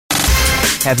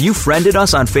Have you friended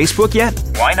us on Facebook yet?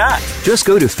 Why not? Just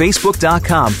go to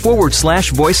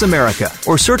facebook.com/Voice America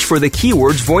or search for the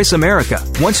keywords Voice America.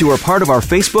 Once you are part of our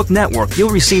Facebook network,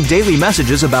 you'll receive daily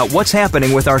messages about what's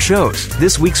happening with our shows,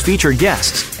 this week's featured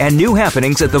guests, and new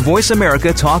happenings at the Voice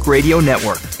America Talk Radio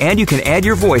Network. And you can add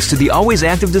your voice to the always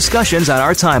active discussions on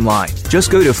our timeline. Just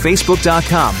go to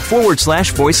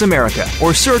facebook.com/Voice America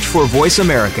or search for Voice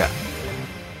America.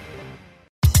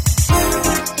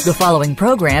 The following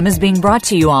program is being brought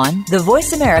to you on the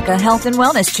Voice America Health and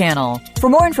Wellness Channel. For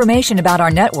more information about our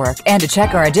network and to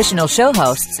check our additional show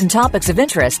hosts and topics of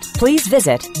interest, please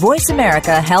visit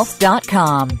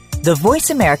voiceamericahealth.com. The Voice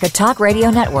America Talk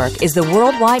Radio Network is the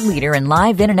worldwide leader in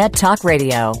live Internet talk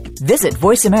radio. Visit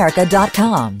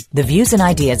voiceamerica.com. The views and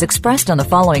ideas expressed on the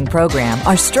following program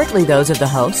are strictly those of the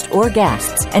host or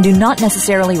guests and do not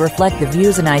necessarily reflect the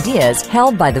views and ideas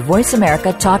held by the Voice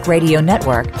America Talk Radio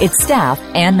Network, its staff,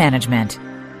 and management.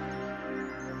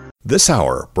 This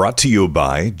hour brought to you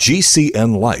by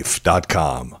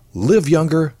GCNlife.com. Live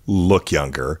younger, look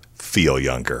younger, feel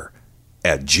younger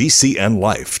at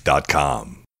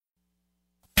GCNlife.com.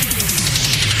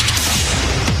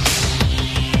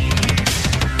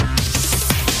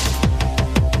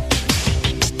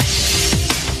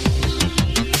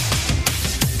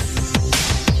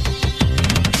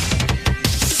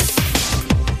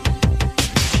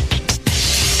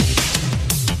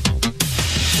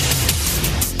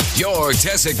 Your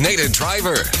designated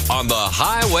driver on the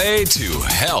highway to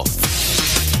health.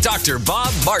 Dr.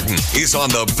 Bob Martin is on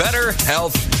the Better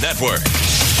Health Network.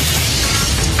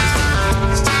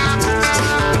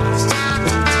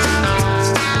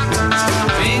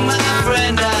 Being my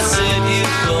friend, I said you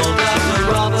called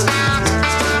Dr. Robert.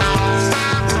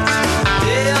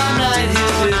 Day or night,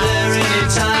 he'll be there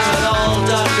anytime at all.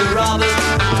 Dr. Robert,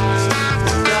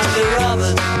 Dr.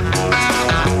 Robert.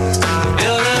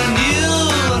 You're a new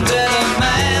and better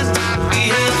man. He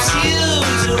helps you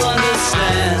to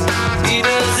understand. He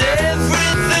does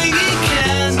everything he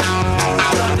can.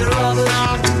 Dr. Robert.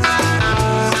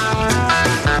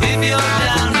 If you're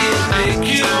down, he'll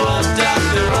pick you up.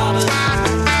 Dr. Robert.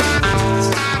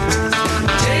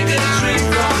 Take a drink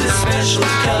from this special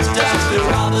cup. Dr.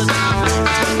 Robert.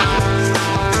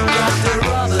 Dr.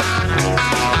 Robert.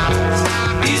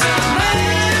 He's a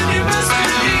man you must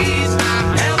believe,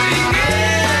 helping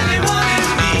anyone in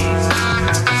need.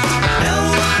 No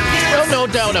one can. Well, no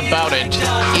doubt about it.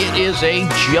 It is a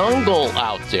jungle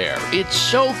out there. It's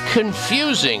so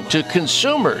confusing to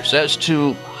consumers as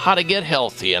to how to get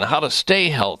healthy and how to stay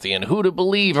healthy and who to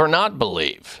believe or not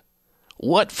believe.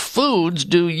 What foods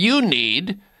do you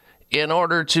need in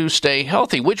order to stay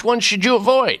healthy? Which ones should you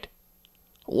avoid?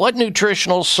 What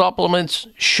nutritional supplements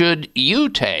should you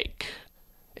take?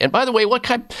 And by the way, what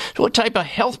type of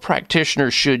health practitioner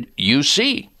should you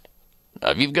see?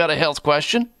 If you've got a health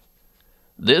question,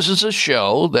 this is a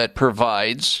show that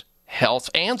provides health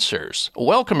answers.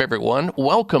 Welcome, everyone.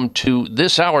 Welcome to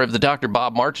this hour of the Dr.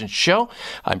 Bob Martin Show.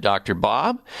 I'm Dr.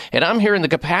 Bob, and I'm here in the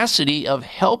capacity of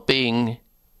helping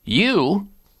you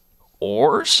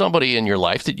or somebody in your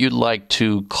life that you'd like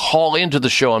to call into the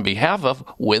show on behalf of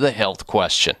with a health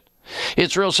question.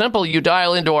 It's real simple. You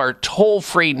dial into our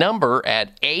toll-free number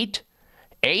at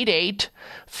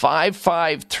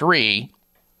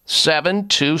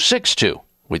 888-553-7262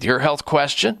 with your health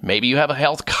question. Maybe you have a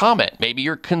health comment. Maybe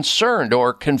you're concerned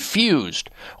or confused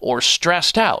or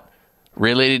stressed out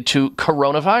related to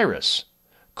coronavirus,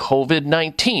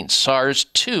 COVID-19,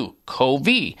 SARS-2, CoV,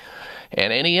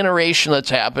 and any iteration that's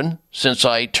happened since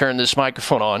I turned this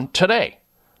microphone on today.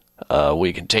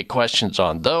 We can take questions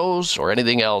on those or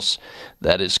anything else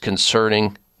that is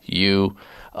concerning you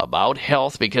about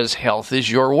health, because health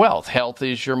is your wealth. Health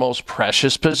is your most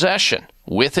precious possession.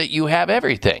 With it, you have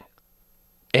everything.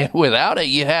 And without it,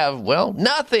 you have, well,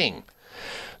 nothing.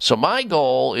 So my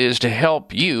goal is to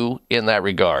help you in that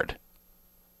regard.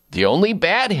 The only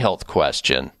bad health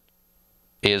question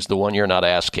is the one you're not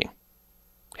asking.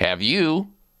 Have you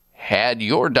had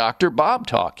your Dr. Bob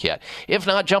talk yet? If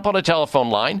not, jump on a telephone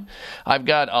line. I've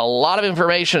got a lot of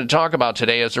information to talk about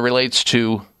today as it relates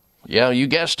to, yeah, you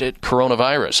guessed it,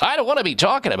 coronavirus. I don't want to be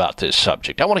talking about this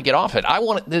subject. I want to get off it. I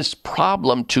want this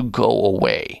problem to go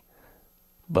away.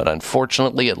 But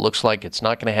unfortunately, it looks like it's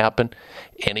not going to happen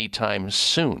anytime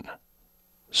soon.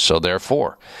 So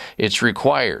therefore, it's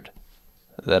required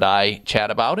that I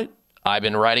chat about it. I've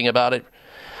been writing about it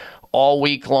all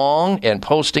week long and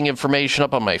posting information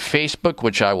up on my Facebook,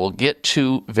 which I will get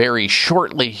to very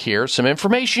shortly here. Some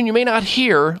information you may not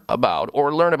hear about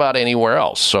or learn about anywhere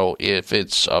else. So if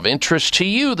it's of interest to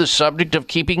you, the subject of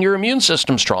keeping your immune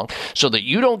system strong so that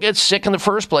you don't get sick in the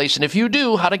first place, and if you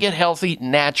do, how to get healthy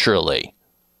naturally.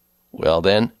 Well,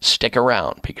 then stick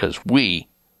around because we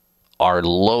are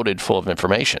loaded full of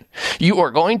information. You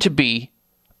are going to be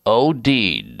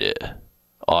OD'd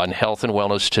on health and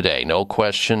wellness today. No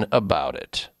question about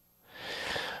it.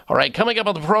 All right, coming up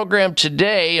on the program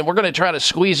today, and we're going to try to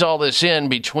squeeze all this in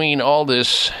between all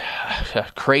this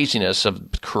craziness of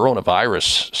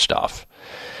coronavirus stuff,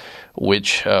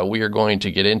 which we are going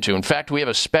to get into. In fact, we have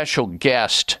a special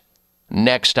guest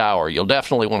next hour. You'll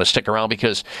definitely want to stick around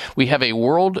because we have a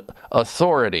world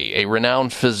authority, a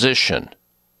renowned physician,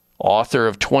 author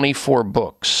of 24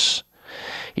 books.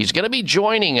 He's going to be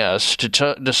joining us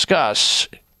to discuss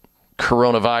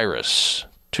coronavirus,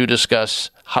 to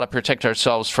discuss how to protect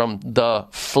ourselves from the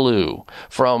flu,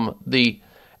 from the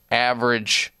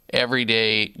average,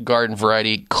 everyday, garden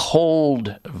variety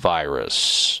cold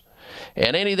virus,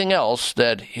 and anything else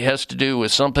that has to do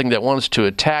with something that wants to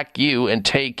attack you and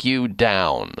take you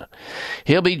down.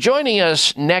 He'll be joining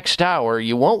us next hour.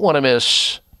 You won't want to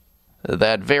miss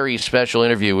that very special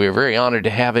interview. We're very honored to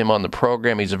have him on the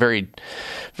program. He's a very,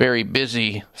 very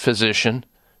busy physician,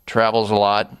 travels a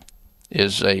lot,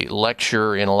 is a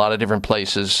lecturer in a lot of different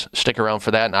places. Stick around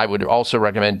for that. And I would also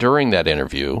recommend during that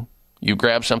interview, you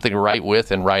grab something to write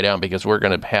with and write down because we're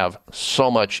going to have so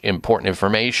much important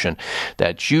information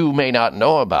that you may not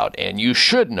know about, and you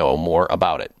should know more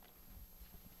about it.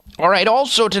 All right,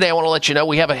 also today I want to let you know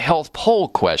we have a health poll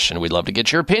question we'd love to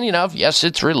get your opinion of. Yes,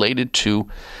 it's related to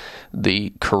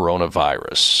the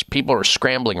coronavirus. People are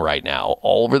scrambling right now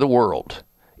all over the world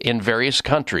in various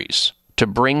countries to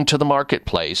bring to the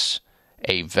marketplace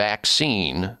a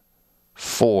vaccine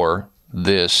for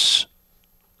this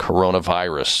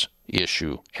coronavirus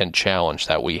issue and challenge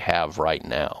that we have right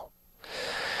now.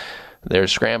 They're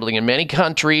scrambling in many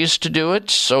countries to do it,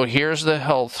 so here's the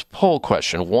health poll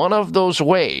question. One of those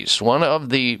ways, one of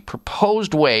the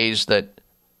proposed ways that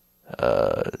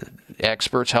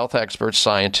experts, health experts,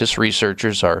 scientists,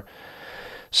 researchers are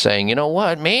saying, you know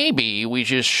what, maybe we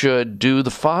just should do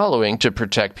the following to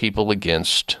protect people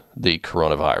against the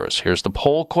coronavirus. Here's the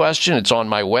poll question. It's on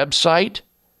my website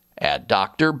at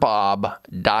drbob.com,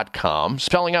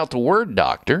 spelling out the word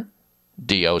doctor,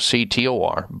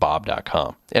 D-O-C-T-O-R,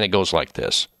 bob.com. And it goes like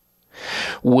this.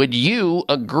 Would you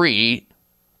agree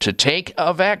to take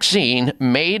a vaccine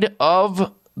made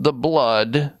of the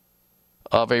blood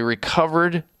of a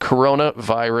recovered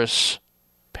coronavirus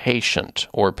patient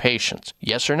or patients?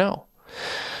 Yes or no?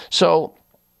 So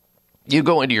you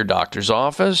go into your doctor's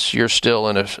office, you're still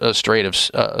in a state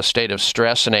of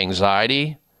stress and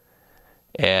anxiety,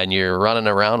 and you're running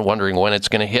around wondering when it's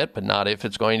going to hit, but not if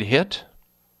it's going to hit.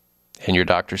 And your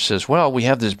doctor says, well, we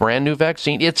have this brand new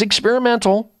vaccine. It's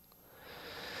experimental.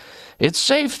 It's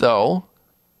safe, though.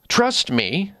 Trust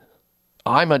me,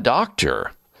 I'm a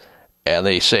doctor. And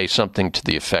they say something to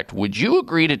the effect, would you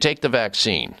agree to take the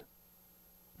vaccine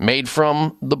made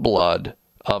from the blood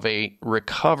of a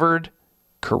recovered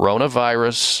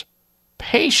coronavirus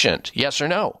patient? Yes or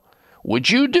no?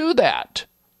 Would you do that?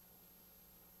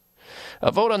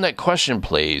 A vote on that question,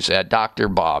 please, at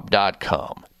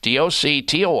drbob.com.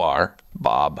 D-O-C-T-O-R,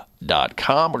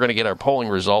 bob.com. We're going to get our polling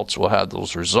results. We'll have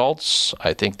those results.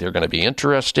 I think they're going to be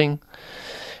interesting,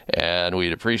 and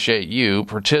we'd appreciate you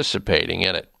participating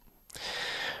in it.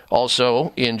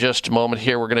 Also, in just a moment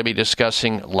here, we're going to be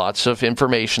discussing lots of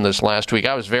information this last week.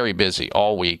 I was very busy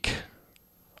all week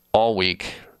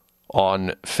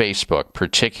on Facebook,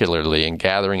 particularly in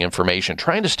gathering information,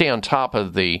 trying to stay on top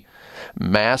of the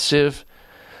massive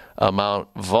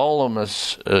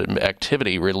voluminous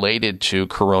activity related to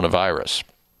coronavirus.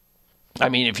 I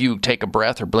mean, if you take a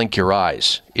breath or blink your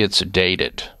eyes, it's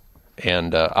dated.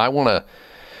 And I want to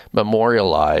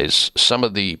memorialize some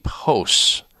of the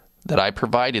posts that I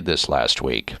provided this last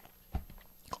week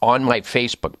on my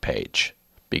Facebook page,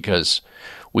 because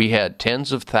we had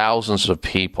tens of thousands of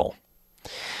people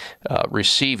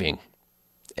receiving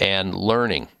and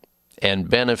learning and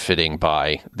benefiting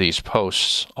by these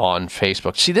posts on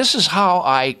Facebook. See, this is how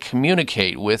I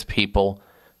communicate with people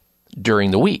during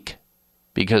the week,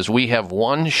 because we have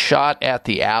one shot at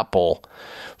the apple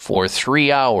for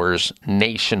 3 hours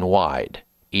nationwide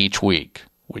each week,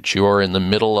 which you're in the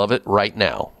middle of it right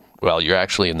now. Well, you're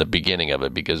actually in the beginning of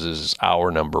it because this is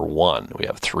hour number 1. We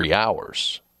have 3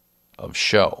 hours of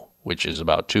show, which is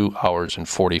about 2 hours and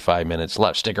 45 minutes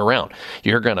left. Stick around.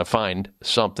 You're going to find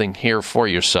something here for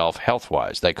yourself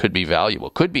health-wise that could be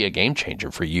valuable, could be a game changer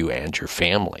for you and your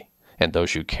family and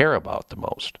those you care about the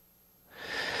most.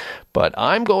 But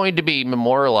I'm going to be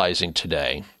memorializing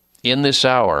today, in this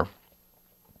hour,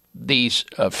 these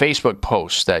Facebook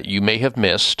posts that you may have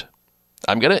missed.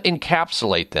 I'm going to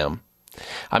encapsulate them.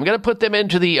 I'm going to put them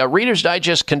into the Reader's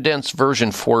Digest condensed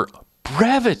version for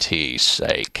brevity's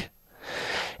sake.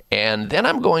 And then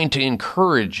I'm going to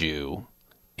encourage you,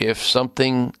 if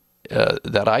something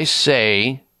that I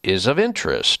say is of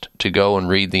interest, to go and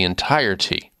read the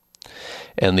entirety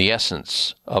and the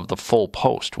essence of the full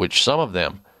post, which some of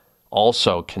them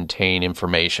also contain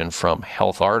information from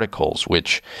health articles,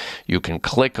 which you can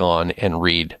click on and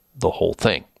read the whole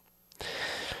thing.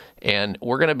 And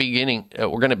we're going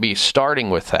to be starting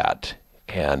with that.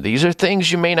 And these are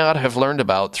things you may not have learned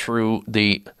about through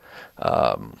the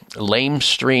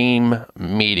lamestream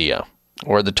media,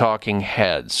 or the talking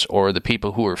heads, or the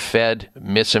people who are fed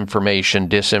misinformation,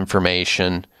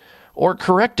 disinformation, or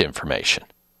correct information.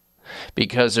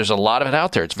 Because there's a lot of it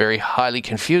out there. It's very highly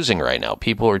confusing right now.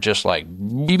 People are just like,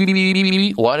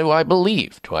 what do I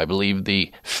believe? Do I believe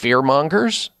the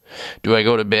fearmongers? Do I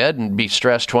go to bed and be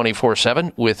stressed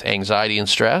 24/7 with anxiety and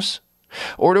stress?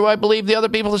 Or do I believe the other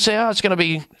people that say, oh, it's going to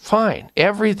be fine.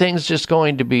 Everything's just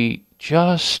going to be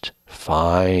just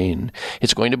fine.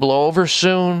 It's going to blow over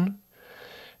soon.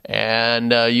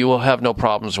 And you will have no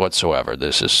problems whatsoever.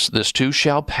 This too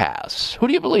shall pass. Who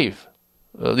do you believe?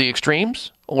 The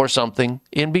extremes or something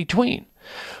in between?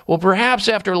 Well, perhaps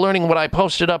after learning what I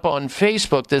posted up on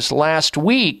Facebook this last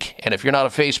week, and if you're not a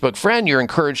Facebook friend, you're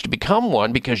encouraged to become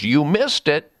one because you missed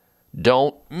it.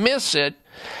 Don't miss it.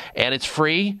 And it's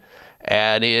free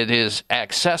and it is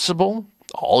accessible.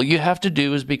 All you have to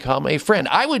do is become a friend.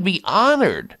 I would be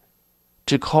honored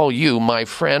to call you my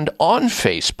friend on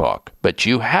Facebook, but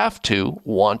you have to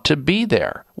want to be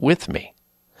there with me.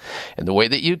 And the way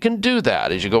that you can do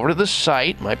that is you go over to the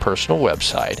site, my personal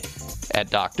website,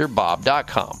 at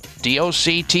drbob.com.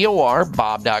 DOCTOR,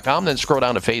 Bob.com. Then scroll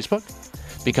down to Facebook.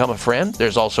 Become a friend.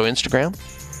 There's also Instagram.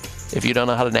 If you don't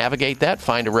know how to navigate that,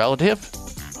 find a relative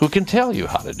who can tell you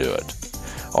how to do it.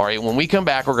 All right, when we come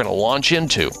back, we're going to launch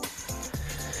into,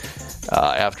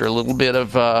 after a little bit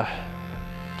of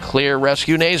Clear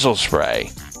Rescue Nasal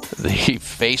Spray, the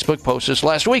Facebook post this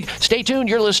last week. Stay tuned.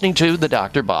 You're listening to The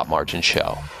Dr. Bob Martin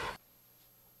Show.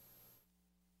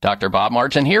 Dr. Bob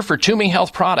Martin here for Toomey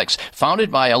Health Products.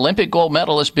 Founded by Olympic gold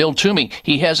medalist Bill Toomey,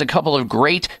 he has a couple of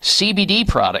great CBD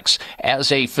products.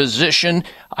 As a physician,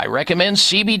 I recommend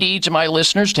CBD to my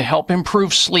listeners to help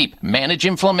improve sleep, manage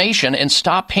inflammation, and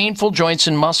stop painful joints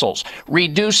and muscles,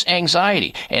 reduce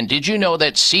anxiety. And did you know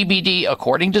that CBD,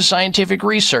 according to scientific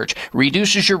research,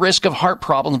 reduces your risk of heart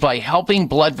problems by helping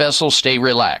blood vessels stay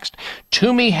relaxed?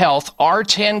 Toomey Health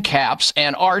R10 caps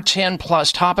and R10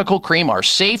 Plus topical cream are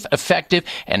safe, effective,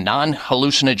 and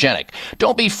non-hallucinogenic.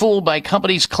 Don't be fooled by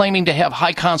companies claiming to have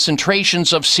high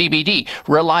concentrations of CBD.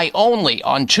 Rely only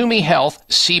on Toomey Health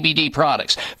CBD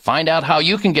products. Find out how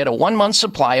you can get a 1-month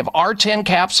supply of R10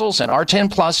 capsules and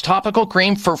R10 Plus topical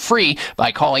cream for free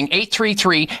by calling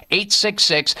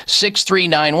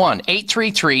 833-866-6391.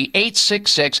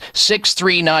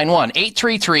 833-866-6391.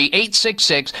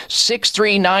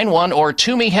 833-866-6391 or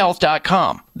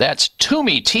ToomeyHealth.com. That's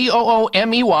Toomey,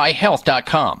 Toomey,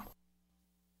 Health.com.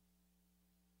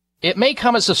 It may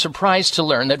come as a surprise to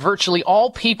learn that virtually all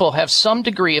people have some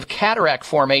degree of cataract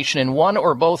formation in one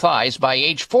or both eyes by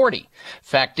age 40.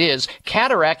 Fact is,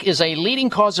 cataract is a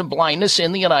leading cause of blindness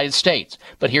in the United States.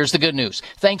 But here's the good news.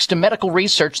 Thanks to medical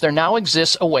research, there now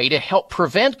exists a way to help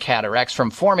prevent cataracts from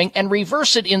forming and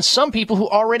reverse it in some people who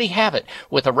already have it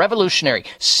with a revolutionary,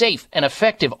 safe, and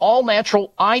effective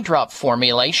all-natural eye drop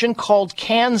formulation called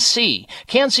Can-C.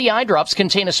 Can-C eye drops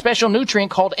contain a special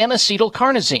nutrient called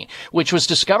N-acetylcarnosine, which was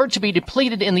discovered to be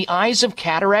depleted in the eyes of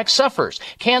cataract sufferers.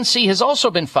 Can-C has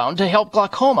also been found to help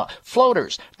glaucoma,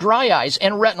 floaters, dry eyes,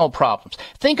 and retinal problems.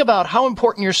 Think about how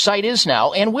important your sight is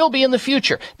now and will be in the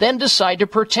future. Then decide to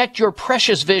protect your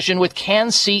precious vision with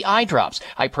Can-C eye drops.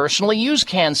 I personally use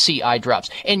Can-C eye drops,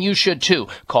 and you should too.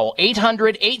 Call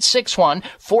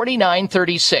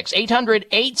 800-861-4936.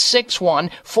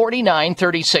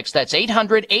 800-861-4936. That's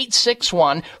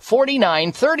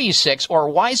 800-861-4936 or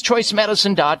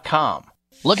wisechoicemedicine.com.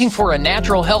 Looking for a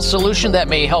natural health solution that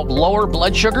may help lower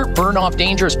blood sugar, burn off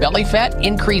dangerous belly fat,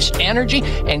 increase energy,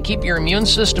 and keep your immune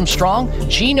system strong?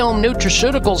 Genome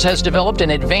Nutraceuticals has developed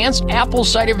an advanced apple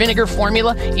cider vinegar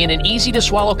formula in an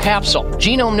easy-to-swallow capsule.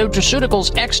 Genome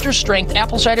Nutraceuticals Extra Strength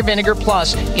Apple Cider Vinegar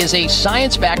Plus is a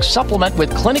science-backed supplement with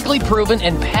clinically proven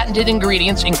and patented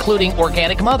ingredients including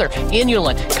organic mother,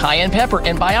 inulin, cayenne pepper,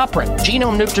 and BioPerine.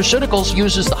 Genome Nutraceuticals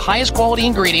uses the highest quality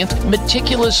ingredients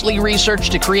meticulously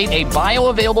researched to create a bioavailable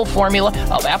bioavailable formula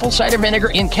of apple cider vinegar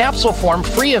in capsule form,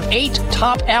 free of 8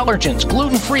 top allergens,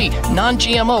 gluten-free,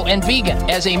 non-GMO, and vegan.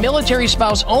 As a military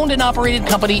spouse owned and operated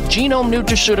company, Genome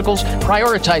Nutraceuticals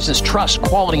prioritizes trust,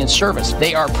 quality, and service.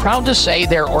 They are proud to say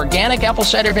their organic apple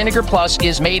cider vinegar plus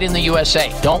is made in the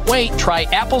USA. Don't wait. Try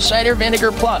apple cider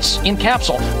vinegar plus in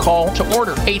capsule. Call to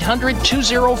order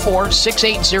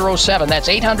 800-204-6807. That's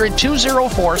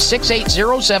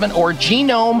 800-204-6807 or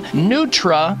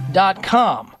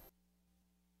genomenutra.com.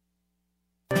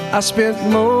 I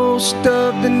spent most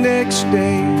of the next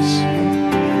days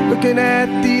looking at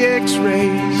the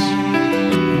x-rays,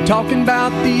 talking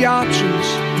about the options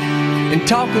and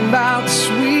talking about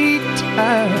sweet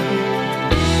time.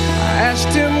 I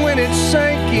asked him when it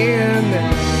sank in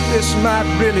that this might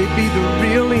really be the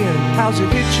real end. How's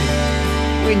it hit you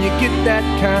when you get that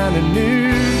kind of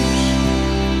news?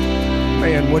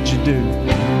 Man, what'd you do?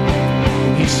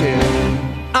 And he said,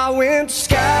 I went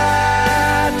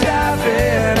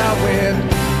skydiving, I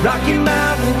went Rocky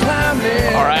Mountain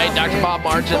climbing. All right, Dr. Bob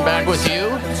Martin back with you.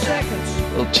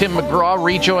 Little Tim McGraw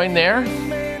rejoined there,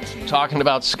 talking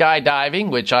about skydiving,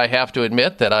 which I have to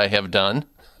admit that I have done.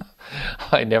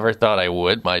 I never thought I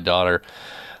would. My daughter,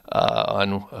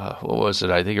 what was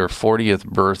it? I think her 40th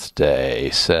birthday,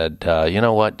 said, you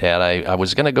know what, Dad, I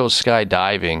was going to go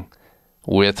skydiving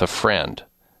with a friend.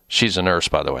 She's a nurse,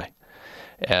 by the way.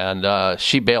 And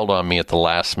she bailed on me at the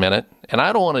last minute. And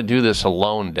I don't want to do this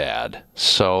alone, Dad.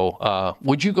 So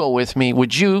would you go with me?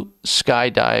 Would you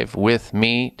skydive with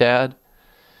me, Dad?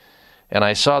 And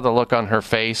I saw the look on her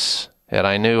face, and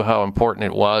I knew how important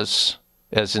it was,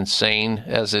 as insane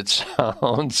as it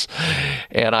sounds.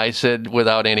 And I said,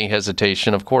 without any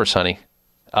hesitation, of course, honey,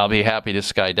 I'll be happy to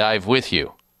skydive with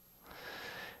you.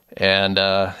 And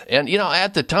you know,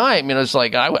 at the time, you know, it's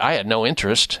like I had no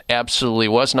interest. Absolutely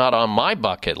was not on my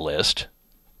bucket list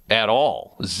at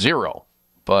all. Zero.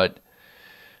 But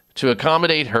to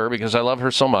accommodate her, because I love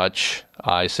her so much,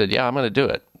 I said, yeah, I'm going to do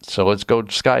it. So let's go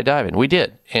skydiving. We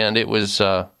did. And it was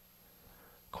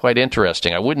quite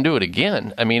interesting. I wouldn't do it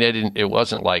again. I mean, it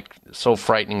wasn't like so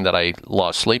frightening that I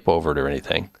lost sleep over it or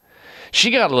anything.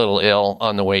 She got a little ill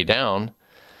on the way down.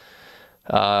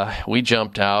 We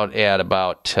jumped out at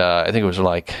about, I think it was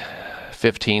like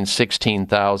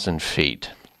 16,000 feet.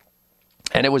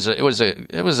 And it was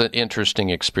an interesting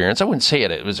experience. I wouldn't say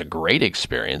it was a great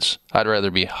experience. I'd rather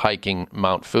be hiking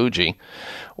Mount Fuji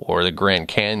or the Grand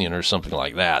Canyon or something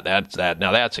like that.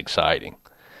 Now that's exciting.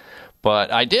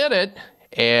 But I did it,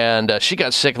 and she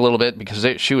got sick a little bit because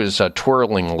she was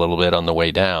twirling a little bit on the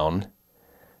way down.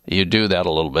 You do that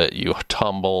a little bit. You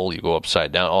tumble, you go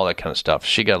upside down, all that kind of stuff.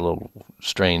 She got a little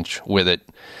strange with it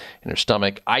in her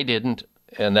stomach. I didn't,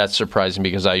 and that's surprising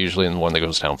because I usually am the one that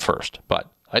goes down first. But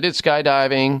I did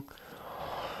skydiving.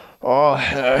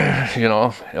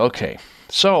 Okay.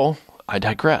 So I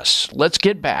digress. Let's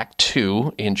get back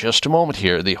to, in just a moment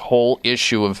here, the whole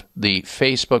issue of the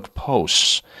Facebook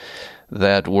posts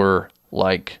that were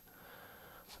like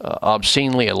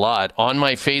obscenely a lot on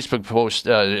my Facebook post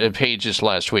pages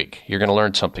last week. You're going to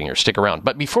learn something here. Stick around.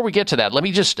 But before we get to that, let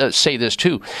me just say this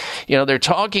too. You know, they're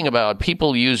talking about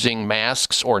people using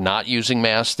masks or not using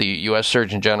masks. The U.S.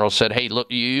 Surgeon General said, hey,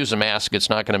 look, you use a mask,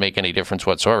 it's not going to make any difference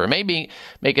whatsoever. Maybe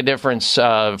make a difference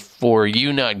for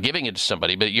you not giving it to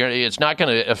somebody, but it's not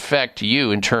going to affect you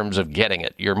in terms of getting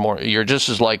it. You're just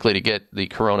as likely to get the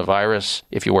coronavirus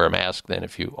if you wear a mask than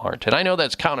if you aren't. And I know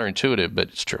that's counterintuitive, but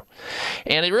it's true.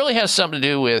 And it really has something to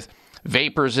do with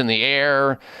vapors in the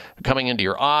air coming into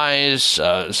your eyes,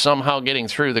 somehow getting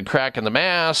through the crack in the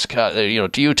mask,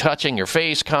 you touching your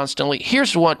face constantly.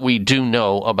 Here's what we do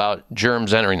know about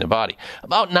germs entering the body.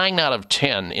 About 9 out of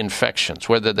 10 infections,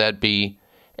 whether that be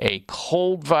a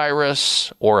cold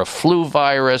virus or a flu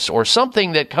virus or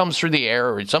something that comes through the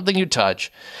air or something you touch,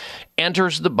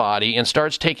 enters the body and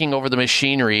starts taking over the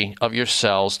machinery of your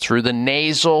cells through the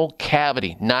nasal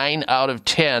cavity. 9 out of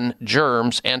 10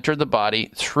 germs enter the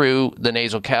body through the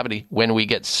nasal cavity when we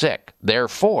get sick.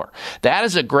 Therefore, that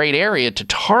is a great area to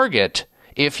target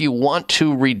if you want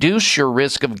to reduce your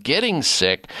risk of getting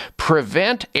sick,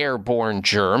 prevent airborne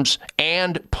germs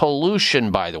and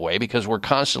pollution, by the way, because we're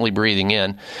constantly breathing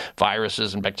in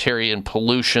viruses and bacteria and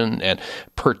pollution and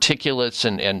particulates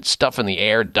and stuff in the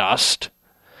air, dust.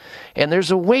 And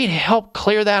there's a way to help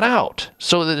clear that out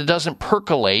so that it doesn't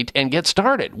percolate and get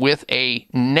started with a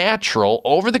natural,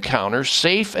 over-the-counter,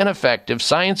 safe and effective,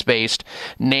 science-based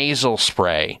nasal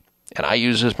spray. And I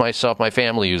use this myself. My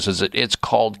family uses it. It's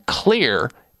called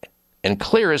Xlear, and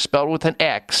Xlear is spelled with an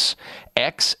X,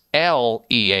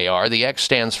 Xlear. The X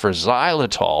stands for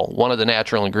xylitol, one of the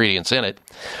natural ingredients in it.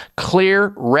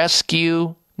 Xlear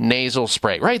Rescue Nasal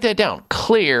Spray. Write that down.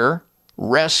 Xlear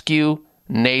Rescue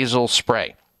Nasal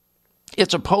Spray.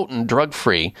 It's a potent,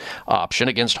 drug-free option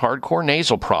against hardcore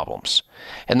nasal problems.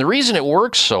 And the reason it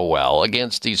works so well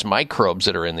against these microbes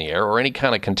that are in the air or any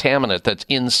kind of contaminant that's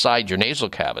inside your nasal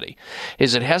cavity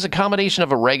is it has a combination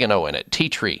of oregano in it, tea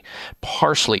tree,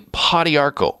 parsley,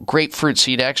 podiarco, grapefruit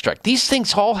seed extract. These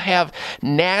things all have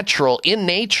natural, in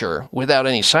nature, without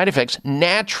any side effects,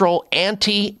 natural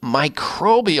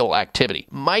antimicrobial activity.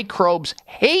 Microbes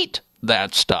hate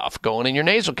that stuff going in your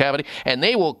nasal cavity, and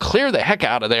they will clear the heck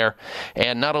out of there.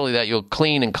 And not only that, you'll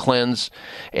clean and cleanse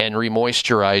and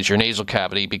remoisturize your nasal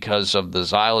cavity because of the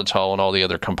xylitol and all the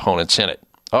other components in it.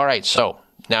 All right, so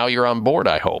now you're on board,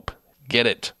 I hope. Get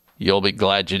it. You'll be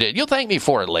glad you did. You'll thank me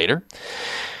for it later,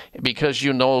 because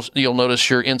you'll notice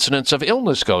your incidence of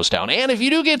illness goes down. And if you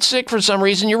do get sick for some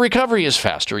reason, your recovery is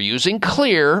faster using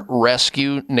Xlear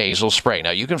Rescue Nasal Spray.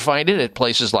 Now, you can find it at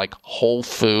places like Whole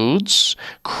Foods,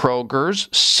 Kroger's,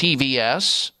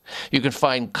 CVS. You can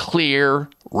find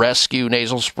Xlear Rescue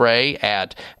Nasal Spray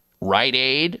at Rite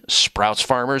Aid, Sprouts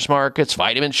Farmers Markets,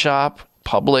 Vitamin Shop,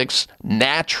 Publix,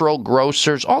 Natural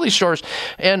Grocers, all these stores,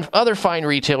 and other fine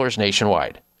retailers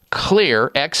nationwide.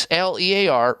 Xlear,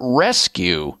 Xlear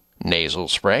Rescue Nasal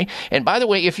Spray. And by the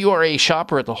way, if you are a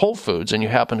shopper at the Whole Foods and you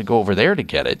happen to go over there to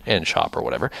get it and shop or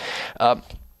whatever,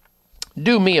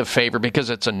 do me a favor, because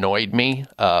it's annoyed me.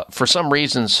 For some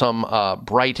reason, some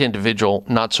bright individual,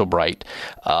 not so bright,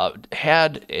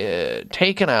 had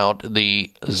taken out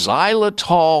the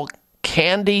xylitol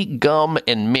candy, gum,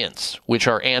 and mints, which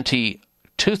are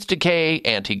anti-tooth decay,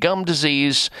 anti-gum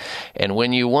disease. And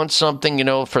when you want something,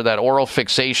 for that oral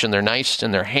fixation, they're nice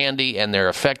and they're handy and they're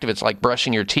effective. It's like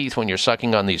brushing your teeth when you're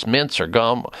sucking on these mints or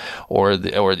gum or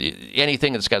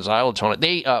anything that's got xylitol in it.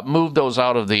 They moved those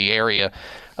out of the area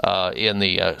in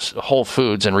the Whole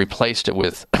Foods and replaced it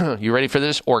with, you ready for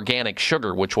this? Organic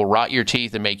sugar, which will rot your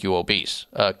teeth and make you obese.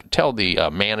 Tell the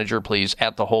manager, please,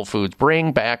 at the Whole Foods,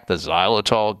 bring back the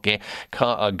xylitol,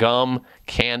 gum,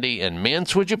 candy, and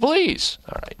mints, would you please?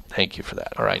 All right, thank you for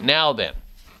that. All right, now then,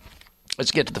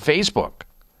 let's get to the Facebook.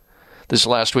 This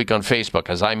last week on Facebook,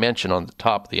 as I mentioned on the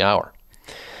top of the hour,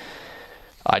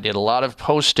 I did a lot of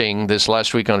posting this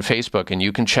last week on Facebook, and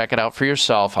you can check it out for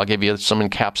yourself. I'll give you some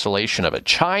encapsulation of it.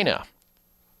 China.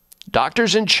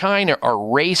 Doctors in China are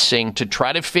racing to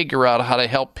try to figure out how to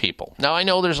help people. Now, I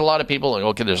know there's a lot of people,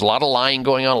 okay, there's a lot of lying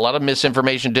going on, a lot of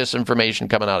misinformation, disinformation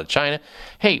coming out of China.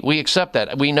 Hey, we accept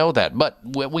that. We know that. But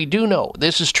what we do know,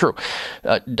 this is true.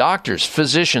 Doctors,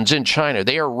 physicians in China,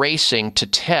 they are racing to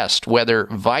test whether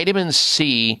vitamin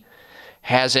C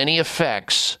has any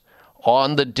effects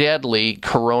on the deadly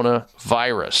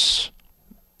coronavirus.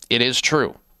 It is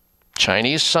true.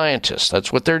 Chinese scientists,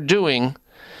 that's what they're doing.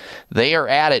 They are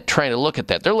at it trying to look at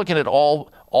that. They're looking at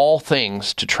all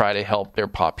things to try to help their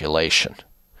population.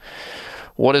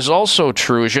 What is also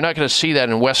true is you're not going to see that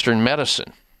in Western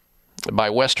medicine,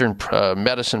 by Western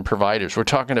medicine providers. We're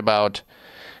talking about,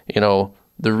 the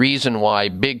reason why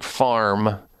Big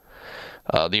Pharma,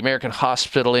 the American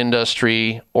hospital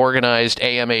industry, organized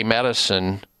AMA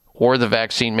medicine, or the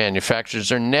vaccine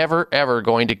manufacturers are never, ever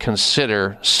going to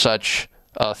consider such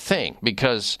a thing,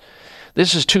 because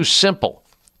this is too simple.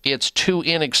 It's too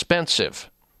inexpensive.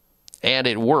 And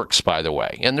it works, by the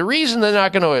way. And the reason they're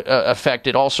not going to affect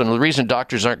it also, and the reason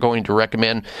doctors aren't going to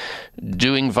recommend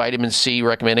doing vitamin C,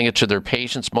 recommending it to their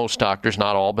patients, most doctors,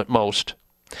 not all, but most.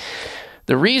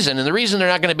 The reason they're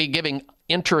not going to be giving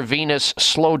intravenous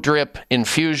slow drip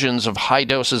infusions of high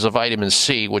doses of vitamin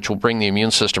C, which will bring the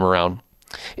immune system around,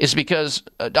 is because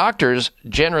doctors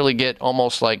generally get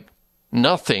almost like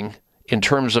nothing in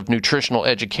terms of nutritional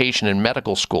education in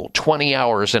medical school. 20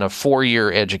 hours in a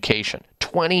 4-year education.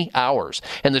 20 hours.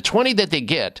 And the 20 that they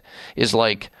get is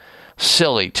like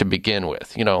silly to begin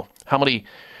with. How many,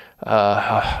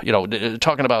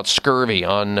 talking about scurvy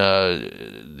on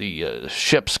the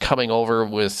ships coming over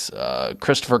with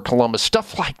Christopher Columbus,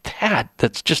 stuff like that,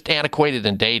 that's just antiquated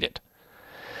and dated.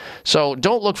 So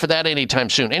don't look for that anytime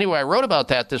soon. Anyway, I wrote about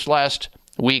that this last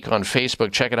week on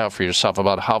Facebook. Check it out for yourself,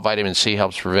 about how vitamin C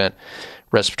helps prevent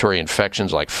respiratory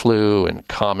infections like flu and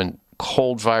common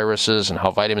cold viruses, and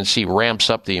how vitamin C ramps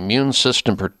up the immune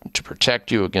system to protect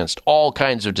you against all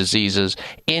kinds of diseases,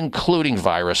 including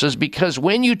viruses, because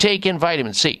when you take in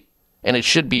vitamin C, and it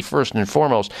should be first and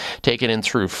foremost taken in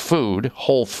through food,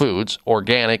 whole foods,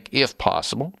 organic if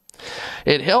possible,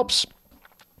 it helps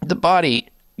the body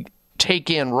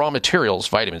take in raw materials,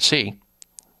 vitamin C,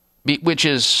 which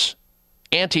is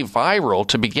antiviral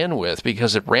to begin with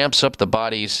because it ramps up the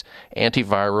body's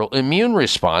antiviral immune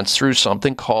response through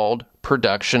something called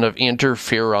production of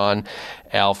interferon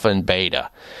alpha and beta.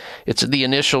 It's at the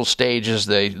initial stages.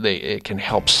 It can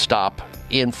help stop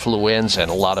influenza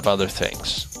and a lot of other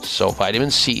things. So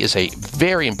vitamin C is a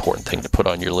very important thing to put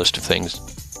on your list of things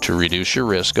to reduce your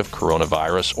risk of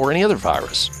coronavirus or any other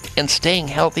virus, and staying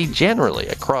healthy generally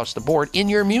across the board in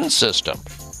your immune system,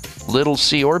 little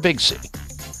c or big C.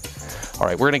 All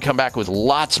right, we're going to come back with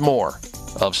lots more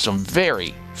of some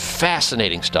very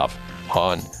fascinating stuff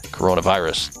on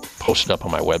coronavirus posted up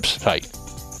on my website,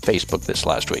 Facebook this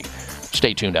last week.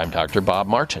 Stay tuned. I'm Dr. Bob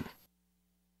Martin.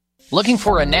 Looking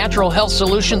for a natural health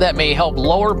solution that may help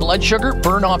lower blood sugar,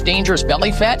 burn off dangerous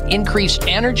belly fat, increase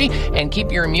energy, and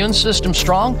keep your immune system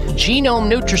strong?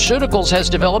 Genome Nutraceuticals has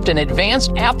developed an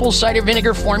advanced apple cider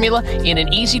vinegar formula in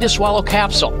an easy-to-swallow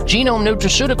capsule. Genome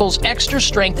Nutraceuticals Extra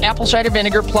Strength Apple Cider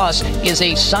Vinegar Plus is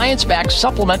a science-backed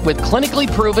supplement with clinically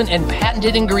proven and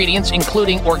patented ingredients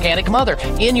including organic mother,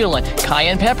 inulin,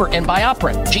 cayenne pepper, and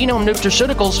BioPerine. Genome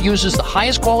Nutraceuticals uses the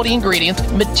highest quality ingredients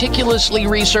meticulously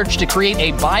researched to create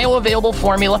a bioavailable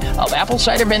formula of apple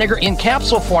cider vinegar in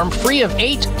capsule form, free of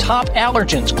 8 top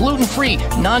allergens, gluten-free,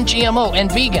 non-GMO,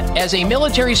 and vegan. As a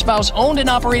military spouse-owned and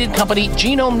operated company,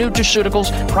 Genome Nutraceuticals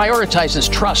prioritizes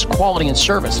trust, quality, and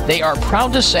service. They are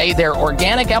proud to say their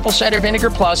organic apple cider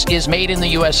vinegar plus is made in the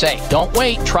USA. Don't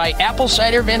wait. Try apple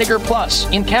cider vinegar plus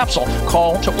in capsule.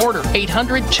 Call to order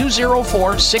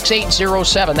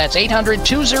 800-204-6807. That's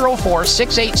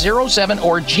 800-204-6807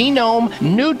 or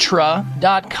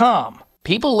genomenutra.com.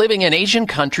 People living in Asian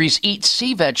countries eat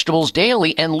sea vegetables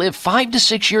daily and live 5 to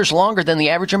 6 years longer than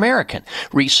the average American.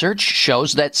 Research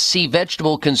shows that sea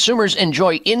vegetable consumers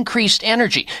enjoy increased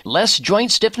energy, less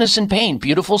joint stiffness and pain,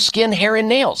 beautiful skin, hair, and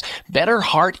nails, better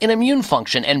heart and immune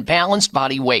function, and balanced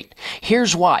body weight.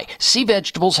 Here's why. Sea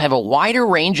vegetables have a wider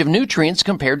range of nutrients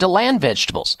compared to land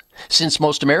vegetables. Since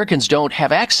most Americans don't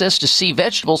have access to sea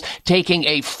vegetables, taking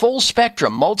a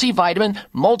full-spectrum multivitamin,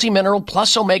 multimineral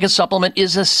plus omega supplement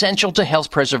is essential to health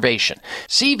preservation.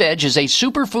 Sea Veg is a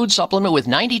superfood supplement with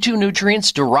 92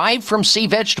 nutrients derived from sea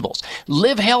vegetables.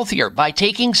 Live healthier by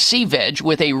taking Sea Veg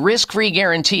with a risk-free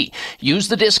guarantee. Use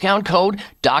the discount code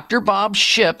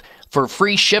DRBOBSHIP for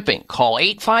free shipping. Call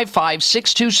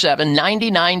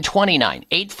 855-627-9929,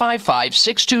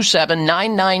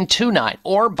 855-627-9929,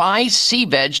 or buy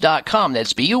seaveg.com.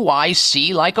 That's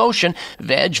B-U-Y-C like ocean,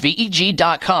 veg,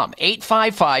 V-E-G.com,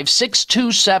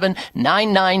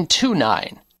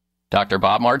 855-627-9929. Dr.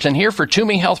 Bob Martin here for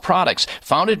Toomey Health Products.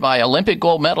 Founded by Olympic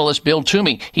gold medalist Bill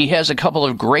Toomey, he has a couple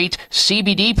of great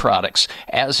CBD products.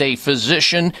 As a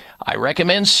physician, I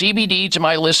recommend CBD to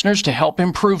my listeners to help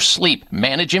improve sleep,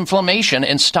 manage inflammation,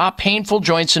 and stop painful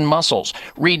joints and muscles,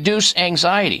 reduce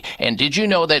anxiety. And did you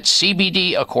know that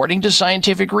CBD, according to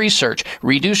scientific research,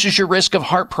 reduces your risk of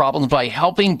heart problems by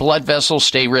helping blood vessels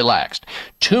stay relaxed?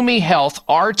 Toomey Health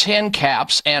R10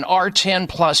 caps and R10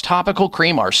 Plus topical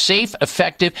cream are safe,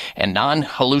 effective, and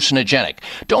non-hallucinogenic.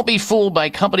 Don't be fooled by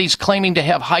companies claiming to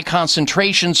have high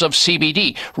concentrations of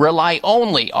CBD. Rely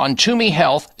only on Toomey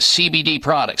Health CBD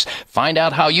products. Find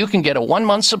out how you can get a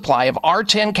 1-month supply of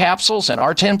R10 capsules and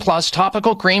R10 Plus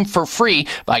topical cream for free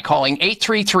by calling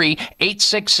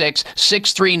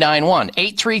 833-866-6391,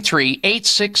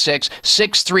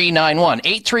 833-866-6391,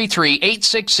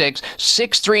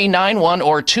 833-866-6391,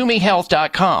 or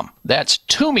ToomeyHealth.com. That's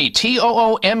Toomey,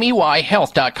 Toomey,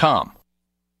 health.com.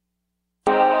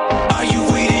 Are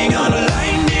you waiting on a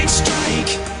lightning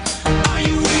strike? Are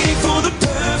you waiting for the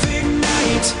perfect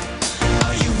night?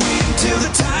 Are you waiting till the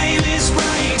time is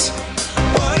right?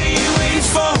 What are you waiting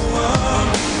for?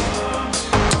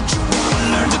 Don't you want to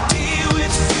learn to deal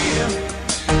with fear?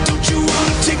 Don't you want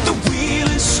to take the wheel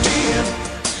and steer?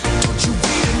 Don't you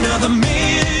wait another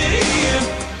minute here?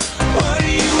 What are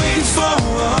you waiting for?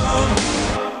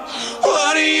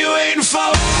 What are you waiting for?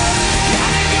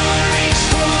 Gotta go and reach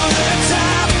for the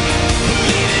top.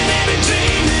 Believe in every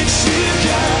dream that you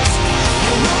got.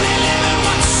 You're only living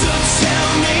once, so tell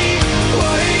me,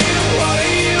 what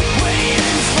are you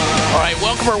waiting for? All right,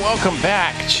 welcome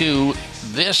back to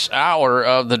this hour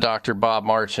of the Dr. Bob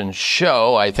Martin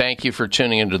Show. I thank you for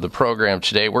tuning into the program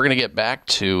today. We're going to get back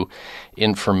to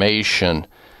information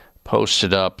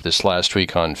posted up this last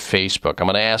week on Facebook. I'm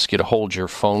going to ask you to hold your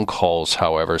phone calls,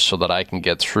 however, so that I can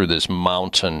get through this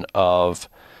mountain of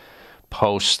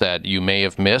posts that you may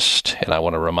have missed, and I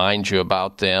want to remind you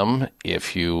about them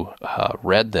if you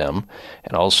read them,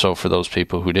 and also for those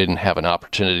people who didn't have an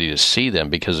opportunity to see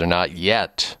them because they're not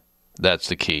yet, that's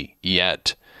the key,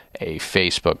 yet a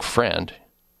Facebook friend,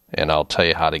 and I'll tell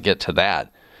you how to get to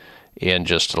that in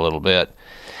just a little bit.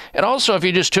 And also, if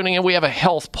you're just tuning in, we have a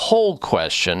health poll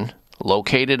question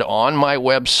located on my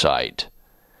website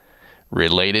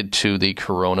related to the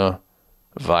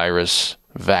coronavirus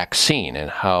vaccine and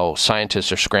how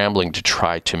scientists are scrambling to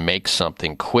try to make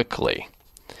something quickly.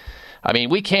 I mean,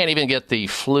 we can't even get the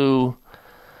flu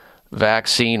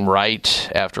vaccine right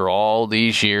after all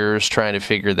these years trying to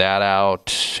figure that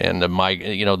out, and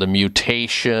the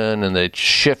mutation and the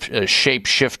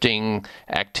shape-shifting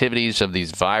activities of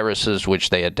these viruses, which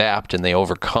they adapt and they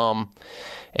overcome.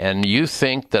 And you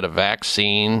think that a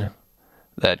vaccine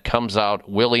that comes out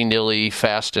willy-nilly,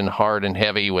 fast and hard and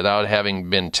heavy without having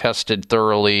been tested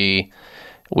thoroughly,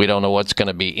 we don't know what's going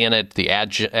to be in it, the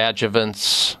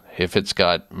adjuvants, if it's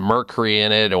got mercury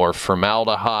in it or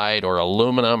formaldehyde or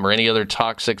aluminum or any other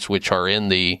toxics which are in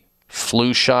the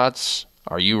flu shots.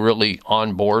 Are you really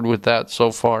on board with that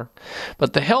so far?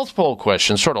 But the health poll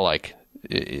question sort of like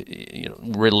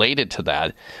related to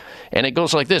that. And it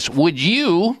goes like this. Would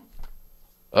you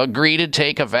agree to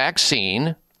take a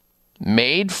vaccine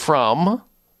made from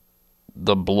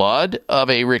the blood of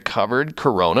a recovered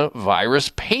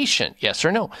coronavirus patient? Yes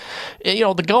or no?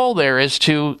 The goal there is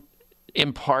to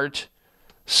impart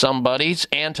somebody's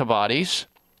antibodies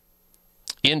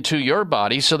into your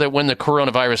body so that when the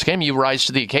coronavirus came, you rise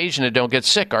to the occasion and don't get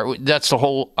sick. That's the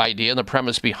whole idea and the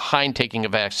premise behind taking a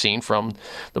vaccine from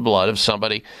the blood of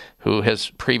somebody who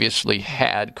has previously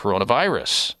had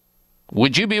coronavirus.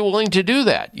 Would you be willing to do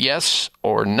that? Yes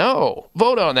or no?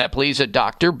 Vote on that, please, at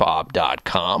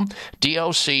drbob.com,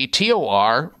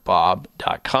 DOCTOR,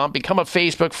 Bob.com. Become a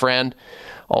Facebook friend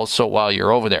also while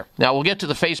you're over there. Now, we'll get to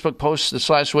the Facebook post this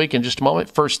last week in just a moment.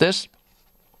 First, this.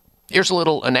 Here's a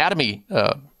little anatomy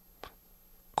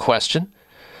question.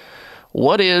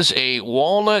 What is a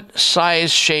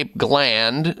walnut-sized shaped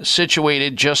gland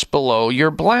situated just below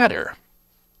your bladder?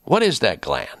 What is that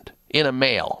gland? In a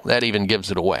male, that even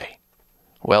gives it away.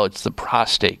 Well, it's the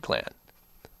prostate gland.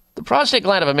 The prostate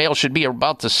gland of a male should be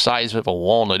about the size of a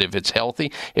walnut if it's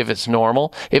healthy, if it's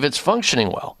normal, if it's functioning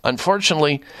well.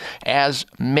 Unfortunately, as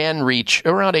men reach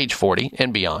around age 40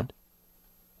 and beyond,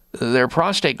 their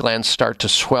prostate glands start to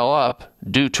swell up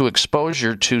due to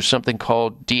exposure to something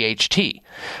called DHT,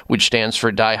 which stands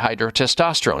for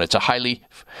dihydrotestosterone. It's a highly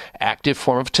active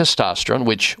form of testosterone,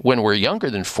 which when we're younger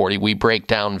than 40, we break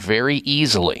down very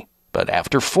easily. But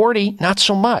after 40, not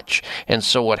so much. And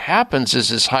so what happens is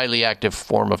this highly active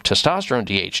form of testosterone,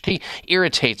 DHT,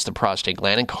 irritates the prostate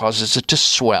gland and causes it to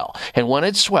swell. And when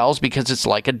it swells, because it's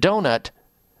like a donut,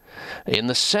 in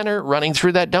the center running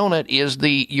through that donut is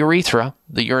the urethra,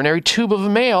 the urinary tube of a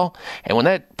male. And when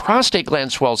that prostate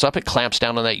gland swells up, it clamps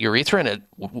down on that urethra and it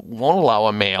won't allow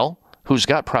a male who's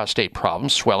got prostate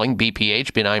problems, swelling,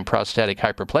 BPH, benign prostatic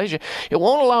hyperplasia, it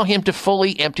won't allow him to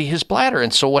fully empty his bladder.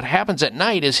 And so what happens at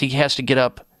night is he has to get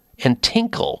up and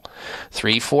tinkle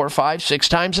 3, 4, 5, 6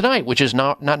 times a night, which is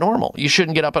not normal. You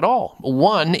shouldn't get up at all.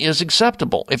 1 is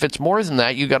acceptable. If it's more than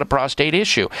that, you got a prostate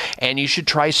issue. And you should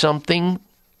try something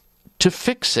to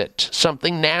fix it,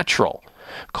 something natural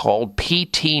called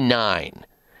PT9.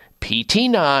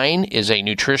 PT9 is a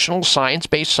nutritional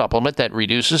science-based supplement that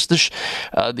reduces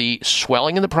the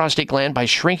swelling in the prostate gland by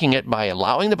shrinking it, by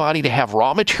allowing the body to have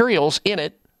raw materials in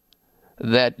it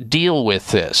that deal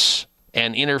with this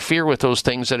and interfere with those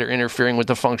things that are interfering with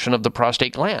the function of the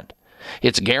prostate gland.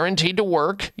 It's guaranteed to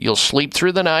work. You'll sleep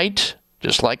through the night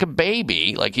just like a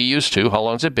baby, like you used to. How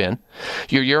long's it been?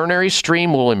 Your urinary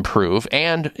stream will improve,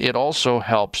 and it also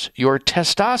helps your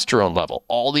testosterone level.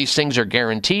 All these things are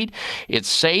guaranteed. It's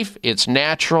safe, it's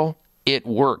natural, it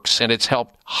works, and it's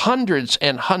helped hundreds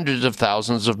and hundreds of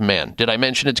thousands of men. Did I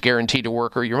mention it's guaranteed to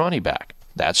work or your money back?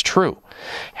 That's true.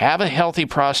 Have a healthy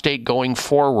prostate going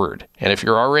forward, and if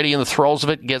you're already in the throes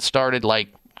of it, get started like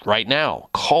right now.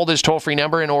 Call this toll-free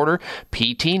number and order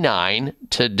PT9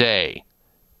 today.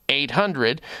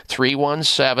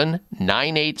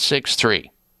 800-317-9863.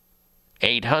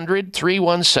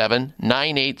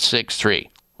 800-317-9863.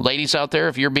 Ladies out there,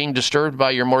 if you're being disturbed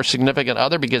by your more significant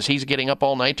other because he's getting up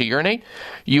all night to urinate,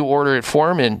 you order it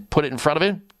for him and put it in front of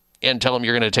him and tell him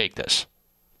you're going to take this.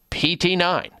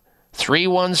 PT9,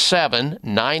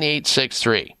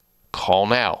 317-9863. Call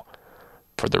now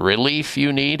for the relief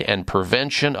you need and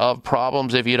prevention of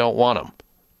problems if you don't want them.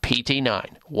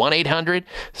 PT9,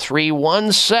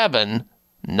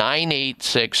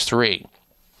 1-800-317-9863.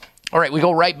 All right, we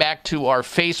go right back to our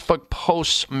Facebook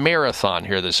posts marathon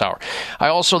here this hour. I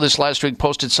also this last week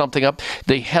posted something up.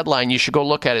 The headline you should go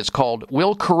look at is called,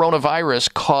 Will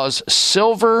Coronavirus Cause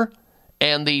Silver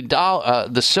and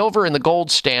the silver and the gold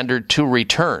standard to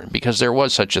return? Because there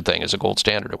was such a thing as a gold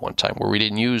standard at one time where we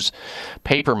didn't use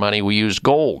paper money, we used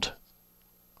gold.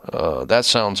 That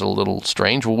sounds a little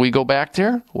strange. Will we go back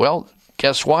there? Well,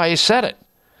 guess why I said it.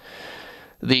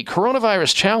 The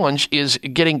coronavirus challenge is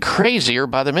getting crazier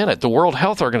by the minute. The World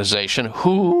Health Organization,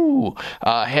 WHO,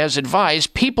 has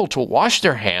advised people to wash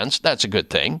their hands. That's a good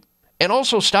thing. And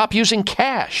also stop using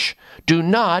cash. Do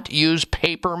not use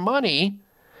paper money,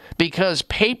 because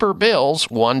paper bills,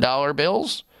 $1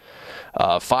 bills,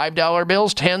 $5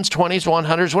 bills, 10s, 20s,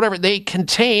 100s, whatever, they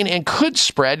contain and could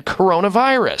spread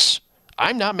coronavirus.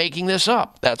 I'm not making this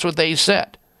up. That's what they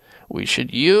said. We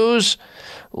should use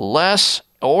less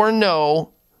or no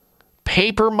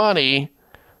paper money.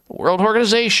 World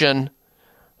Organization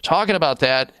talking about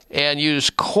that, and use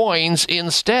coins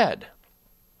instead.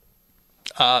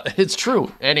 It's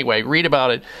true. Anyway, read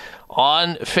about it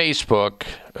on Facebook.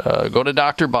 Go to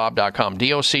drbob.com,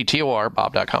 DOCTOR,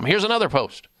 Bob.com. Here's another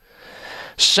post.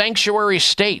 Sanctuary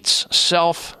states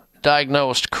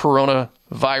self-diagnosed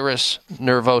coronavirus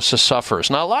nervosa sufferers.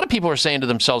 Now, a lot of people are saying to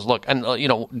themselves, look, and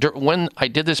when I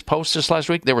did this post this last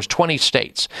week, there was 20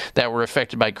 states that were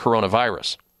affected by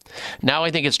coronavirus. Now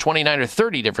I think it's 29 or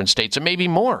 30 different states, and maybe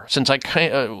more, since I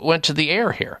went to the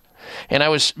air here. And I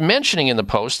was mentioning in the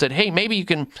post that, hey, maybe you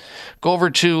can go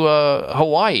over to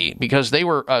Hawaii, because they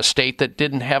were a state that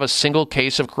didn't have a single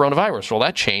case of coronavirus. Well,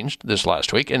 that changed this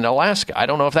last week. And Alaska, I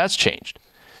don't know if that's changed.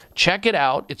 Check it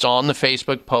out. It's on the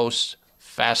Facebook posts.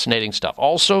 Fascinating stuff.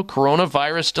 Also,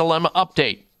 coronavirus dilemma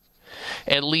update.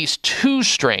 At least 2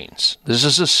 strains. This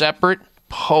is a separate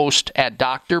post at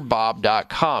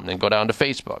drbob.com. Then go down to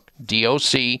Facebook.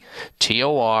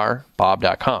 DOCTOR,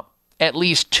 Bob.com. At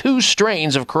least 2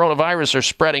 strains of coronavirus are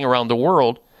spreading around the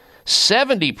world.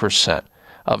 70%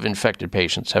 of infected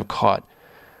patients have caught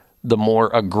the more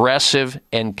aggressive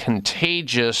and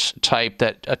contagious type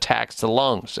that attacks the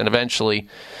lungs. And eventually,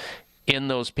 in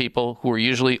those people who are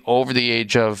usually over the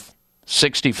age of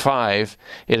 65,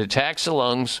 it attacks the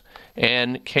lungs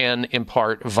and can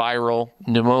impart viral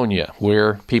pneumonia,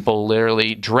 where people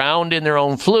literally drowned in their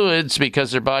own fluids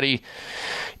because their body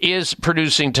is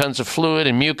producing tons of fluid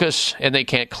and mucus, and they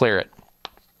can't clear it.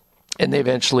 And they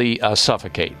eventually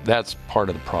suffocate. That's part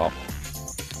of the problem.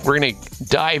 We're going to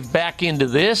dive back into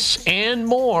this and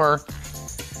more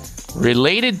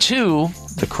related to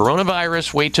the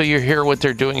coronavirus. Wait till you hear what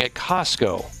they're doing at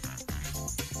Costco.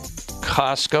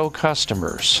 Costco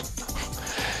customers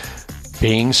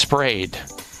being sprayed.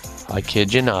 I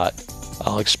kid you not.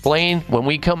 I'll explain when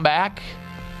we come back.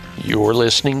 You're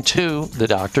listening to The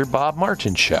Dr. Bob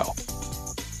Martin Show.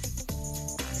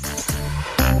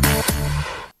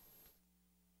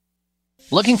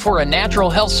 Looking for a natural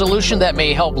health solution that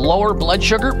may help lower blood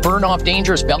sugar, burn off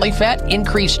dangerous belly fat,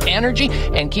 increase energy,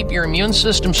 and keep your immune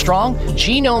system strong?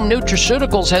 Genome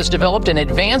Nutraceuticals has developed an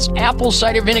advanced apple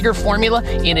cider vinegar formula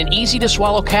in an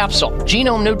easy-to-swallow capsule.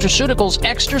 Genome Nutraceuticals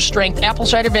Extra Strength Apple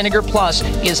Cider Vinegar Plus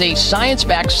is a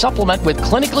science-backed supplement with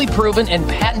clinically proven and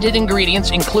patented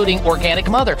ingredients, including organic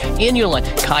mother, inulin,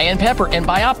 cayenne pepper, and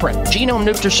BioPerine. Genome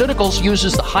Nutraceuticals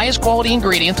uses the highest quality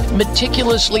ingredients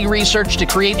meticulously researched to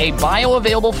create a bioavailable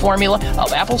formula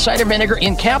of apple cider vinegar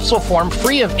in capsule form,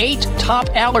 free of 8 top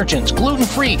allergens,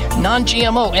 gluten-free,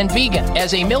 non-GMO, and vegan.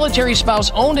 As a military spouse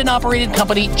owned and operated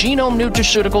company, Genome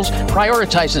Nutraceuticals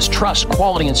prioritizes trust,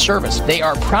 quality, and service. They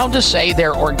are proud to say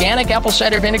their organic apple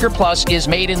cider vinegar plus is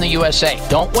made in the USA.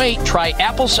 Don't wait. Try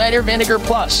apple cider vinegar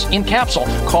plus in capsule.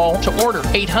 Call to order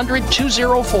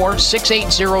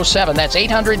 800-204-6807. That's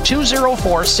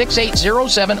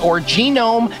 800-204-6807 or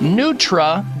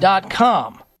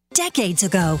genomenutra.com. Decades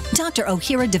ago, Dr.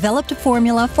 Ohhira developed a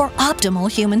formula for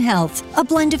optimal human health, a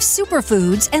blend of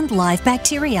superfoods and live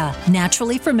bacteria,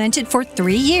 naturally fermented for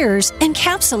 3 years,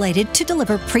 encapsulated to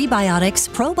deliver prebiotics,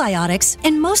 probiotics,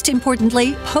 and most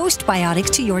importantly, postbiotics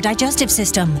to your digestive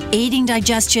system, aiding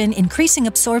digestion, increasing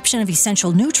absorption of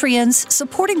essential nutrients,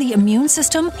 supporting the immune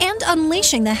system, and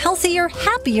unleashing the healthier,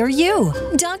 happier you.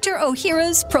 Dr.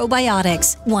 Ohhira's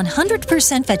Probiotics,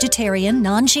 100% vegetarian,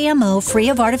 non-GMO, free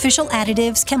of artificial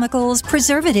additives, chemicals,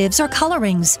 preservatives, or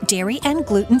colorings, dairy and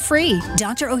gluten-free.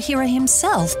 Dr. Ohhira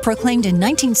himself proclaimed in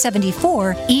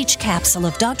 1974, each capsule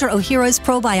of Dr. Ohhira's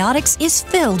Probiotics is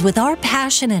filled with our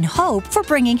passion and hope for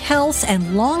bringing health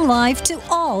and long life to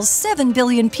all 7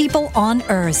 billion people on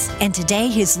Earth. And today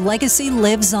his legacy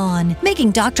lives on,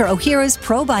 making Dr. Ohhira's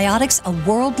Probiotics a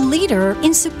world leader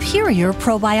in superior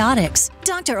probiotics.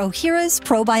 Dr. Ohhira's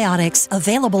Probiotics,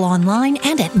 available online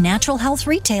and at natural health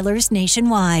retailers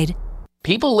nationwide.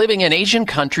 People living in Asian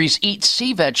countries eat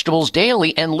sea vegetables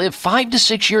daily and live 5 to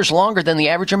 6 years longer than the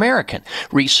average American.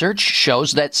 Research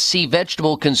shows that sea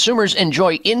vegetable consumers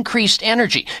enjoy increased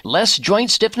energy, less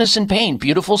joint stiffness and pain,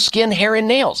 beautiful skin, hair, and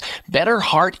nails, better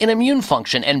heart and immune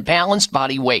function, and balanced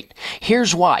body weight.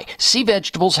 Here's why. Sea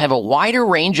vegetables have a wider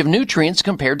range of nutrients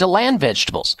compared to land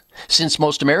vegetables. Since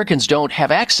most Americans don't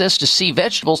have access to sea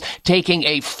vegetables, taking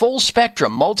a full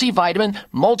spectrum multivitamin,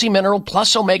 multimineral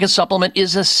plus omega supplement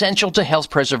is essential to health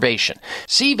preservation.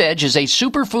 Sea Veg is a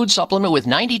superfood supplement with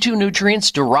 92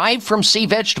 nutrients derived from sea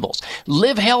vegetables.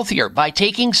 Live healthier by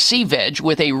taking Sea Veg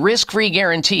with a risk-free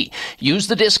guarantee. Use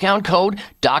the discount code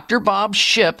Dr. Bob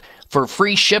SHIP for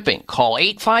free shipping. Call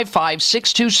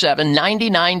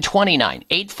 855-627-9929,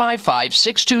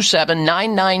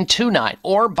 855-627-9929,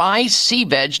 or buy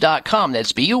seaveg.com.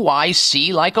 That's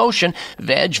B-U-Y-C like ocean,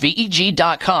 veg,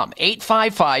 V-E-G.com,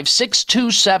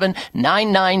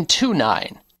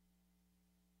 855-627-9929.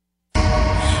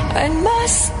 I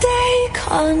must stay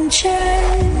conscious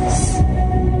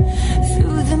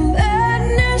through the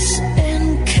madness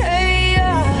and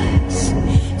chaos,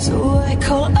 so I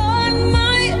call on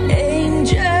my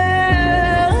angels.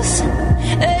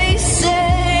 They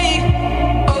say,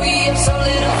 oh yes, a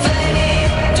little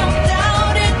faith. Don't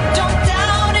doubt it, don't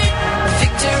doubt it.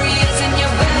 Victory is in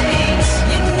your veins.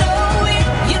 You know it,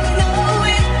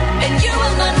 and you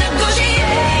will not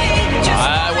negotiate.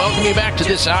 I welcome you back to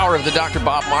this hour of the Dr.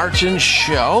 Bob Martin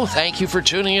Show. Thank you for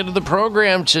tuning into the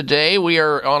program today. We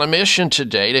are on a mission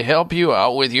today to help you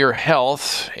out with your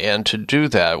health, and to do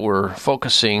that, we're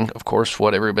focusing, of course,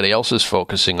 what everybody else is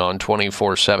focusing on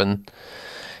 24/7,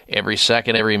 every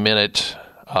second, every minute,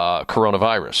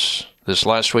 coronavirus. This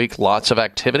last week, lots of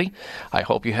activity. I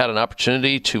hope you had an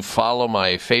opportunity to follow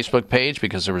my Facebook page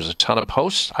because there was a ton of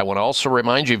posts. I want to also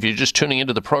remind you, if you're just tuning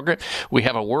into the program, we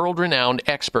have a world-renowned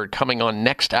expert coming on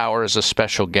next hour as a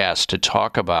special guest to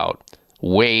talk about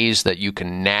ways that you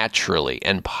can naturally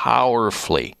and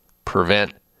powerfully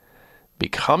prevent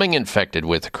becoming infected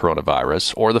with the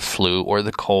coronavirus or the flu or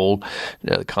the cold,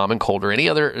 the common cold, or any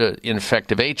other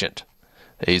infective agent.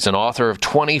 He's an author of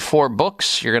 24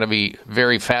 books. You're going to be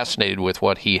very fascinated with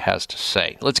what he has to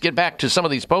say. Let's get back to some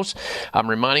of these posts I'm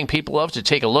reminding people of to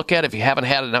take a look at if you haven't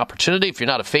had an opportunity. If you're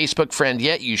not a Facebook friend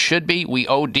yet, you should be. We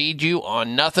OD'd you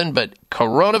on nothing but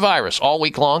coronavirus all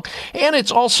week long. And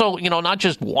it's also, not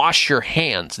just wash your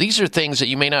hands. These are things that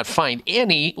you may not find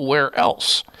anywhere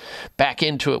else. Back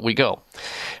into it we go.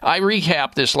 I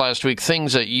recapped this last week,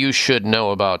 things that you should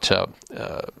know about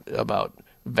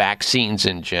vaccines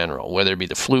in general, whether it be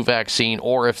the flu vaccine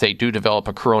or if they do develop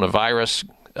a coronavirus,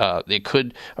 or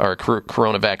a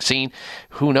corona vaccine,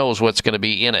 who knows what's going to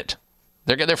be in it.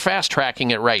 They're fast tracking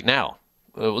it right now.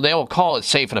 They will call it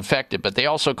safe and effective, but they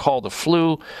also call the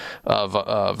flu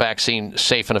vaccine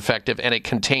safe and effective, and it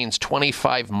contains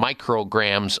 25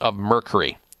 micrograms of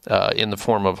mercury in the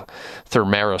form of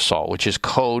thimerosal, which is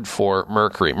code for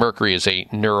mercury. Mercury is a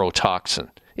neurotoxin.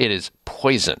 It is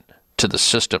poison to the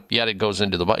system, yet it goes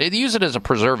into the body. They use it as a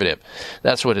preservative.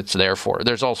 That's what it's there for.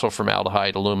 There's also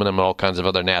formaldehyde, aluminum, and all kinds of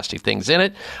other nasty things in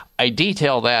it. I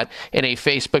detail that in a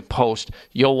Facebook post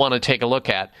you'll want to take a look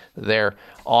at there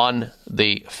on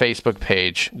the Facebook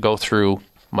page. Go through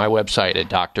my website at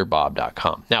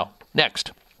drbob.com. Now,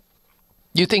 next.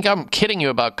 You think I'm kidding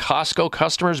you about Costco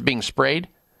customers being sprayed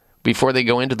before they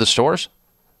go into the stores?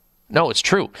 No, it's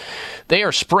true. They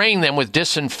are spraying them with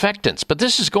disinfectants, but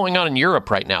this is going on in Europe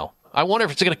right now. I wonder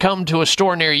if it's going to come to a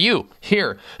store near you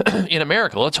here in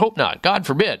America. Let's hope not. God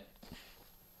forbid.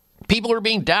 People are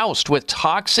being doused with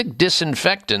toxic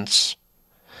disinfectants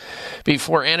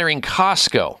before entering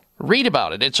Costco. Read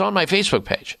about it. It's on my Facebook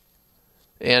page.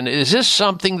 And is this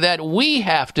something that we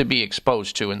have to be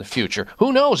exposed to in the future?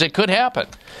 Who knows? It could happen.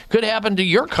 Could happen to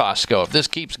your Costco if this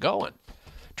keeps going.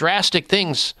 Drastic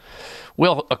things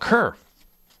will occur.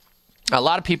 A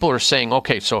lot of people are saying,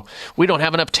 okay, so we don't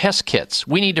have enough test kits.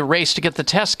 We need to race to get the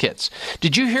test kits.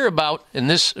 Did you hear about, and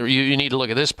this, you need to look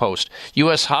at this post,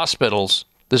 U.S. hospitals,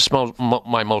 this is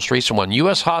my most recent one,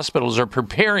 U.S. hospitals are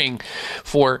preparing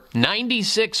for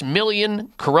 96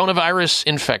 million coronavirus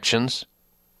infections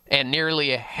and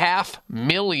nearly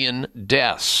 500,000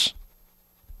 deaths.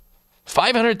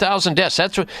 500,000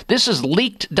 deaths. This is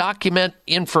leaked document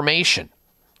information.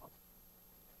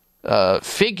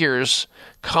 Figures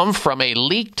come from a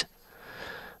leaked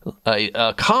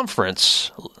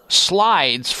conference,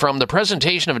 slides from the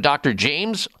presentation of Dr.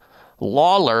 James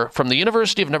Lawler from the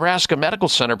University of Nebraska Medical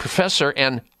Center, professor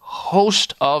and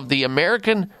host of the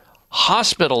American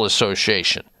Hospital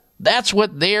Association. That's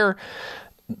what they're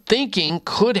thinking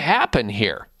could happen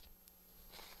here.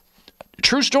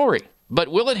 True story. But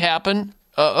will it happen?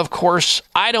 Of course,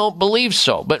 I don't believe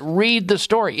so, but read the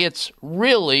story. It's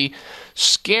really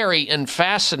scary and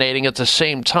fascinating at the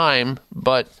same time,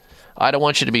 but I don't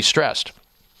want you to be stressed.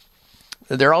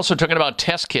 They're also talking about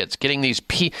test kits, getting these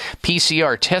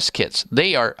PCR test kits.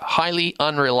 They are highly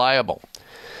unreliable.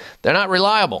 They're not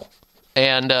reliable.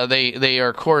 And they are,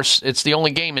 of course, it's the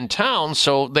only game in town,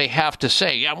 so they have to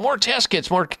say, yeah, more test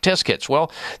kits, more test kits.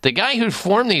 Well, the guy who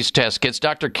formed these test kits,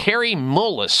 Dr. Kary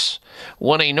Mullis,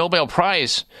 won a Nobel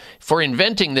Prize for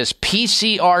inventing this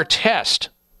PCR test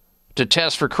to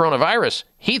test for coronavirus.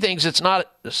 He thinks it's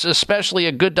not especially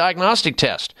a good diagnostic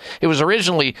test. It was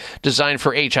originally designed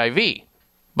for HIV,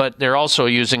 but they're also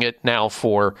using it now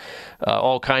for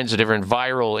all kinds of different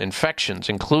viral infections,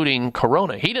 including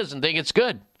corona. He doesn't think it's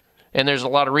good. And there's a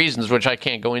lot of reasons which I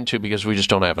can't go into because we just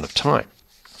don't have enough time.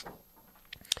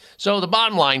 So the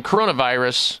bottom line,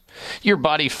 coronavirus, your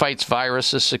body fights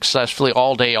viruses successfully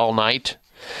all day, all night.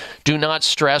 Do not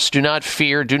stress, do not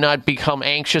fear, do not become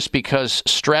anxious because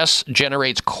stress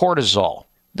generates cortisol.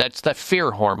 That's that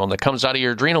fear hormone that comes out of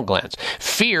your adrenal glands.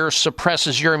 Fear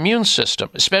suppresses your immune system,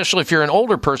 especially if you're an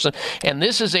older person. And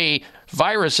this is a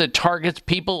virus that targets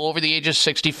people over the age of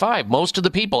 65. Most of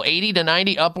the people, 80 to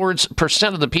 90 upwards %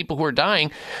 of the people who are dying,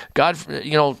 God,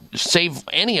 save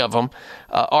any of them,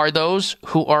 are those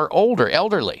who are older,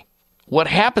 elderly. What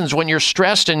happens when you're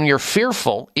stressed and you're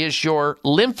fearful is your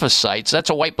lymphocytes, that's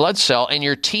a white blood cell, and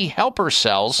your T helper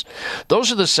cells,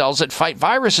 those are the cells that fight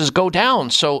viruses, go down.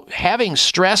 So having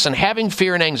stress and having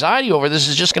fear and anxiety over this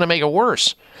is just going to make it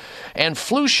worse. And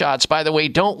flu shots, by the way,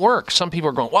 don't work. Some people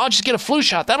are going, well, I'll just get a flu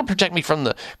shot. That'll protect me from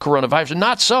the coronavirus.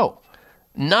 Not so.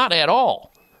 Not at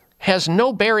all. Has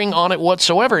no bearing on it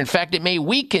whatsoever. In fact, it may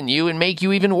weaken you and make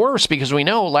you even worse because we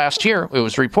know last year, it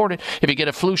was reported, if you get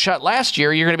a flu shot last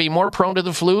year, you're going to be more prone to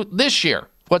the flu this year.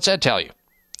 What's that tell you?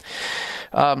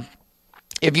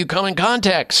 If you come in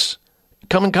contact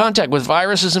with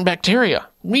viruses and bacteria,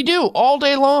 we do all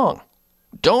day long.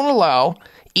 Don't allow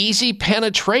easy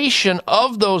penetration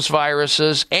of those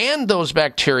viruses and those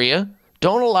bacteria.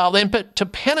 Don't allow them to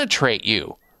penetrate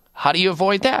you. How do you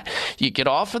avoid that? You get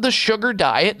off of the sugar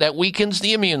diet that weakens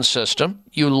the immune system.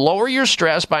 You lower your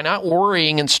stress by not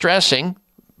worrying and stressing.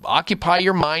 Occupy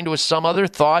your mind with some other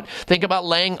thought. Think about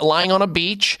lying on a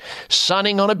beach,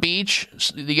 sunning on a beach.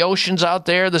 The ocean's out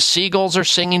there. The seagulls are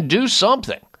singing. Do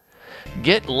something.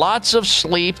 Get lots of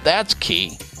sleep. That's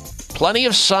key. Plenty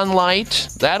of sunlight.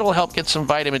 That'll help get some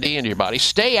vitamin D into your body.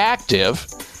 Stay active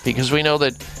because we know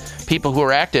that people who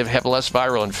are active have less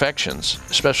viral infections,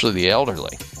 especially the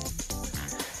elderly.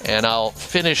 And I'll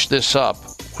finish this up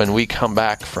when we come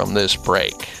back from this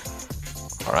break.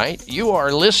 All right? You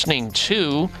are listening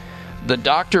to the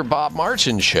Dr. Bob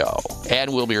Martin Show,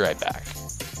 and we'll be right back.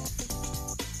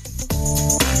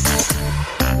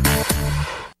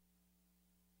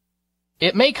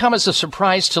 It may come as a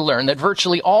surprise to learn that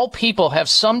virtually all people have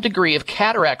some degree of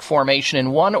cataract formation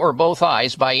in one or both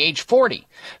eyes by age 40.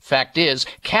 Fact is,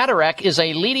 cataract is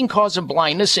a leading cause of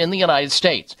blindness in the United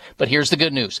States. But here's the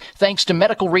good news. Thanks to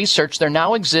medical research, there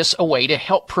now exists a way to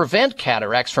help prevent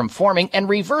cataracts from forming and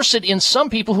reverse it in some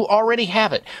people who already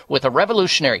have it with a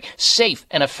revolutionary, safe,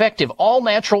 and effective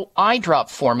all-natural eye drop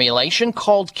formulation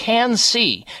called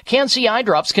Can-C. Can-C eye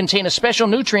drops contain a special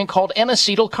nutrient called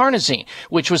N-acetylcarnosine,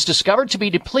 which was discovered to be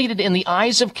depleted in the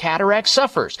eyes of cataract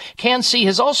sufferers. Can-C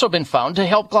has also been found to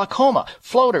help glaucoma,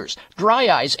 floaters, dry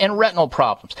eyes, and retinal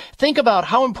problems. Think about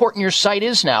how important your sight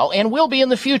is now and will be in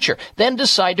the future. Then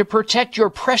decide to protect your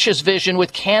precious vision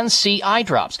with Can-C eye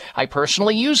drops. I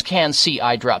personally use Can-C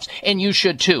eye drops, and you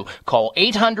should too. Call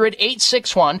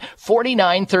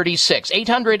 800-861-4936.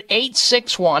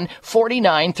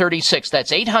 800-861-4936.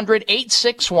 That's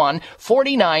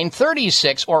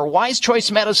 800-861-4936 or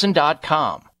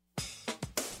wisechoicemedicine.com.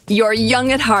 You're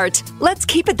young at heart. Let's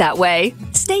keep it that way.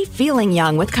 Stay feeling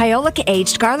young with Kyolic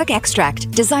Aged Garlic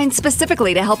Extract, designed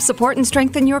specifically to help support and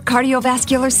strengthen your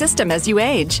cardiovascular system as you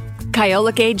age.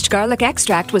 Kyolic Aged Garlic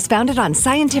Extract was founded on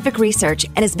scientific research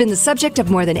and has been the subject of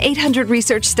more than 800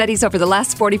 research studies over the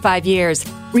last 45 years,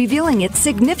 revealing its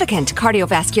significant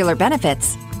cardiovascular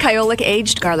benefits. Kyolic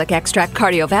Aged Garlic Extract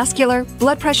cardiovascular,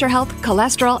 blood pressure health,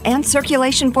 cholesterol, and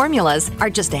circulation formulas are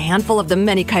just a handful of the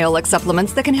many Kyolic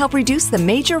supplements that can help reduce the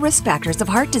major risk factors of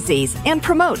heart disease and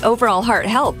promote overall heart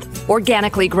health.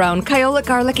 Organically grown, Kyolic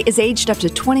garlic is aged up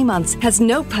to 20 months, has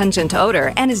no pungent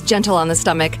odor, and is gentle on the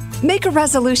stomach. Make a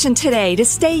resolution today to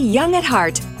stay young at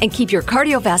heart and keep your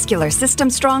cardiovascular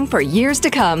system strong for years to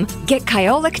come. Get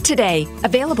Kyolic today.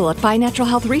 Available at fine natural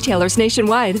health retailers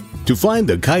nationwide. To find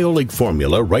the Kyolic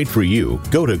formula right for you,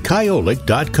 go to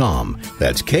Kyolic.com.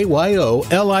 That's KYOLIC.com.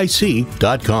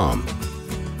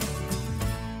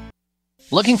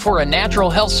 Looking for a natural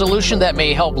health solution that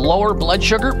may help lower blood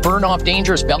sugar, burn off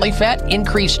dangerous belly fat,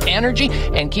 increase energy,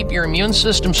 and keep your immune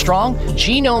system strong?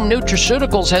 Genome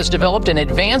Nutraceuticals has developed an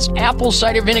advanced apple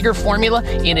cider vinegar formula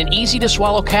in an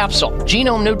easy-to-swallow capsule.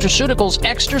 Genome Nutraceuticals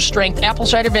Extra Strength Apple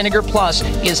Cider Vinegar Plus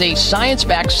is a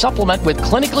science-backed supplement with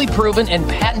clinically proven and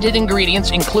patented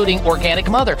ingredients including organic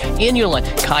mother, inulin,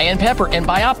 cayenne pepper, and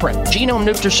BioPerine. Genome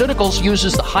Nutraceuticals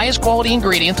uses the highest quality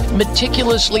ingredients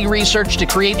meticulously researched to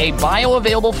create a bioavailable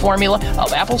formula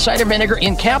of apple cider vinegar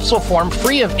in capsule form,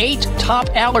 free of 8 top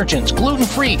allergens,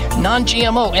 gluten-free,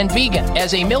 non-GMO, and vegan.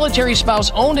 As a military spouse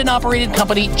owned and operated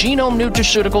company, Genome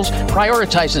Nutraceuticals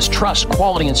prioritizes trust,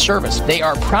 quality, and service. They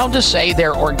are proud to say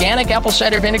their organic apple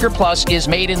cider vinegar plus is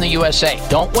made in the USA.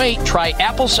 Don't wait. Try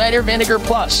apple cider vinegar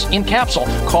plus in capsule.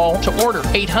 Call to order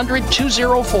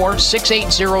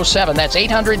 800-204-6807. That's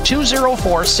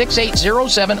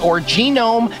 800-204-6807 or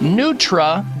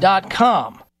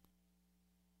genomenutra.com.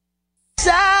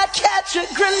 I'd catch a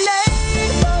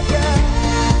grenade for ya.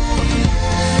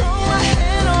 Throw a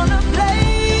hand on a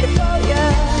blade for ya.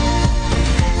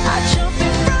 I'd jump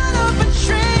in front of a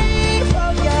train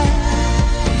for ya.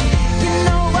 You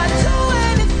know I'd do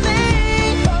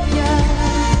anything for ya.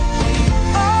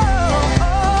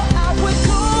 Oh, I would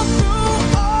go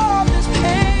through all this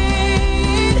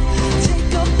pain.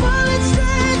 Take a bullet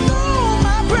straight through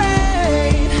my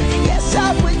brain. Yes,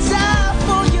 I would die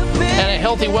for you, baby. And a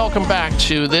healthy welcome back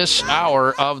to this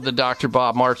hour of the Dr.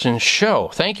 Bob Martin Show.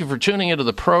 Thank you for tuning into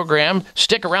the program.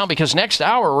 Stick around because next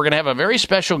hour we're going to have a very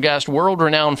special guest,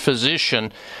 world-renowned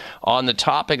physician, on the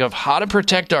topic of how to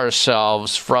protect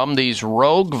ourselves from these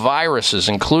rogue viruses,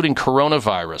 including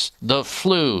coronavirus, the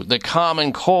flu, the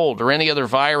common cold, or any other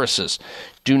viruses.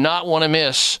 Do not want to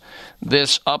miss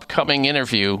this upcoming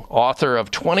interview. Author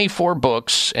of 24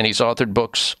 books, and he's authored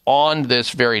books on this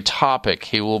very topic.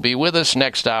 He will be with us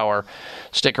next hour.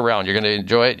 Stick around. You're going to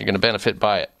enjoy it. You're going to benefit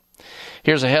by it.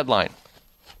 Here's a headline.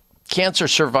 Cancer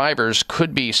survivors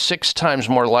could be 6 times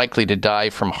more likely to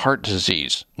die from heart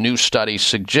disease. New study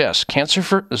suggests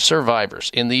cancer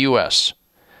survivors in the U.S.,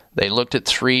 they looked at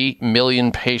 3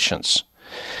 million patients,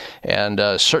 and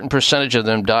a certain percentage of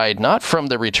them died not from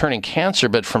the returning cancer,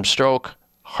 but from stroke,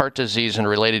 heart disease, and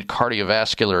related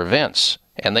cardiovascular events.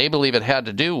 And they believe it had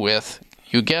to do with,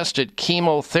 you guessed it,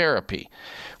 chemotherapy,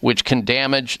 which can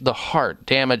damage the heart,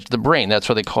 damage the brain. That's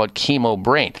why they call it chemo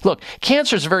brain. Look,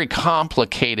 cancer is a very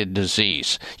complicated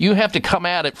disease. You have to come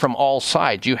at it from all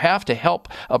sides. You have to help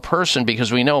a person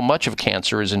because we know much of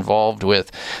cancer is involved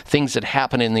with things that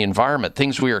happen in the environment,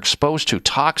 things we are exposed to,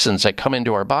 toxins that come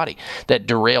into our body that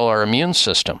derail our immune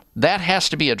system. That has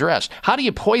to be addressed. How do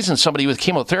you poison somebody with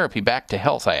chemotherapy back to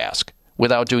health, I ask,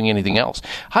 without doing anything else?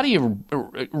 How do you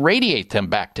radiate them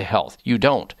back to health? You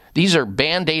don't. These are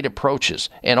Band-Aid approaches,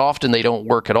 and often they don't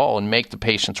work at all and make the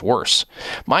patients worse.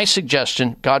 My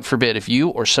suggestion, God forbid, if you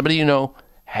or somebody you know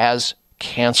has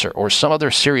cancer or some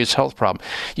other serious health problem,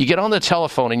 you get on the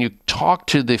telephone and you talk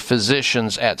to the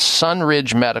physicians at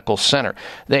Sunridge Medical Center.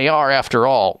 They are, after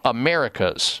all,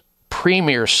 America's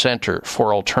premier center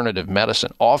for alternative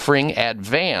medicine, offering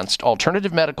advanced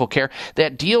alternative medical care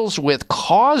that deals with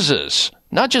causes,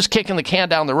 not just kicking the can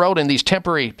down the road in these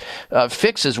temporary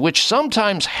fixes, which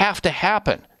sometimes have to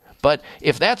happen. But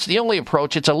if that's the only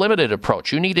approach, it's a limited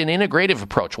approach. You need an integrative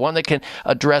approach, one that can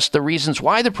address the reasons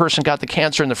why the person got the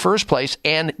cancer in the first place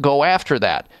and go after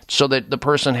that so that the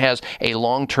person has a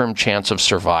long-term chance of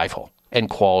survival and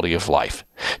quality of life.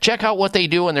 Check out what they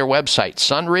do on their website,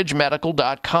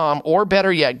 sunridgemedical.com, or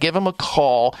better yet, give them a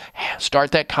call.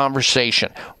 Start that conversation.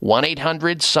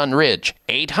 1-800-SUNRIDGE,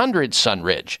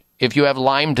 800-SUNRIDGE. If you have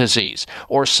Lyme disease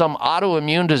or some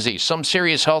autoimmune disease, some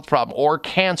serious health problem, or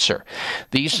cancer,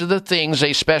 these are the things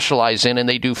they specialize in, and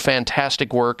they do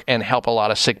fantastic work and help a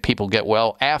lot of sick people get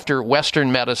well after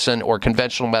Western medicine or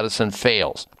conventional medicine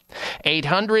fails.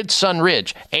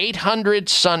 800-SUNRIDGE,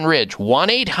 800-SUNRIDGE,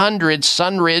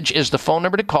 1-800-SUNRIDGE is the phone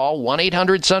number to call,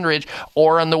 1-800-SUNRIDGE,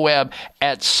 or on the web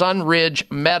at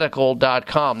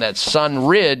sunridgemedical.com. That's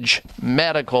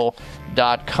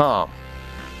sunridgemedical.com.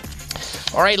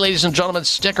 All right, ladies and gentlemen,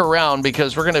 stick around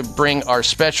because we're going to bring our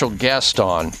special guest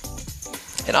on,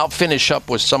 and I'll finish up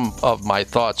with some of my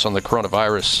thoughts on the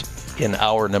coronavirus in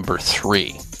hour number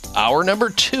 3. Hour number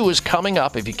 2 is coming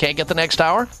up. If you can't get the next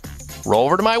hour, roll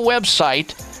over to my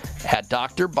website at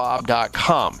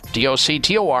drbob.com,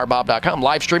 DOCTOR, bob.com,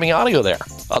 live streaming audio there.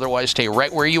 Otherwise, stay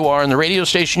right where you are on the radio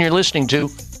station you're listening to.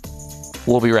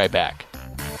 We'll be right back.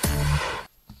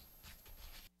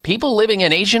 People living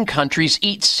in Asian countries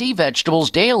eat sea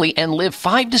vegetables daily and live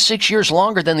 5 to 6 years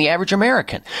longer than the average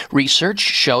American. Research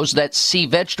shows that sea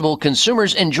vegetable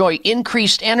consumers enjoy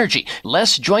increased energy,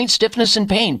 less joint stiffness and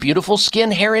pain, beautiful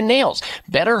skin, hair, and nails,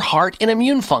 better heart and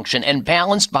immune function, and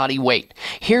balanced body weight.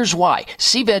 Here's why.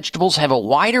 Sea vegetables have a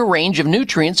wider range of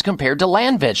nutrients compared to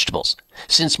land vegetables.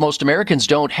 Since most Americans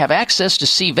don't have access to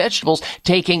sea vegetables,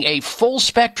 taking a full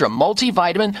spectrum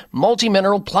multivitamin,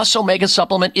 multimineral plus omega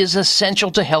supplement is essential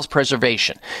to health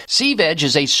preservation. Sea Veg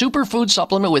is a superfood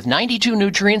supplement with 92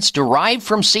 nutrients derived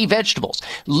from sea vegetables.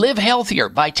 Live healthier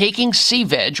by taking Sea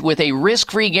Veg with a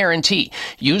risk-free guarantee.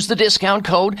 Use the discount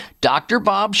code Dr.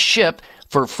 Bob SHIP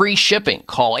for free shipping.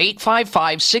 Call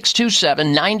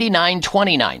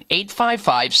 855-627-9929,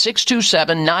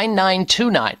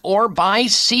 855-627-9929, or buy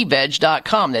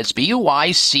seaveg.com. That's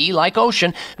B-U-Y-C like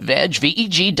ocean, veg,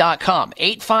 V-E-G.com,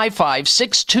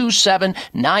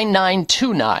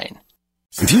 855-627-9929.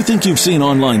 If you think you've seen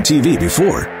online TV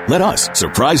before, let us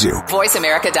surprise you.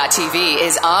 VoiceAmerica.tv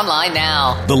is online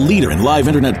now. The leader in live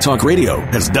internet talk radio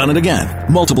has done it again.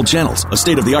 Multiple channels, a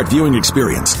state-of-the-art viewing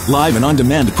experience, live and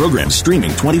on-demand programs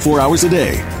streaming 24 hours a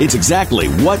day. It's exactly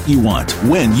what you want,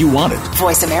 when you want it.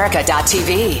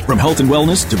 VoiceAmerica.tv. From health and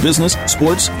wellness to business,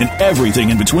 sports, and everything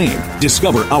in between.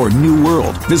 Discover our new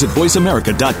world. Visit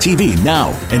VoiceAmerica.tv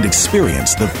now and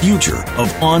experience the future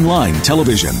of online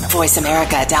television.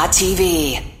 VoiceAmerica.tv.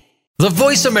 The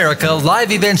Voice America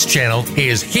Live Events channel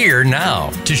is here now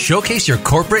to showcase your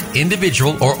corporate,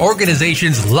 individual, or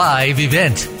organization's live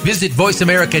event. Visit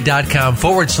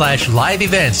voiceamerica.com/live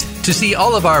events to see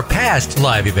all of our past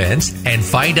live events and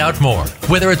find out more.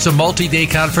 Whether it's a multi-day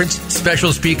conference,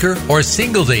 special speaker, or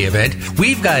single-day event,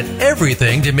 we've got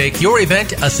everything to make your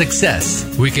event a success.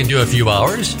 We can do a few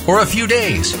hours or a few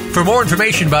days. For more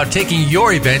information about taking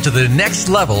your event to the next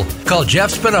level, call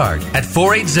Jeff Spinard at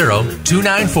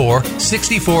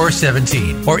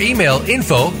 480-294-6417 or email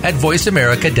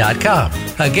info@voiceamerica.com.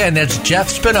 Again, that's Jeff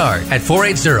Spinard at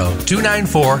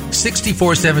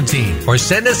 480-294-6417 or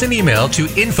send us an email to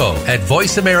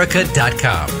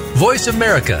info@voiceamerica.com. Voice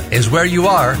America is where you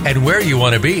are and where you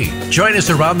want to be. Join us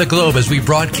around the globe as we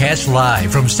broadcast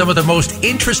live from some of the most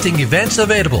interesting events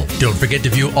available. Don't forget to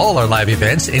view all our live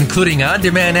events, including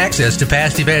on-demand access to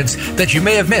past events that you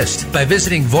may have missed by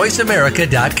visiting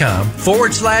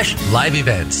voiceamerica.com/live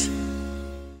events.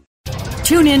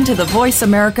 Tune in to the Voice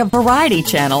America Variety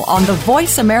channel on the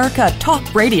Voice America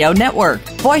Talk Radio Network.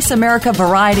 Voice America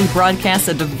Variety broadcasts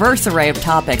a diverse array of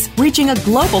topics, reaching a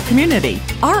global community.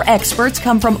 Our experts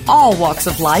come from all walks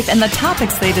of life, and the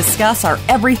topics they discuss are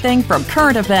everything from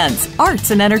current events,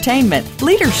 arts and entertainment,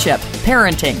 leadership,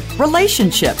 parenting,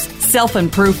 relationships,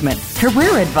 self-improvement,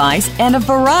 career advice, and a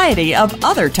variety of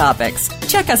other topics.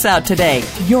 Check us out today.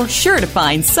 You're sure to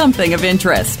find something of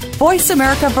interest. Voice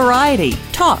America Variety.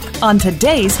 Talk on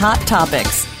today's hot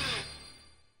topics.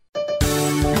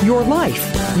 Your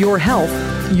life, your health,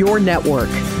 your network.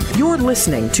 You're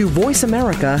listening to Voice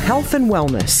America Health and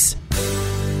Wellness.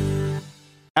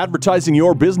 Advertising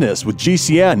your business with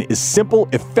GCN is simple,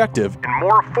 effective, and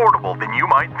more affordable than you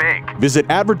might think. Visit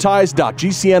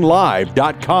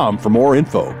advertise.gcnlive.com for more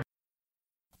info.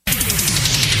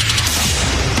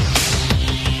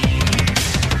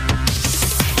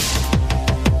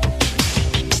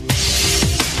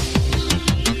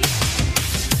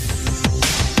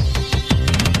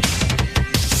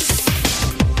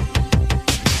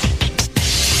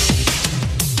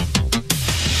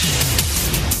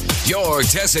 Your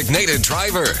designated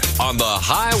driver on the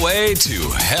highway to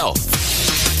health.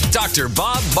 Dr.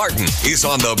 Bob Martin is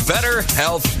on the Better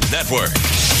Health Network.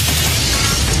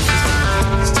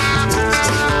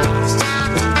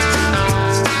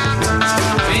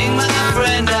 Being my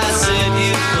friend, I said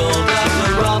you called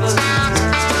Dr. Robert.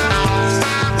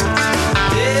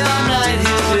 Day or night,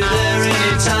 he'll be there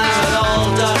anytime at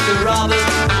all, Dr. Robert.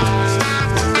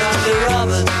 Dr.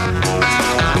 Robert.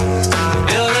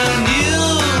 You're a new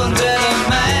and better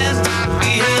man.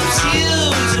 He helps you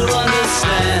to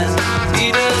understand.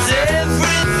 He does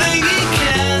everything he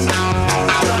can,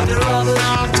 Dr. Robert.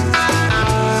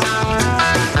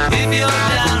 If you're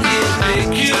down, he'll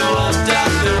pick you up,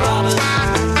 Dr. Robert.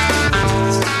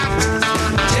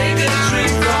 Take a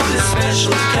drink from this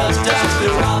special cup,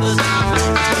 Dr. Robert.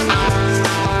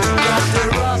 Dr.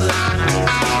 Robert.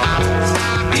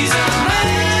 He's a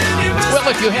man you must. Well,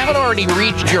 if you haven't already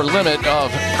reached your limit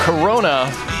of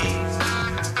corona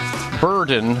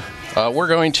burden, we're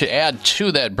going to add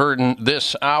to that burden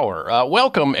this hour.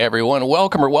 Welcome, everyone.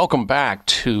 Welcome back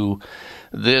to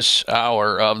this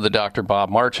hour of the Dr. Bob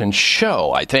Martin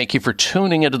Show. I thank you for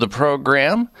tuning into the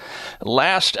program.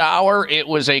 Last hour, it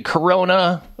was a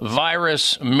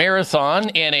coronavirus marathon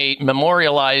and a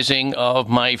memorializing of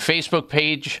my Facebook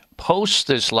page posts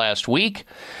this last week.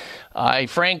 I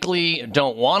frankly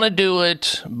don't want to do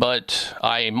it, but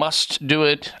I must do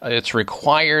it. It's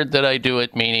required that I do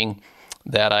it, meaning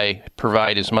that I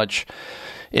provide as much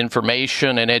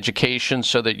information and education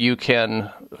so that you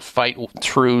can fight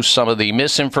through some of the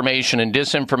misinformation and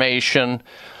disinformation,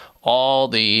 all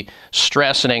the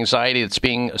stress and anxiety that's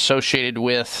being associated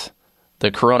with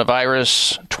the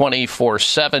coronavirus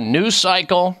 24/7 news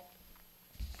cycle.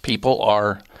 People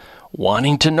are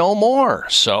wanting to know more,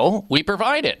 so we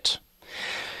provide it.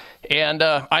 And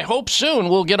I hope soon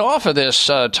we'll get off of this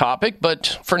topic,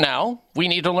 but for now, we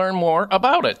need to learn more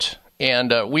about it.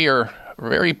 And we are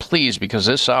very pleased because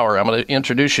this hour I'm going to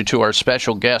introduce you to our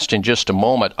special guest in just a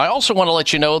moment. I also want to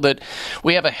let you know that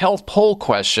we have a health poll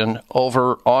question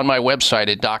over on my website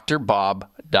at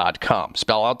drbob.com.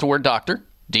 Spell out the word doctor,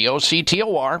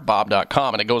 D-O-C-T-O-R,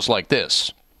 bob.com, and it goes like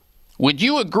this. Would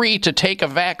you agree to take a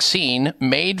vaccine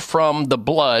made from the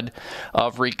blood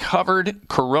of recovered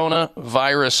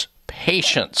coronavirus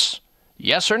patients?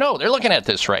 Yes or no? They're looking at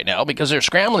this right now because they're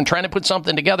scrambling, trying to put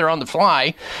something together on the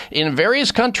fly in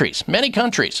various countries, many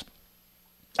countries.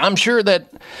 I'm sure that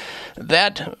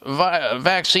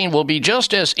vaccine will be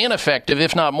just as ineffective,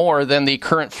 if not more, than the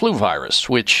current flu virus,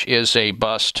 which is a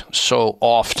bust so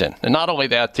often. And not only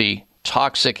that, the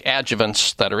toxic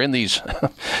adjuvants that are in these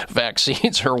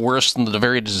vaccines are worse than the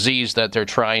very disease that they're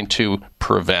trying to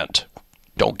prevent.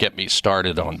 Don't get me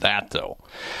started on that, though.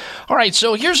 All right,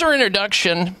 so here's our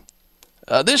introduction.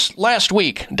 This last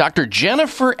week, Dr.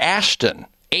 Jennifer Ashton,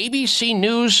 ABC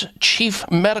News chief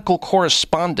medical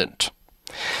correspondent,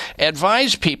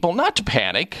 advised people not to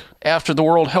panic after the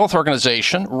World Health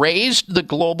Organization raised the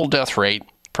global death rate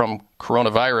from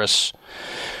coronavirus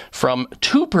from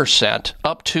 2%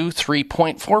 up to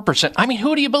 3.4%. I mean,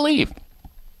 who do you believe?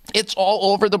 It's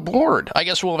all over the board. I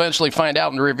guess we'll eventually find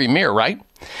out in the rearview mirror, right?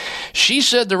 She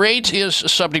said the rate is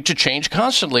subject to change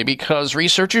constantly because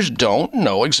researchers don't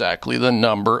know exactly the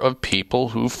number of people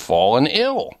who've fallen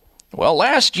ill. Well,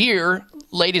 last year,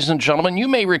 ladies and gentlemen, you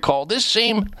may recall this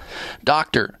same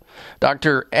doctor,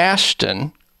 Dr.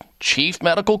 Ashton, chief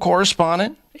medical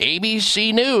correspondent,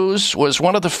 ABC News, was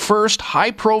one of the first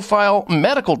high-profile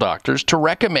medical doctors to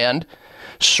recommend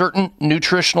certain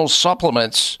nutritional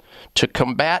supplements to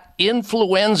combat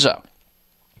influenza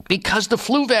because the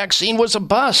flu vaccine was a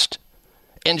bust.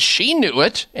 And she knew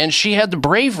it, and she had the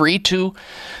bravery to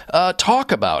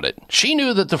talk about it. She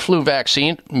knew that the flu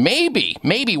vaccine maybe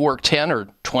worked 10 or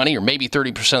 20 or maybe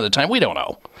 30% of the time. We don't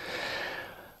know.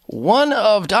 One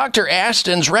of Dr.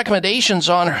 Ashton's recommendations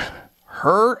on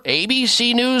her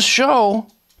ABC News show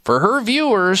for her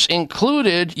viewers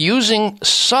included using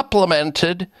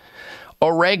supplemented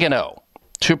oregano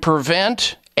to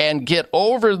prevent and get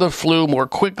over the flu more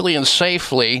quickly and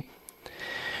safely,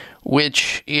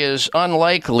 which is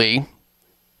unlikely.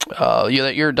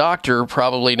 That your doctor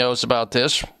probably knows about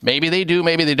this. Maybe they do,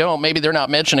 maybe they don't. Maybe they're not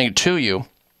mentioning it to you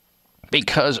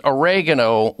because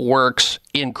oregano works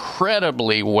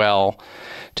incredibly well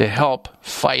to help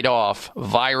fight off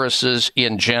viruses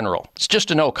in general. It's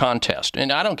just a no contest.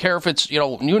 And I don't care if it's,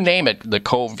 you name it, the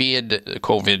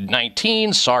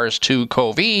COVID-19,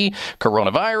 SARS-2-CoV,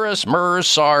 coronavirus, MERS,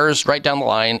 SARS, right down the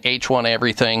line, H1,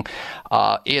 everything.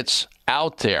 It's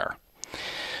out there.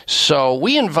 So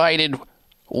we invited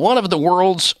one of the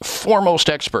world's foremost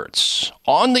experts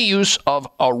on the use of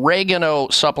oregano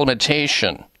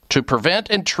supplementation to prevent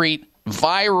and treat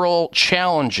viral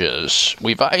challenges.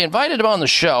 We've invited him on the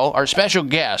show, our special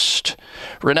guest,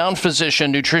 renowned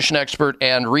physician, nutrition expert,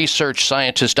 and research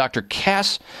scientist, Dr.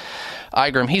 Cass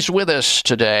Eigram. He's with us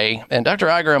today, and Dr.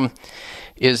 Eigram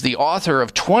is the author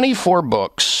of 24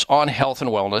 books on health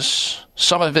and wellness.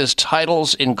 Some of his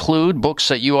titles include books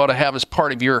that you ought to have as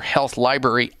part of your health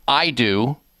library. I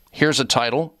do. Here's a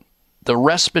title, The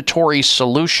Respiratory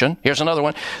Solution. Here's another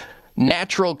one,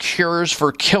 Natural Cures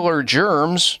for Killer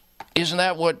Germs. Isn't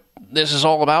that what this is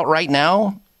all about right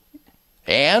now?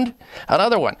 And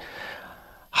another one,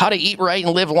 How to Eat Right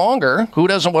and Live Longer. Who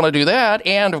doesn't want to do that?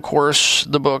 And, of course,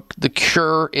 the book, The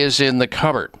Cure is in the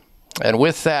Cupboard. And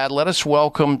with that, let us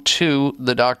welcome to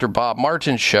the Dr. Bob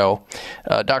Martin Show,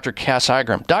 Dr. Cass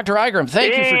Eigram. Dr. Eigram,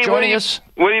 thank you for joining us.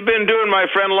 What have you been doing, my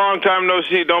friend? Long time no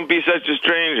see. Don't be such a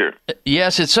stranger.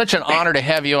 Yes, it's such an honor to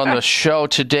have you on the show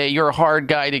today. You're a hard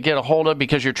guy to get a hold of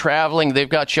because you're traveling. They've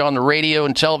got you on the radio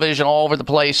and television all over the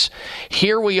place.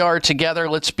 Here we are together.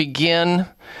 Let's begin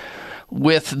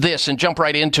with this and jump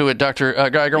right into it, Dr.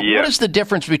 Eigram. Yeah. What is the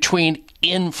difference between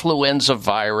influenza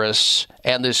virus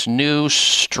and this new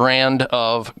strand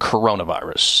of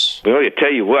coronavirus? Well, I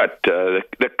tell you what, the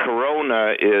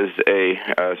corona is a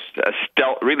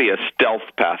stealth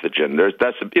pathogen.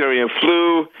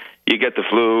 Flu, you get the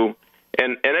flu,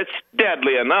 and it's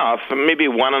deadly enough. Maybe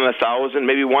 1 in 1,000,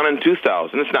 maybe 1 in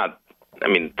 2,000. It's not. I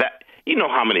mean, that you know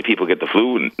how many people get the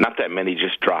flu, and not that many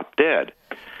just drop dead.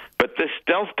 But this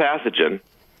stealth pathogen,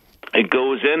 it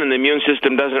goes in, and the immune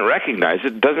system doesn't recognize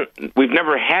it. We've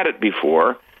never had it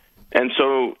before, and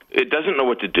so it doesn't know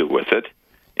what to do with it.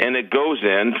 And it goes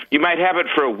in. You might have it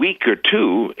for a week or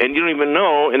two, and you don't even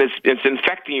know, and it's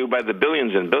infecting you by the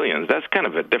billions and billions. That's kind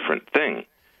of a different thing.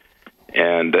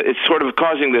 And it's sort of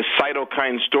causing this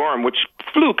cytokine storm, which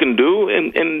flu can do,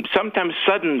 and sometimes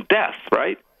sudden death,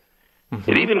 right?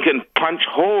 Mm-hmm. It even can punch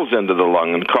holes into the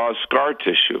lung and cause scar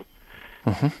tissue.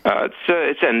 Mm-hmm.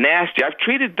 It's a nasty. I've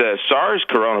treated the SARS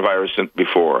coronavirus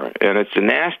before, and it's a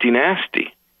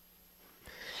nasty.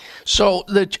 So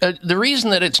the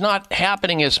reason that it's not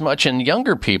happening as much in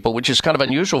younger people, which is kind of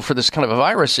unusual for this kind of a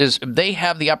virus, is they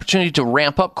have the opportunity to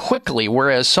ramp up quickly,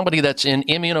 whereas somebody that's in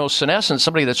immunosenescence,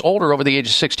 somebody that's older, over the age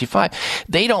of 65,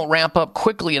 they don't ramp up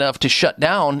quickly enough to shut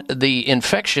down the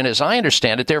infection, as I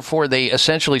understand it. Therefore, they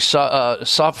essentially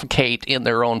suffocate in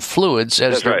their own fluids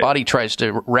as their body tries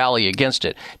to rally against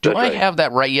it. Do I have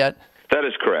that right yet? That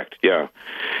is correct, yeah.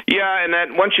 Yeah, and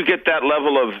that once you get that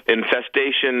level of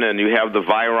infestation and you have the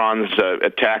virons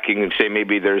attacking, and say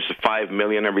maybe there's 5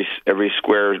 million every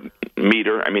square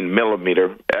meter,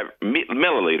 milliliter,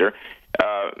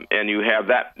 and you have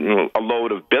that, a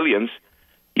load of billions,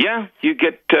 yeah, you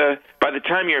get, by the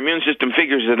time your immune system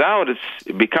figures it out,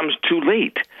 it becomes too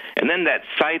late. And then that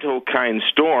cytokine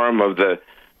storm of the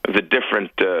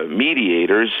different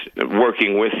mediators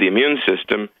working with the immune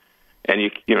system, and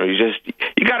you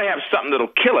got to have something that'll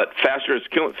kill it faster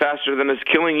than it's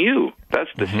killing you. That's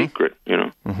the secret,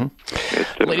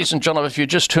 Mm-hmm. Ladies and gentlemen, if you're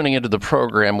just tuning into the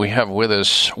program, we have with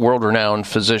us world-renowned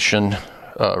physician,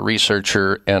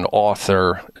 researcher, and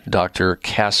author, Dr.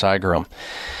 Cass Eigram.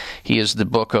 He is the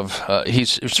book of,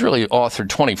 he's really authored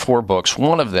 24 books,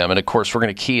 one of them, and of course we're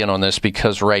going to key in on this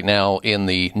because right now in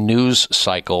the news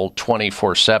cycle,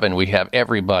 24/7, we have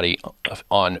everybody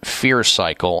on fear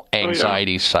cycle,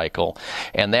 anxiety cycle,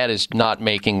 and that is not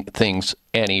making things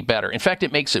any better. In fact,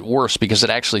 it makes it worse because it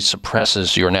actually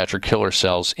suppresses your natural killer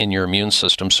cells in your immune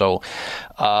system. So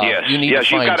you need to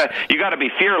find... you got to be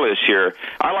fearless here.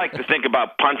 I like to think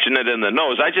about punching it in the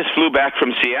nose. I just flew back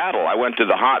from Seattle. I went to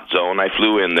the hot zone. I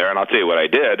flew in there, and I'll tell you what I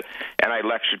did. And I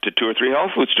lectured to 2 or 3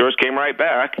 health food stores, came right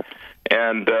back,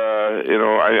 and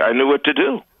I knew what to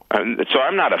do. So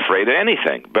I'm not afraid of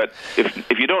anything. But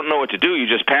if you don't know what to do, you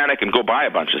just panic and go buy a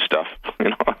bunch of stuff.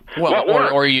 Well,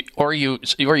 or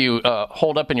you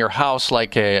hold up in your house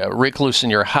like a recluse in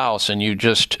your house, and you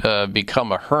just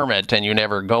become a hermit, and you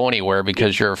never go anywhere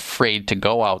because you're afraid to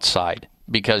go outside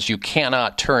because you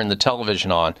cannot turn the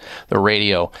television on, the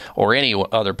radio, or any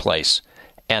other place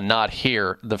and not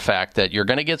hear the fact that you're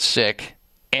going to get sick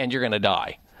and you're going to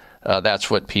die. That's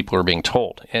what people are being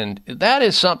told. And that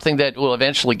is something that will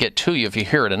eventually get to you if you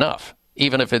hear it enough.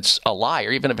 Even if it's a lie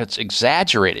or even if it's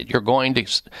exaggerated, you're going to,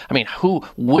 who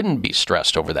wouldn't be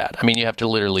stressed over that? You have to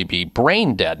literally be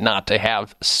brain dead not to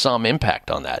have some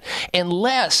impact on that.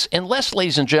 Unless,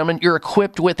 ladies and gentlemen, you're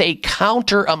equipped with a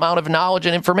counter amount of knowledge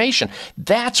and information.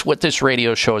 That's what this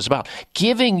radio show is about.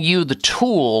 Giving you the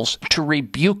tools to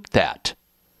rebuke that,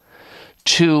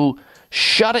 to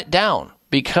shut it down,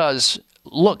 because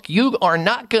look, you are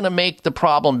not going to make the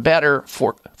problem better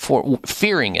for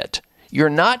fearing it. You're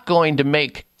not going to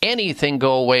make anything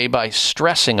go away by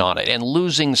stressing on it and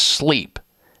losing sleep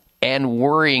and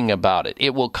worrying about it.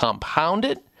 It will compound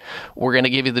it. We're going to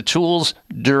give you the tools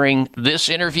during this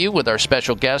interview with our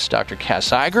special guest, Dr. Cass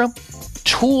Eigram,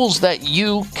 tools that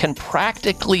you can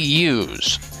practically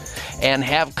use and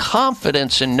have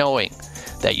confidence in knowing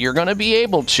that you're going to be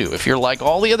able to, if you're like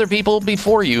all the other people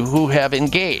before you who have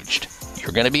engaged,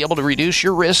 you're going to be able to reduce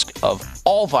your risk of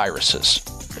all viruses,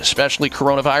 especially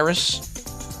coronavirus,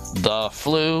 the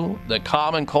flu, the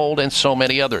common cold, and so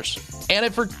many others. And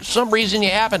if for some reason you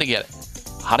happen to get it,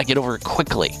 how to get over it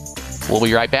quickly. We'll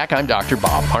be right back. I'm Dr.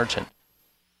 Bob Martin.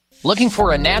 Looking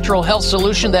for a natural health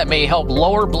solution that may help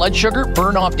lower blood sugar,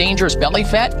 burn off dangerous belly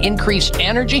fat, increase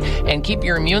energy, and keep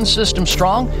your immune system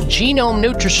strong? Genome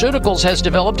Nutraceuticals has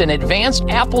developed an advanced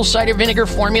apple cider vinegar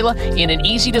formula in an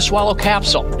easy-to-swallow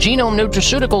capsule. Genome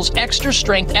Nutraceuticals Extra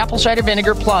Strength Apple Cider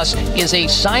Vinegar Plus is a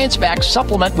science-backed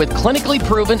supplement with clinically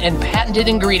proven and patented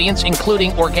ingredients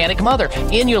including organic mother,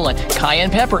 inulin,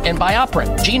 cayenne pepper, and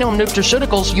BioPerine. Genome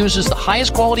Nutraceuticals uses the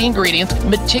highest quality ingredients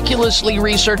meticulously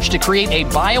researched to create a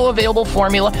bioavailable bioavailable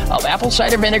formula of apple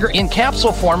cider vinegar in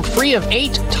capsule form, free of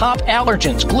 8 top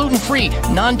allergens, gluten-free,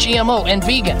 non-GMO, and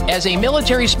vegan. As a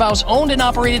military spouse owned and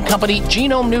operated company,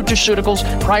 Genome Nutraceuticals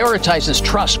prioritizes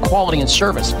trust, quality, and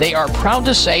service. They are proud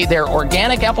to say their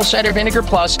organic apple cider vinegar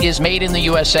plus is made in the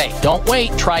USA. Don't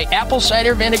wait. Try apple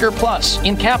cider vinegar plus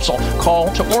in capsule.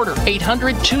 Call to order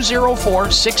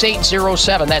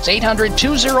 800-204-6807. That's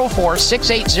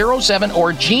 800-204-6807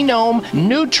 or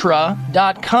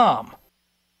genomenutra.com.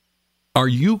 Are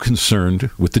you concerned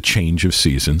with the change of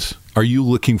seasons? Are you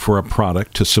looking for a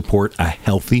product to support a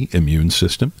healthy immune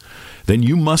system? Then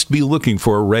you must be looking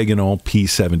for Oreganol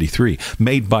P73,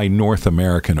 made by North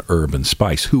American Herb &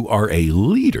 Spice, who are a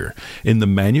leader in the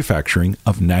manufacturing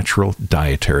of natural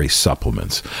dietary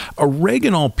supplements.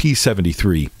 Oreganol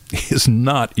P73 is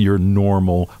not your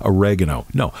normal oregano.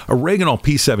 No, Oreganol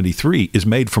P73 is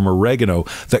made from oregano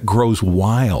that grows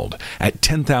wild at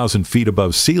 10,000 feet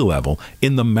above sea level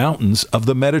in the mountains of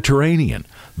the Mediterranean.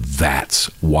 That's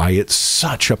why it's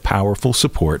such a powerful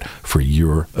support for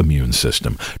your immune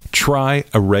system. Try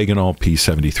Oreganol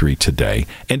P73 today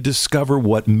and discover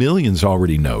what millions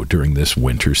already know during this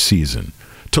winter season.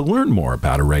 To learn more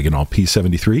about Oreganol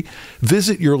P73,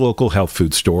 visit your local health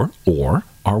food store or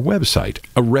our website,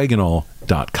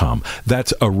 oreganol.com.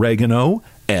 That's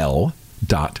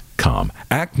oreganol.com.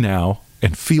 Act now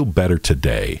and feel better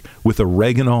today with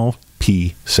Oreganol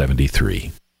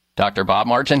P73. Dr. Bob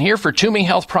Martin here for Toomey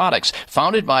Health Products.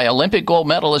 Founded by Olympic gold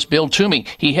medalist Bill Toomey,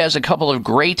 he has a couple of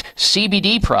great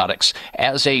CBD products.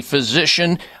 As a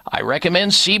physician, I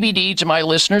recommend CBD to my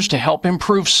listeners to help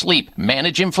improve sleep,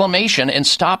 manage inflammation, and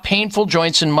stop painful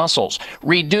joints and muscles,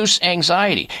 reduce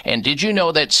anxiety. And did you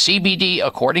know that CBD,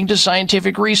 according to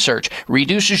scientific research,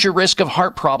 reduces your risk of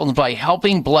heart problems by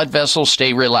helping blood vessels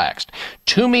stay relaxed?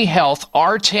 Toomey Health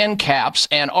R10 caps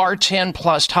and R10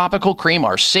 Plus topical cream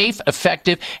are safe,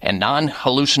 effective, and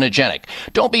non-hallucinogenic.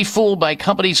 Don't be fooled by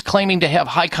companies claiming to have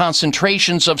high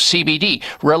concentrations of CBD.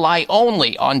 Rely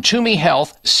only on Toomey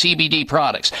Health CBD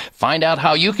products. Find out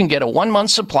how you can get a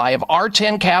 1-month supply of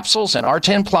R10 capsules and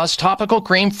R10 Plus topical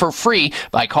cream for free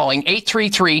by calling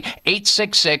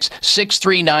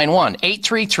 833-866-6391.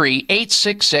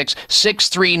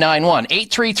 833-866-6391.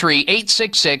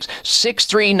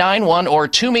 833-866-6391 or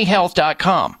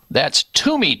ToomeyHealth.com. That's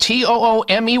Toomey,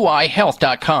 Toomey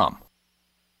Health.com.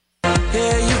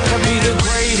 Yeah, you can be the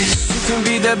greatest, you can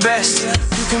be the best,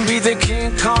 you can be the King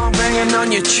Kong banging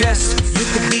on your chest. You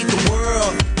can beat the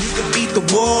world, you can beat the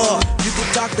war, you can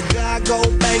talk to God, go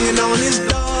banging on his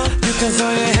door. You can throw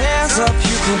your hands up,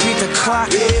 you can beat the clock,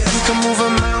 you can move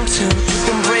a mountain, you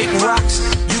can break rocks.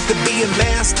 You can be a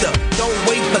master, don't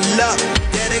wait for luck.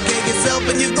 Dedicate yourself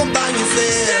and you can find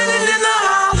yourself standing in the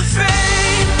Hall of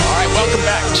Fame. All right, welcome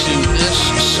back to this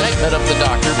segment of the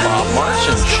Dr. Bob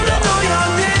Martin Show.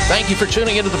 Thank you for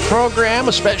tuning into the program.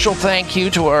 A special thank you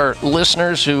to our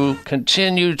listeners who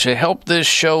continue to help this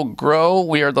show grow.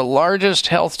 We are the largest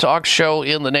health talk show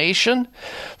in the nation,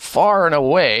 far and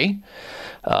away,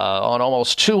 on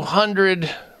almost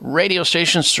 200 radio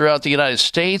stations throughout the United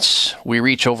States. We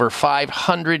reach over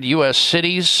 500 U.S.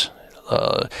 cities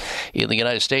in the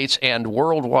United States and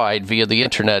worldwide via the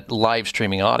internet live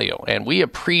streaming audio. And we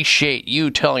appreciate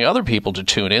you telling other people to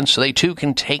tune in so they too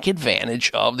can take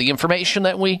advantage of the information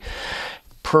that we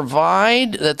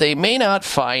provide that they may not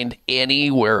find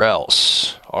anywhere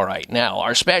else. All right, now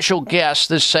our special guest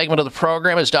this segment of the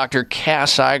program is Dr.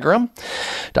 Cass Eigram.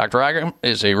 Dr. Eigram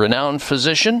is a renowned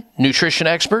physician, nutrition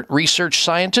expert, research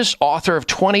scientist, author of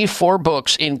 24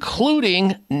 books,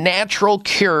 including Natural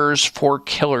Cures for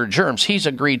Killer Germs. He's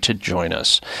agreed to join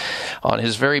us on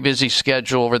his very busy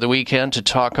schedule over the weekend to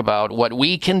talk about what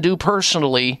we can do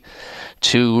personally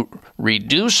to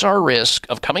reduce our risk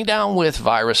of coming down with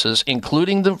viruses,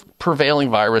 including the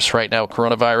prevailing virus right now,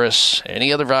 coronavirus,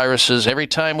 any other viruses. Every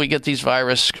time we get these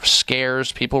virus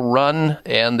scares, people run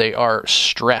and they are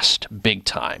stressed big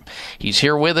time. He's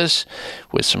here with us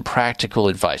with some practical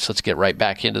advice. Let's get right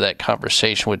back into that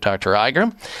conversation with Dr.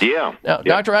 Eigram. Yeah. Now,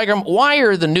 Dr. Eigram, why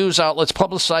are the news outlets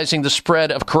publicizing the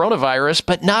spread of coronavirus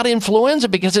but not influenza?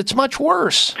 Because it's much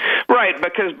worse. Right,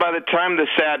 because by the time the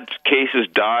sad cases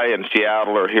die in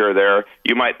Seattle or here or there,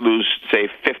 you might lose, say,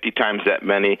 50 times that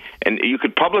many. And you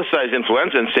could publicize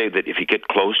influenza and say that if you get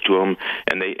close to them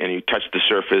and you touch the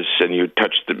surface and you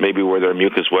touch maybe where their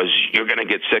mucus was, you're going to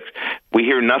get sick. We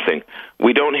hear nothing.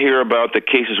 We don't hear about the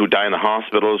cases who die in the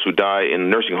hospitals, who die in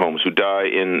nursing homes, who die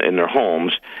in their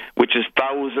homes, which is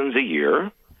thousands a year.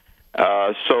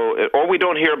 Or we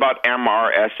don't hear about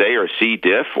MRSA or C.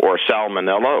 diff or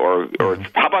salmonella or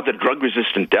how about the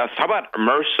drug-resistant deaths? How about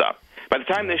MRSA? By the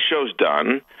time this show's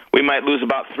done, we might lose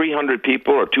about 300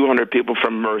 people or 200 people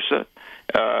from MRSA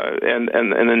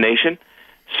and the nation.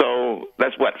 So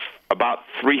that's about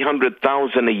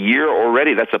 300,000 a year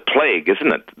already. That's a plague,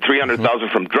 isn't it? 300,000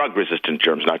 from drug-resistant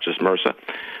germs, not just MRSA.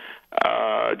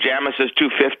 JAMA says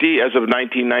 250 as of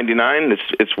 1999.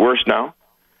 It's worse now.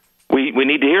 We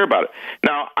need to hear about it.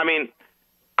 Now, I mean,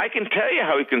 I can tell you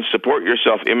how you can support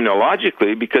yourself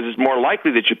immunologically because it's more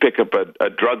likely that you pick up a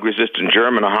drug-resistant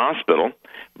germ in a hospital.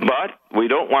 But we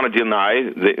don't want to deny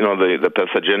the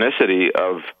pathogenicity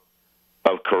of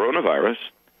coronavirus.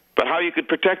 But how you could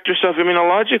protect yourself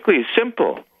immunologically is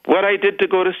simple. What I did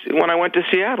when I went to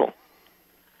Seattle.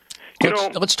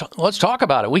 Let's talk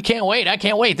about it. We can't wait. I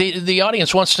can't wait. The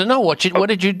audience wants to know what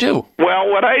did you do? Well,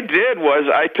 what I did was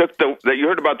I took you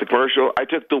heard about the commercial. I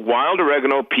took the wild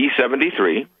oregano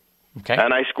P73,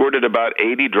 and I squirted about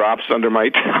 80 drops under my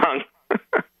tongue.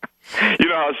 You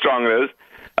know how strong it is.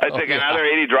 I took another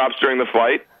 80 drops during the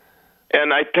flight,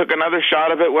 and I took another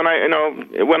shot of it when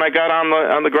I got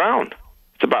on the ground.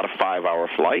 It's about a 5-hour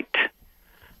flight.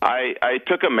 I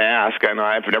took a mask. I know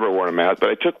I've never worn a mask,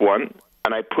 but I took one.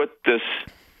 And I put this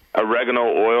oregano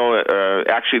oil,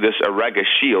 actually this Orega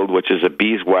Shield, which is a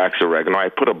beeswax oregano. I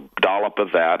put a dollop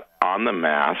of that on the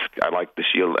mask. I like the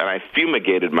shield. And I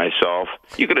fumigated myself.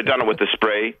 You could have done it with the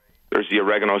spray. There's the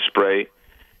oregano spray.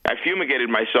 I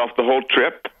fumigated myself the whole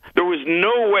trip. There was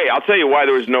no way. I'll tell you why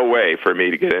there was no way for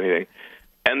me to get anything.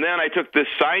 And then I took this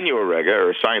Sinu-Orega,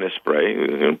 or sinus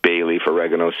spray, bay leaf,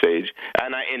 oregano, sage,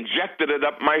 and I injected it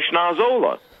up my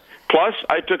schnozola. Plus,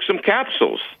 I took some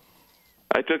capsules.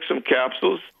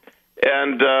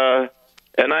 And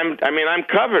I'm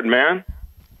covered, man.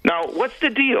 Now, what's the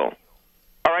deal?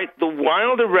 All right, the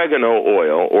wild oregano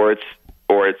oil or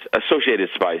its associated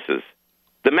spices,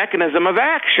 the mechanism of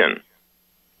action,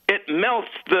 it melts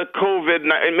the COVID,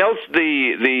 it melts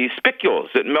the spicules,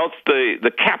 it melts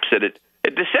the capsid,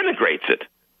 it disintegrates it.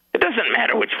 It doesn't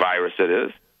matter which virus it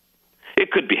is.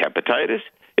 It could be hepatitis,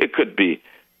 it could be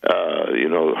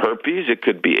herpes. It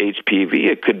could be HPV.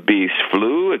 It could be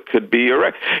flu. It could be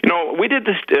we did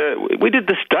this. We did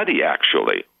the study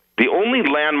actually, the only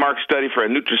landmark study for a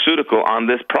nutraceutical on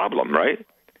this problem. Right.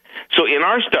 So in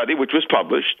our study, which was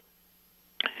published,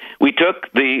 we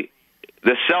took the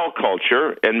cell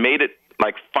culture and made it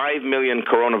like 5 million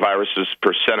coronaviruses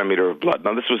per centimeter of blood.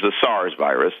 Now this was the SARS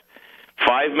virus.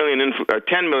 10 million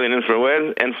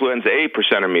influenza A per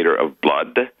centimeter of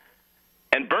blood.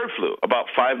 And bird flu, about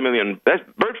 5 million.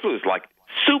 Bird flu is like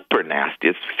super nasty.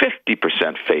 It's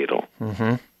 50% fatal.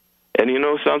 Mm-hmm. And you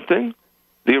know something?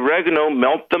 The oregano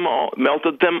melted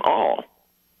them all.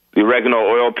 The oregano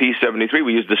oil P73,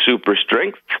 we used the super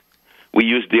strength. We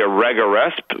used the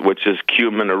Oregaresp, which is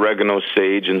cumin, oregano,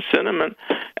 sage, and cinnamon.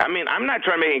 I mean, I'm not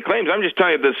trying to make any claims. I'm just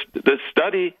telling you this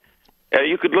study,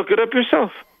 you could look it up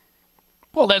yourself.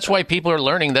 Well, that's why people are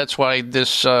learning. That's why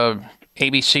this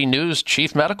ABC News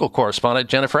chief medical correspondent,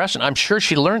 Jennifer Essen, I'm sure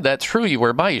she learned that through you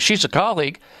or by you. She's a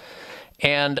colleague.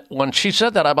 And when she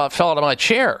said that, I about fell out of my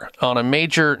chair on a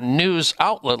major news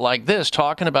outlet like this,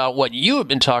 talking about what you have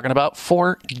been talking about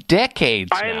for decades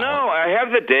now. I know. I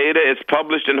have the data. It's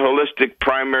published in Holistic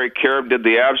Primary Care. Did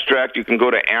the abstract. You can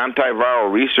go to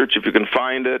Antiviral Research if you can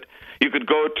find it. You could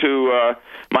go to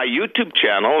my YouTube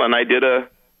channel, and I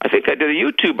think I did a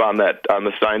YouTube on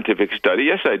the scientific study.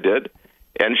 Yes, I did.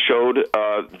 And showed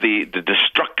the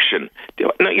destruction.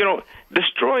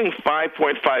 Destroying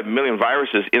 5.5 million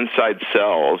viruses inside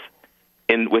cells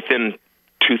within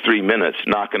 2-3 minutes,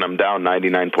 knocking them down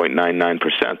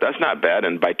 99.99%. That's not bad.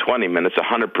 And by 20 minutes,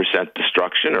 100%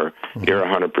 destruction or near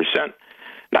 100%.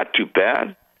 Not too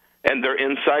bad. And they're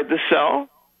inside the cell.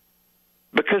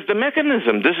 Because the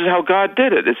mechanism, this is how God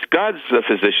did it. It's God's the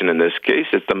physician in this case.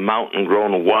 It's the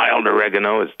mountain-grown wild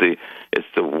oregano. It's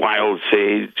the wild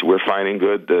sage we're finding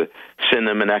good, the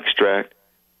cinnamon extract.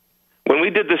 When we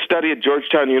did the study at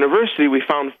Georgetown University, we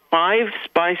found 5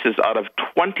 spices out of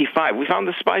 25. We found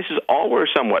the spices all were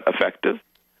somewhat effective,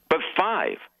 but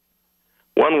 5.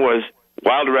 One was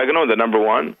wild oregano, the number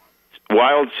one,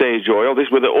 wild sage oil. These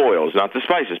were the oils, not the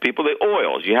spices. People, the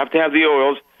oils. You have to have the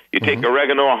oils. You take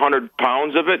oregano, 100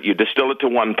 pounds of it, you distill it to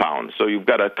 1 pound. So you've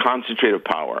got a concentrated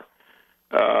power.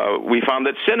 We found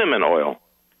that cinnamon oil,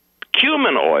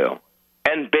 cumin oil,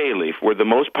 and bay leaf were the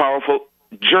most powerful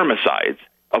germicides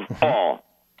of all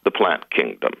the plant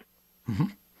kingdom. Mm-hmm.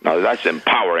 Now, that's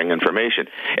empowering information.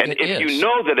 And if you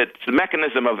know that the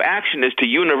mechanism of action is to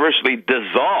universally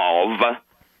dissolve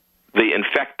the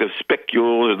infective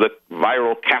spicule or the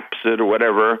viral capsid or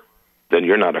whatever, then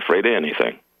you're not afraid of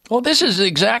anything. Well, this is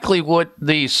exactly what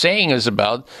the saying is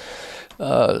about.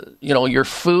 your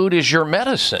food is your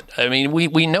medicine. I mean,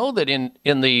 we know that in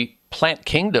the plant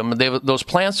kingdom, those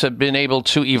plants have been able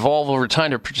to evolve over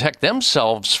time to protect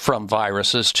themselves from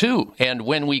viruses too. And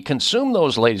when we consume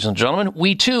those, ladies and gentlemen,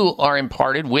 we too are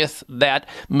imparted with that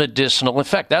medicinal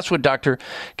effect. That's what Dr.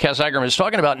 Cass Eigram is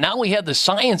talking about. Now we have the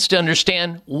science to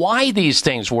understand why these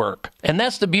things work. And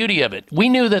that's the beauty of it. We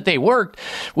knew that they worked.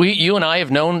 You and I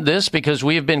have known this because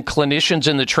we have been clinicians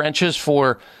in the trenches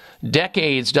for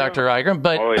decades, Dr. Eigram,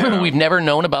 but we've never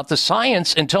known about the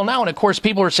science until now. And of course,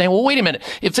 people are saying, well, wait a minute.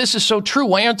 If this is so true,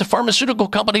 why aren't the pharmaceutical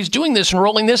companies doing this and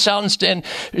rolling this out and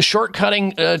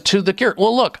shortcutting to the cure?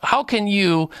 Well, look, how can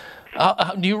you,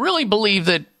 do you really believe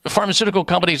that pharmaceutical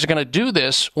companies are going to do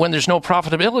this when there's no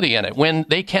profitability in it, when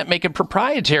they can't make it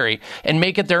proprietary and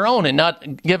make it their own and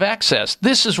not give access?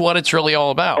 This is what it's really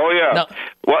all about. Oh, yeah. Now,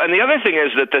 well, and the other thing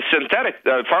is that the synthetic,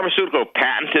 pharmaceutical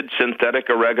patented synthetic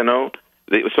oregano,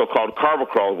 the so-called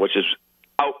Carvacrol, which is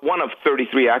one of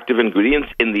 33 active ingredients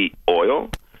in the oil,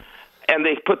 and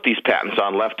they put these patents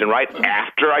on left and right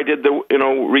after I did the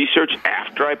research,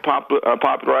 after I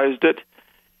popularized it.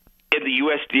 And the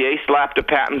USDA slapped a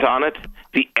patent on it.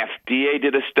 The FDA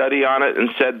did a study on it and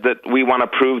said that we want to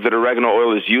prove that oregano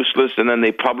oil is useless, and then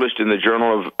they published in the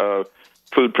Journal of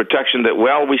Food Protection that,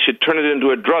 well, we should turn it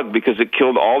into a drug because it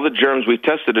killed all the germs we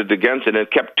tested it against, and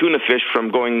it kept tuna fish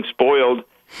from going spoiled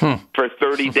for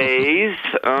 30 days.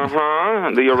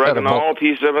 The oregano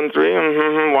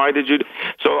P73. Why did you?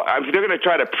 So if they're going to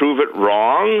try to prove it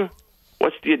wrong,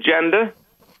 what's the agenda?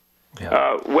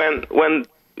 Yeah. When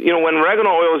oregano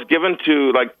oil is given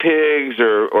to like pigs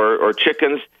or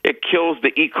chickens, it kills the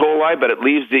E. coli, but it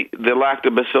leaves the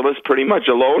lactobacillus pretty much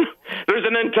alone. There's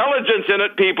an intelligence in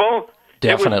it, people.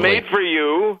 Definitely. It was made for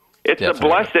you. It's a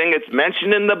blessing. It's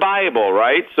mentioned in the Bible,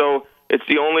 right? So it's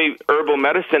the only herbal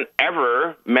medicine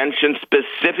ever mentioned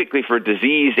specifically for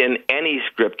disease in any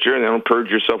scripture. And don't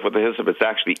purge yourself with the hyssop. It's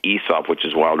actually Aesop, which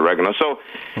is wild oregano. So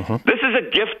this is a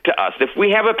gift to us. If we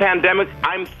have a pandemic,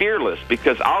 I'm fearless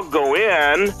because I'll go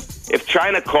in. If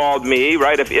China called me,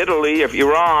 right, if Italy, if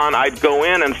Iran, I'd go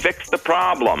in and fix the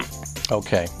problem.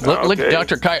 Okay. Look,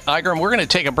 Dr. Eigram, we're going to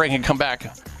take a break and come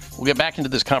back. We'll get back into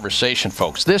this conversation,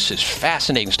 folks. This is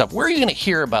fascinating stuff. Where are you going to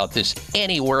hear about this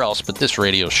anywhere else but this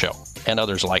radio show and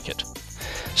others like it?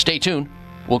 Stay tuned.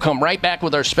 We'll come right back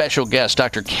with our special guest,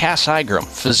 Dr. Cass Eigram,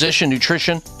 physician,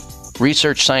 nutrition,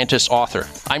 research scientist, author.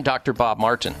 I'm Dr. Bob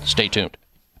Martin. Stay tuned.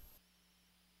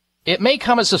 It may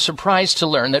come as a surprise to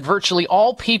learn that virtually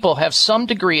all people have some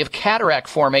degree of cataract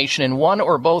formation in one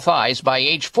or both eyes by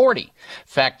age 40.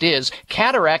 Fact is,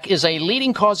 cataract is a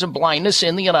leading cause of blindness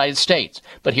in the United States.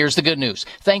 But here's the good news.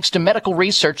 Thanks to medical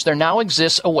research, there now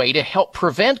exists a way to help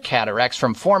prevent cataracts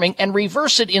from forming and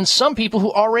reverse it in some people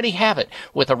who already have it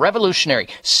with a revolutionary,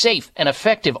 safe, and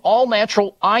effective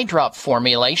all-natural eye drop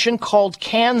formulation called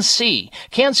Can-C.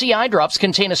 Can-C eye drops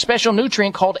contain a special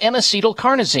nutrient called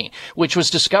N-acetylcarnosine, which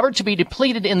was discovered to be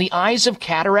depleted in the eyes of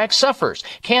cataract sufferers.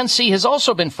 Can-C has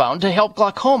also been found to help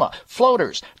glaucoma,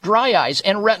 floaters, dry eyes,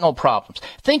 and retinal problems.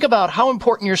 Think about how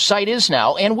important your sight is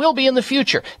now and will be in the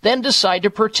future. Then decide to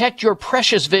protect your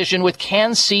precious vision with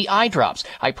Can-C eye drops.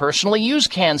 I personally use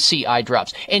Can-C eye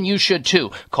drops, and you should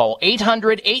too. Call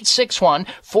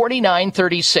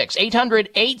 800-861-4936.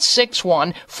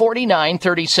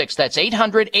 800-861-4936. That's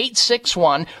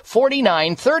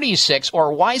 800-861-4936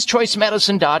 or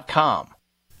wisechoicemedicine.com.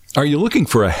 Are you looking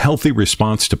for a healthy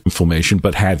response to inflammation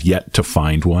but have yet to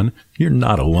find one? You're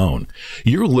not alone.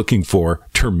 You're looking for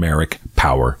Turmeric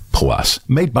Power Plus,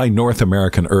 made by North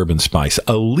American Herb & Spice,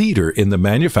 a leader in the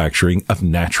manufacturing of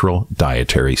natural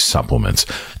dietary supplements.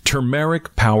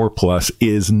 Turmeric Power Plus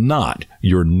is not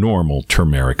your normal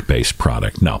turmeric-based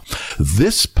product. No,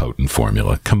 this potent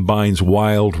formula combines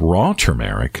wild raw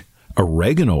turmeric,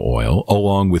 oregano oil,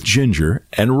 along with ginger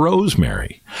and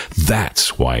rosemary.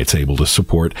 That's why it's able to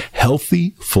support healthy,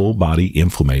 full-body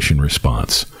inflammation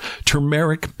response.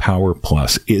 Turmeric Power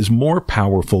Plus is more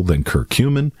powerful than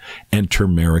curcumin and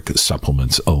turmeric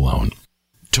supplements alone.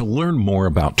 To learn more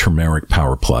about Turmeric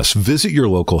Power Plus, visit your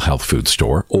local health food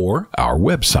store or our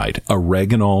website,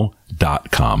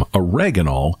 oreganol.com.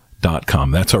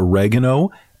 Oreganol.com. That's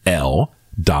oregano.com.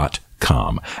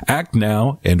 Act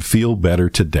now and feel better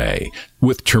today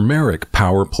with Turmeric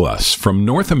Power Plus from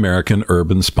North American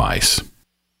Herb & Spice.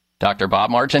 Dr. Bob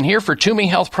Martin here for Toomey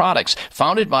Health Products.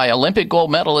 Founded by Olympic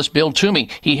gold medalist Bill Toomey,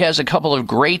 he has a couple of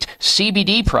great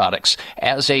CBD products.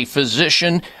 As a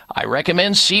physician, I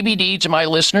recommend CBD to my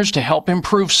listeners to help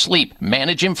improve sleep,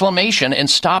 manage inflammation, and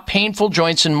stop painful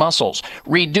joints and muscles,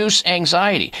 reduce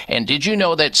anxiety. And did you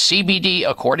know that CBD,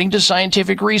 according to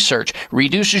scientific research,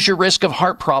 reduces your risk of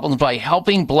heart problems by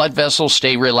helping blood vessels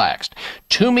stay relaxed?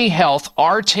 Toomey Health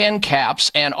R10 caps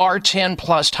and R10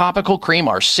 Plus topical cream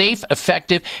are safe,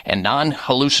 effective, and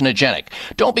non-hallucinogenic.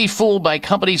 Don't be fooled by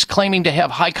companies claiming to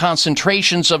have high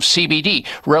concentrations of CBD.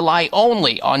 Rely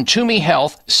only on Toomey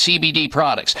Health CBD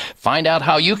products. Find out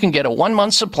how you can get a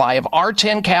 1-month supply of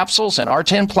R10 capsules and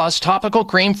R10 Plus topical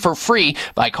cream for free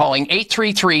by calling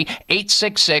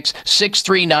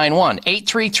 833-866-6391.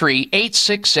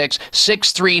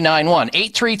 833-866-6391.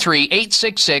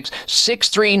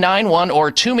 833-866-6391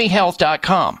 or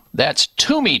ToomeyHealth.com. That's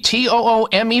Toomey,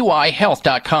 Toomey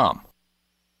Health.com.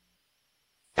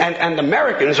 And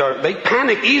Americans they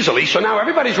panic easily, so now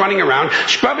everybody's running around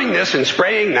scrubbing this and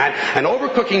spraying that and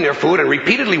overcooking their food and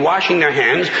repeatedly washing their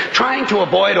hands, trying to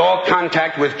avoid all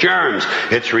contact with germs.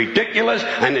 It's ridiculous,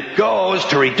 and it goes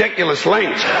to ridiculous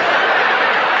lengths.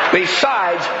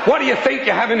 Besides, what do you think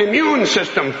you have an immune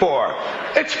system for?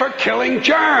 It's for killing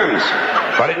germs.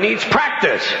 But it needs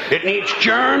practice. It needs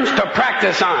germs to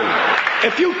practice on.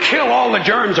 If you kill all the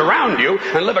germs around you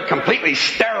and live a completely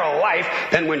sterile life,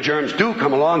 then when germs do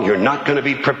come along, you're not going to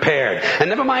be prepared. And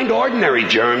never mind ordinary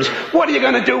germs. What are you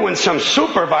going to do when some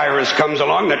super virus comes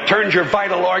along that turns your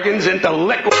vital organs into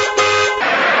liquid?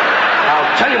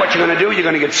 I'll tell you what you're going to do. You're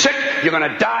going to get sick, you're going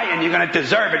to die, and you're going to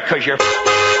deserve it because you're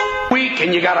weak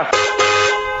and you got a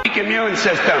weak immune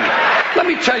system. Let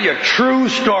me tell you a true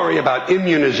story about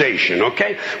immunization,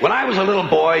 okay? When I was a little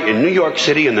boy in New York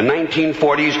City in the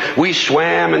 1940s, we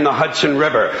swam in the Hudson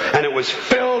River, and it was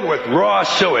filled with raw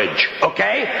sewage,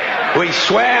 okay? We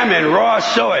swam in raw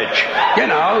sewage,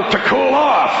 to cool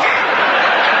off.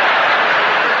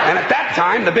 And at that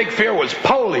time, the big fear was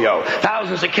polio.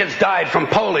 Thousands of kids died from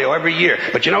polio every year.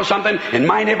 But you know something? In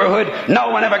my neighborhood,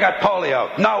 no one ever got polio.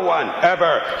 No one,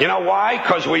 ever. You know why?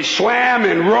 Because we swam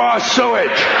in raw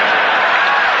sewage.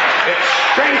 It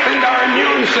strengthened our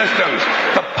immune systems.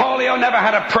 The polio never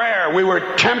had a prayer. We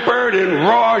were tempered in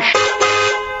raw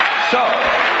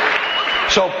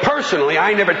So personally,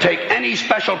 I never take any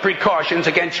special precautions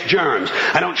against germs.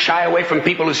 I don't shy away from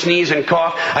people who sneeze and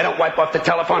cough. I don't wipe off the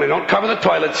telephone. I don't cover the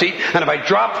toilet seat. And if I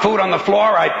drop food on the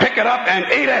floor, I pick it up and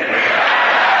eat it.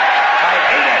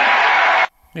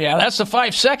 Yeah, that's the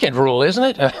 5-second rule, isn't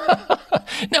it?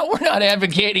 No, we're not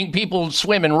advocating people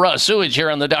swim in raw sewage here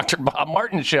on the Dr. Bob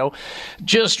Martin Show.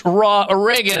 Just raw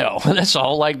oregano. That's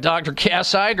all. Like Dr. Cass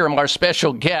Igram, our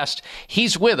special guest,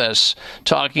 he's with us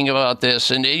talking about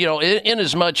this. And, in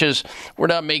as much as we're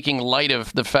not making light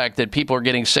of the fact that people are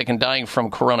getting sick and dying from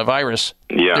coronavirus,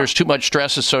 there's too much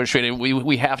stress associated.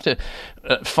 We have to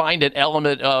find an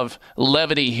element of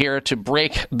levity here to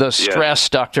break the stress,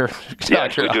 Dr.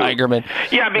 Igerman.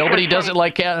 Yeah, nobody does it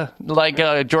like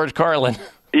George Carlin.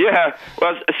 Yeah,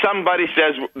 well, somebody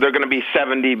says there are going to be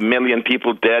 70 million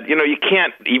people dead. You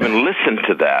can't even listen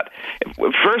to that.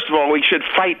 First of all, we should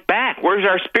fight back. Where's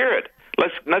our spirit?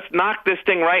 Let's knock this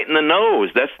thing right in the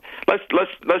nose. Let's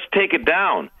take it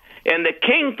down. And the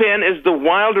kingpin is the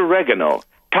wild oregano,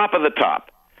 top of the top.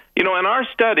 In our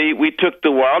study, we took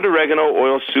the wild oregano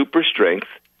oil super strength,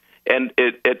 and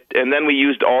then we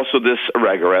used also this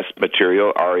Oregarest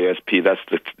material, RESP, that's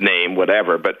the name,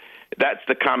 whatever, but that's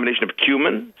the combination of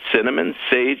cumin, cinnamon,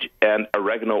 sage, and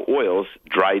oregano oils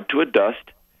dried to a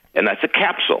dust, and that's a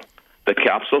capsule. The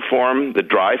capsule form, the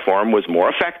dry form, was more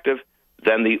effective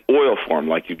than the oil form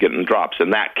like you get in drops in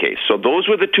that case. So those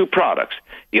were the two products.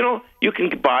 You can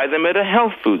buy them at a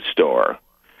health food store.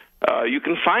 You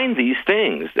can find these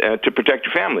things to protect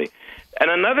your family. And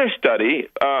another study,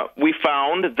 we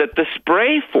found that the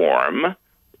spray form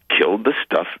killed the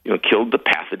stuff, killed the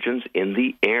pathogens in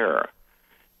the air.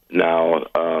 Now,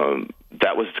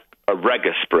 that was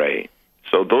Orega spray.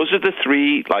 So those are the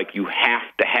three, you have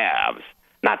to haves.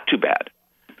 Not too bad.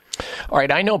 All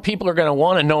right, I know people are going to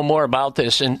want to know more about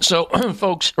this. And so,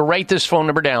 folks, write this phone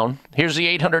number down. Here's the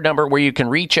 800 number where you can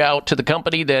reach out to the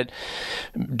company that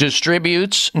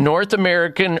distributes North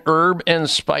American herb and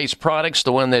spice products,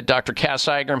 the one that Dr. Cass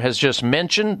Igram has just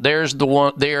mentioned. They are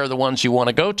the ones you want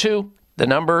to go to. The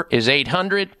number is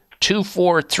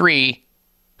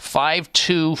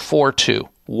 800-243-5242.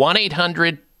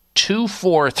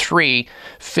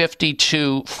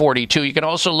 1-800-243-5242. You can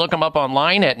also look them up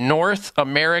online at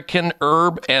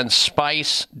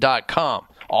NorthAmericanHerbAndSpice.com.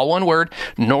 all one word,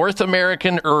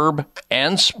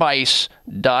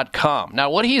 NorthAmericanHerbAndSpice.com.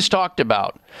 Now, what he's talked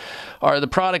about are the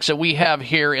products that we have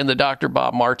here in the Dr.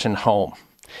 Bob Martin home.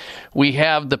 We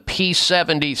have the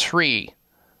P73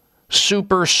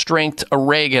 Super Strength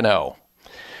Oregano.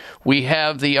 We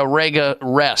have the Orega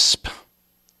Resp.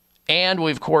 And we,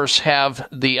 of course, have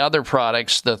the other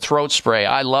products, the throat spray.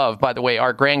 I love, by the way,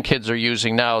 our grandkids are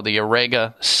using now the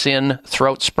Orega Sin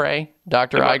throat spray.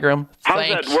 Dr. Igram, how's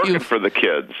that working for the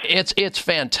kids? It's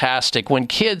fantastic. When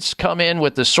kids come in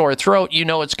with the sore throat, you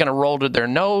know it's going to roll to their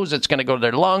nose, it's going to go to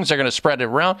their lungs, they're going to spread it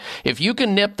around. If you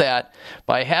can nip that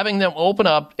by having them open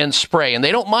up and spray, and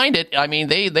they don't mind it, I mean,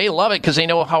 they love it because they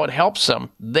know how it helps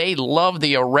them. They love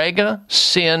the Orega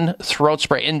Sin throat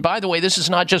spray. And by the way, this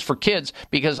is not just for kids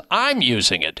because I'm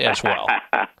using it as well.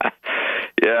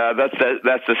 Yeah, that's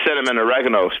the cinnamon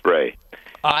oregano spray.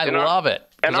 I love it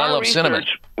because I love cinnamon.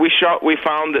 We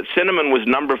found that cinnamon was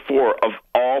number 4 of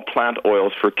all plant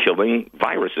oils for killing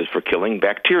viruses, for killing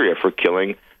bacteria, for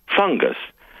killing fungus,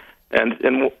 and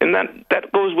that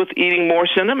goes with eating more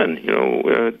cinnamon.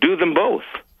 Do them both.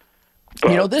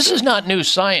 This is not new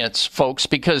science, folks,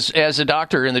 because as a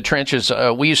doctor in the trenches,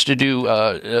 we used to do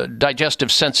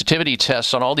digestive sensitivity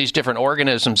tests on all these different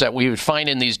organisms that we would find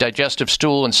in these digestive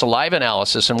stool and saliva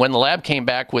analysis. And when the lab came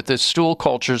back with the stool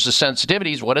cultures, the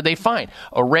sensitivities, what did they find?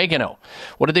 Oregano.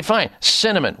 What did they find?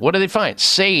 Cinnamon. What did they find?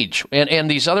 Sage.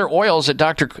 And these other oils that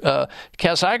Dr.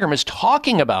 Cass Igram is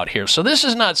talking about here. So this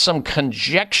is not some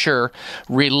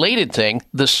conjecture-related thing.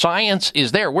 The science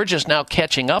is there. We're just now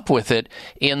catching up with it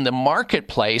in the marketplace.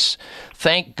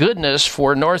 Thank goodness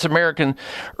for North American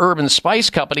Herb and Spice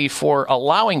Company for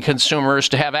allowing consumers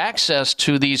to have access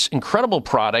to these incredible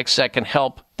products that can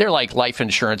help. They're like life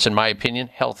insurance, in my opinion,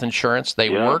 health insurance. They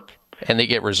work and they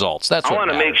get results. That's what I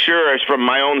want to make sure it's from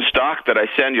my own stock that I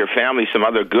send your family some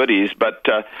other goodies. But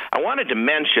I wanted to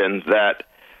mention that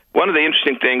one of the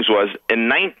interesting things was in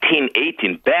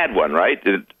 1918, bad one, right?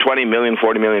 20 million,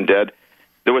 40 million dead.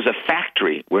 There was a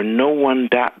factory where no one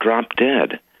dropped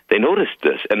dead. They noticed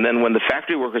this, and then when the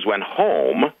factory workers went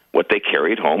home, what they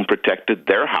carried home protected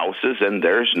their houses, and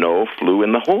there's no flu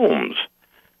in the homes.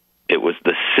 It was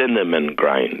the cinnamon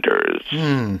grinders.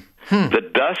 The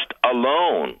dust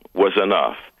alone was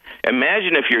enough.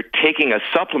 Imagine if you're taking a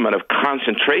supplement of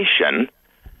concentration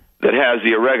that has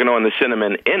the oregano and the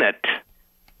cinnamon in it,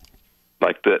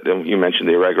 like you mentioned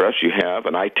the Oregano you have,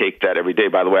 and I take that every day.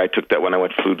 By the way, I took that when I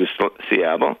flew to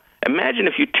Seattle. Imagine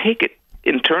if you take it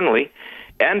internally,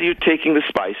 and you're taking the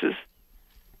spices,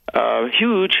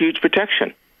 huge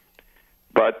protection.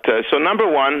 But so number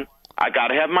 1, I got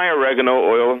to have my oregano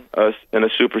oil in a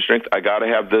super strength. I got to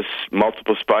have this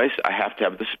multiple spice. I have to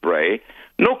have the spray.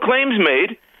 No claims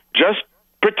made, just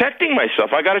protecting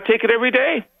myself. I got to take it every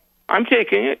day. I'm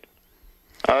taking it.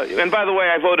 And by the way,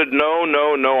 I voted no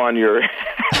on your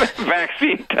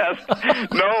vaccine test.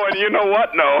 No, and you know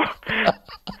what? No.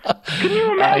 Can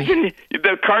you imagine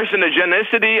the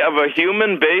carcinogenicity of a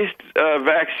human-based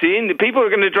vaccine? People are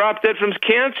going to drop dead from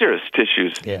cancerous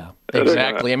tissues. Yeah,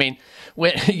 exactly. I mean,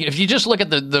 if you just look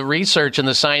at the research and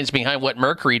the science behind what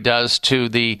mercury does to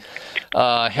the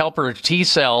helper T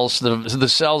cells, the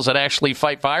cells that actually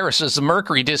fight viruses, the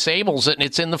mercury disables it, and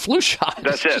it's in the flu shot.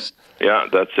 That's it. Yeah,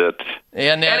 that's it.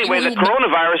 And anyway, the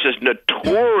coronavirus is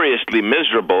notoriously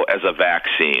miserable as a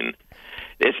vaccine.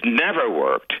 It's never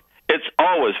worked. It's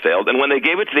always failed. And when they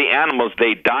gave it to the animals,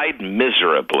 they died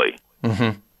miserably.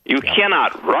 You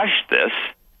cannot rush this.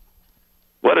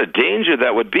 What a danger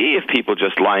that would be if people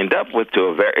just lined up to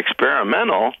a very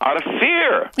experimental out of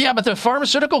fear. Yeah, but the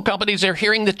pharmaceutical companies are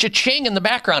hearing the cha-ching in the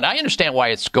background. I understand why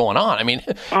it's going on. I mean,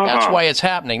 that's why it's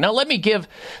happening. Now, let me give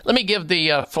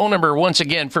the phone number once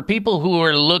again for people who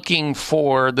are looking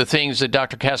for the things that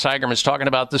Dr. Cass Igram is talking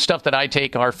about, the stuff that I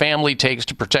take, our family takes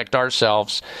to protect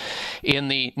ourselves in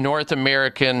the North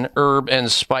American Herb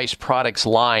and Spice Products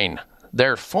line.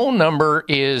 Their phone number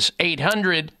is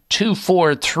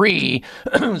 800-243,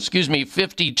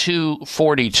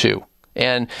 5242.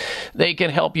 And they can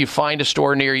help you find a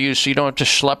store near you so you don't have to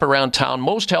schlep around town.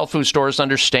 Most health food stores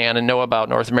understand and know about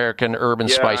North American Herb and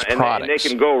Spice products. They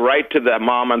can go right to that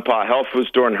mom and pop health food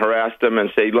store and harass them and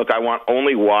say, look, I want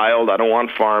only wild. I don't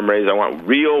want farm raised. I want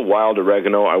real wild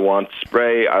oregano. I want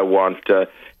spray. I want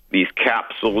these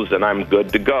capsules, and I'm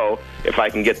good to go. If I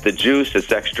can get the juice,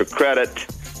 it's extra credit.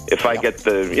 If I get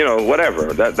the,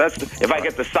 whatever, that's if I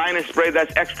get the sinus spray,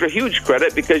 that's extra huge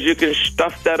credit because you can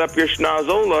stuff that up your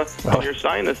schnozola and your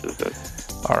sinuses.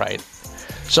 All right.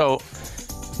 So,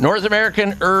 North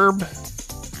American Herb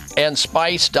and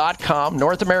Spice.com,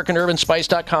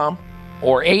 NorthAmericanHerbandSpice.com,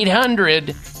 or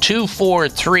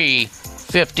 800-243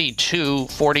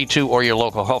 5242 or your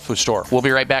local health food store. We'll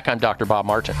be right back. I'm Dr. Bob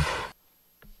Martin.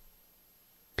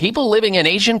 People living in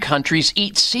Asian countries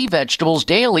eat sea vegetables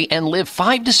daily and live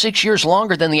 5 to 6 years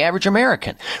longer than the average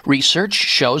American. Research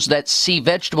shows that sea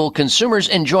vegetable consumers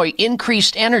enjoy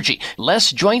increased energy,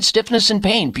 less joint stiffness and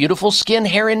pain, beautiful skin,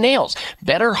 hair, and nails,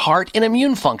 better heart and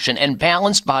immune function, and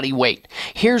balanced body weight.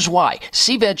 Here's why.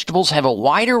 Sea vegetables have a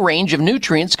wider range of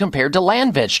nutrients compared to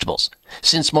land vegetables.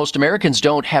 Since most Americans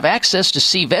don't have access to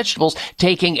sea vegetables,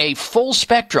 taking a full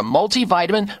spectrum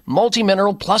multivitamin,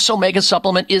 multimineral plus omega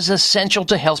supplement is essential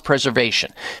to health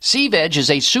preservation. Sea Veg is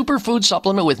a superfood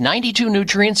supplement with 92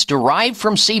 nutrients derived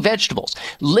from sea vegetables.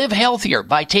 Live healthier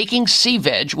by taking Sea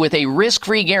Veg with a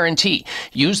risk-free guarantee.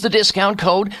 Use the discount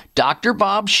code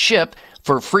DrBobShip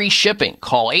for free shipping.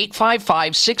 Call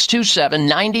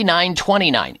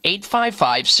 855-627-9929,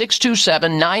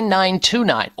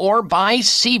 855-627-9929, or buy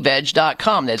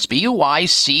SeaVeg.com. That's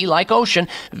B-U-Y-C like ocean,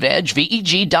 veg,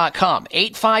 V-E-G.com,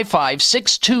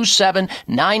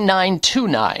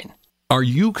 855-627-9929. Are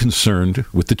you concerned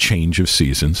with the change of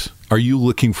seasons? Are you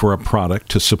looking for a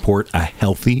product to support a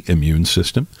healthy immune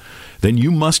system? Then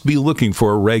you must be looking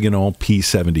for Oreganol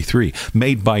P73,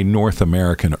 made by North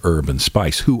American Herb and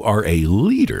Spice, who are a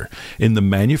leader in the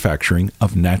manufacturing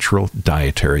of natural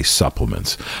dietary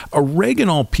supplements.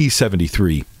 Oreganol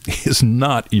P73 is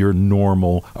not your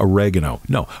normal oregano.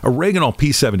 No, Oreganol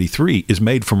P73 is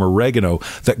made from oregano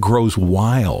that grows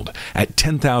wild at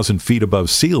 10,000 feet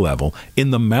above sea level in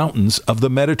the mountains of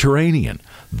the Mediterranean.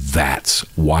 That's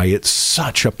why it's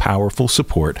such a powerful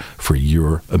support for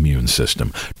your immune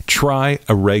system. Try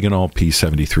Oreganol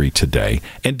P73 today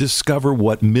and discover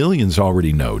what millions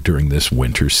already know during this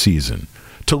winter season.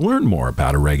 To learn more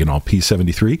about Oreganol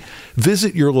P73,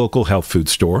 visit your local health food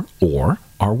store or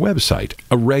our website,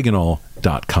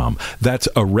 oreganol.com. That's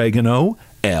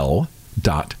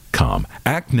oregano.com.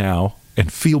 Act now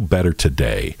and feel better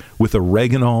today with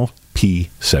Oreganol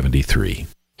P73.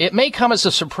 It may come as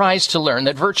a surprise to learn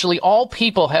that virtually all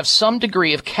people have some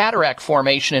degree of cataract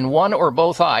formation in one or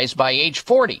both eyes by age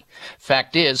 40.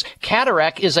 Fact is,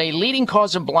 cataract is a leading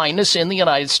cause of blindness in the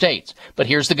United States. But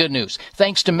here's the good news.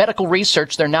 Thanks to medical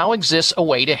research, there now exists a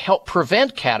way to help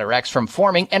prevent cataracts from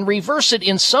forming and reverse it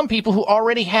in some people who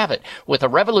already have it with a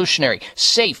revolutionary,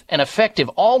 safe, and effective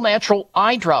all-natural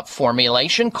eye drop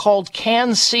formulation called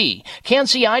Can-C.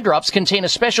 Can-C eye drops contain a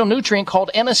special nutrient called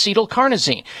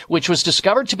N-acetylcarnosine, which was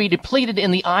discovered to be depleted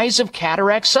in the eyes of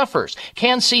cataract sufferers.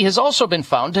 Can-C has also been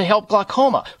found to help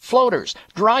glaucoma, floaters,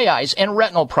 dry eyes, and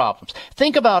retinal problems.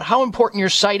 Think about how important your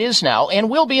sight is now and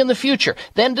will be in the future.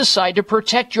 Then decide to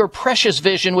protect your precious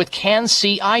vision with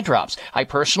Can-C eye drops. I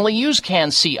personally use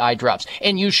Can-C eye drops,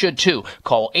 and you should too.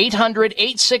 Call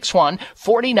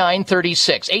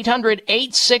 800-861-4936.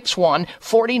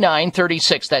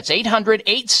 800-861-4936. That's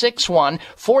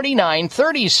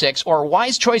 800-861-4936 or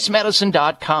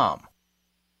wisechoicemedicine.com.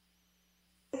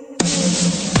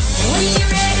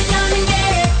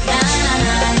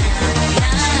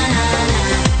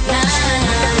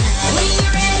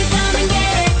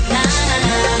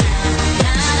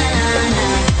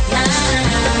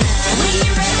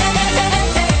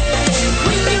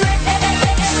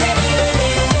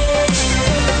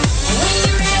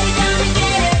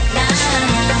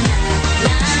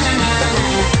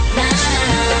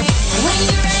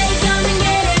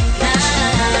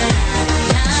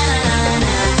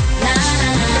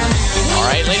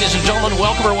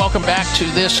 Welcome back to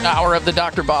this hour of the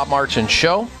Dr. Bob Martin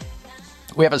Show.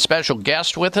 We have a special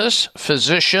guest with us,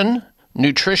 physician,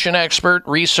 nutrition expert,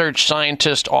 research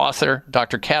scientist, author,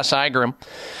 Dr. Cass Eigram,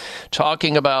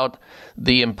 talking about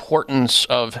the importance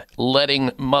of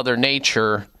letting Mother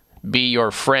Nature be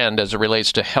your friend as it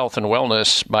relates to health and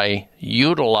wellness by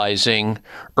utilizing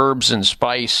herbs and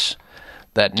spice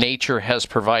that nature has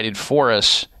provided for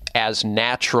us as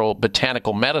natural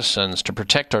botanical medicines to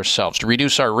protect ourselves, to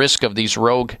reduce our risk of these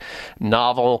rogue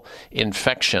novel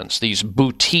infections, these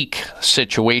boutique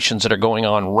situations that are going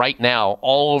on right now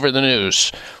all over the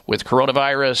news with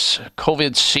coronavirus,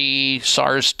 COVID-C,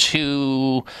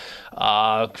 SARS-2,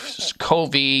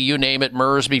 COVID, you name it,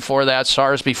 MERS before that,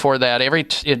 SARS before that.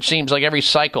 It seems like every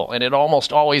cycle, and it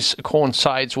almost always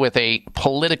coincides with a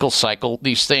political cycle.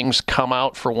 These things come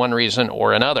out for one reason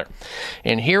or another.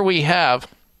 And here we have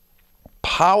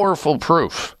powerful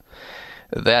proof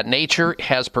that nature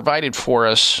has provided for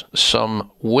us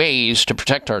some ways to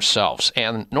protect ourselves.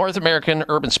 And North American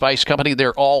Herb and Spice Company,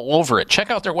 they're all over it. Check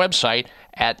out their website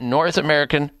at North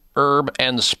American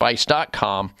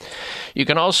herbandspice.com. You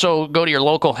can also go to your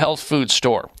local health food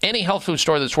store. Any health food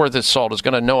store that's worth its salt is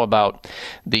going to know about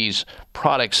these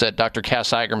products that Dr. Cass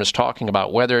Igram is talking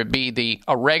about, whether it be the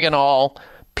Oreganol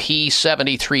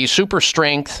P73 Super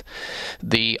Strength,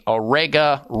 the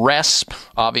Orega Resp.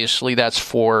 Obviously, that's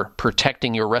for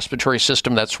protecting your respiratory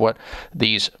system. That's what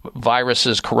these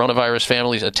viruses, coronavirus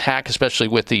families, attack, especially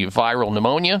with the viral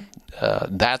pneumonia.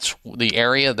 That's the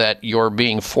area that you're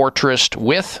being fortressed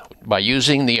with by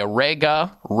using the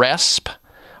Orega Resp,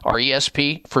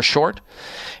 RESP for short.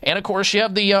 And, of course, you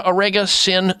have the Orega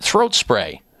Syn throat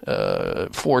spray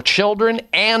for children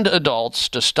and adults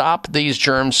to stop these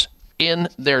germs in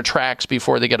their tracks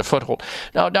before they get a foothold.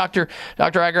 Now, Dr.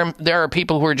 Igram, there are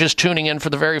people who are just tuning in for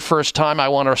the very first time. I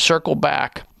want to circle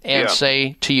back and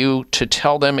say to you to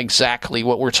tell them exactly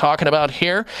what we're talking about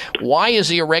here. Why is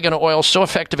the oregano oil so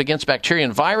effective against bacteria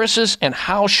and viruses, and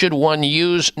how should one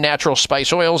use natural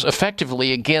spice oils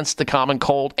effectively against the common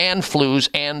cold and flus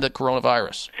and the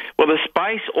coronavirus? Well, the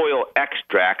spice oil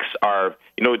extracts are,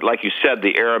 like you said,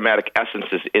 the aromatic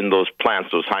essences in those plants,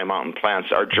 those high mountain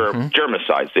plants, are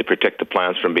germicides. They protect the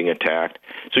plants from being attacked.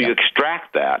 So you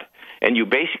extract that, and you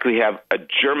basically have a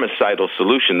germicidal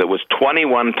solution that was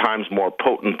 21 times more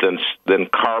potent than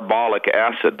carbolic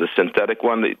acid, the synthetic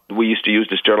one that we used to use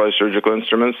to sterilize surgical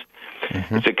instruments.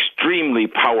 It's extremely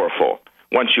powerful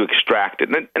once you extract it.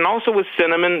 And also with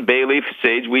cinnamon, bay leaf,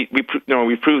 sage, we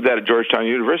proved that at Georgetown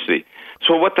University.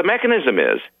 So what the mechanism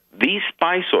is, these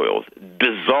spice oils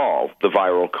dissolve the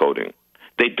viral coating.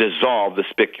 They dissolve the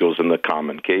spicules in the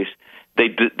common case. They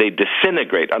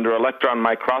disintegrate. Under electron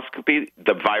microscopy,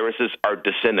 the viruses are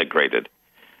disintegrated.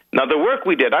 Now, the work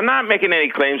we did, I'm not making any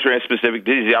claims for a specific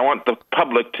disease. I want the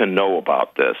public to know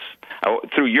about this.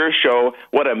 Through your show,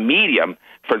 what a medium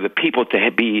for the people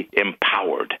to be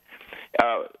empowered.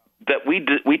 That we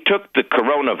took the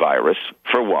coronavirus,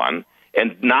 for one,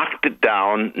 and knocked it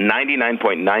down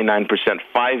 99.99%,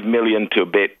 5 million to a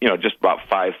bit, just about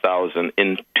 5,000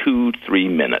 in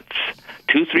 2-3 minutes.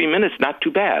 2-3 minutes, not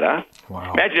too bad, huh?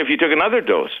 Wow. Imagine if you took another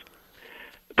dose.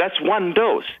 That's one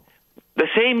dose. The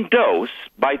same dose,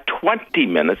 by 20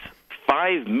 minutes,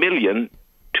 5 million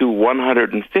to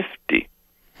 150.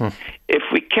 If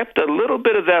we kept a little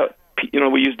bit of that,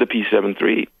 we used the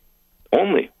P73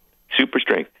 only, super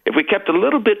strength. If we kept a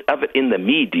little bit of it in the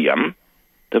medium,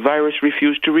 the virus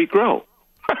refused to regrow.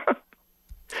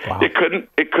 Wow.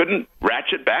 It couldn't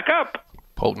ratchet back up.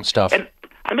 Potent stuff. And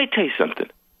I may tell you something.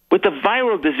 With the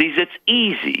viral disease, it's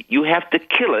easy. You have to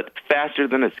kill it faster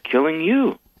than it's killing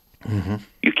you.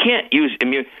 You can't use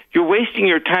immune. You're wasting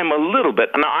your time a little bit.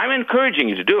 Now, I'm encouraging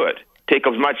you to do it. Take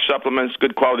as much supplements,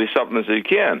 good quality supplements as you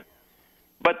can.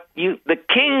 But the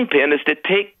kingpin is to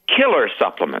take killer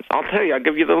supplements. I'll tell you, I'll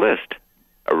give you the list.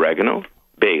 Oregano,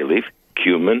 bay leaf,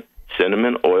 cumin,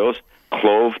 cinnamon oils,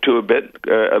 clove a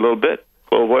little bit,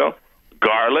 clove oil,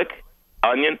 garlic,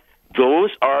 onion. Those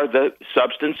are the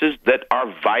substances that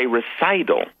are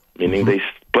virucidal, meaning they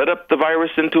split up the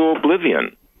virus into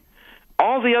oblivion.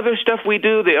 All the other stuff we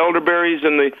do, the elderberries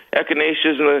and the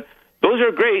echinaceas, those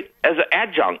are great as an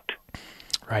adjunct.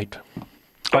 Right.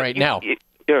 All right, now,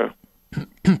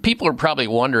 people are probably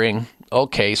wondering,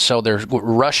 okay, so they're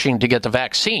rushing to get the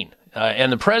vaccine.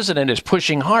 And the president is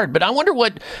pushing hard. But I wonder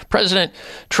what President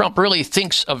Trump really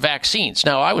thinks of vaccines.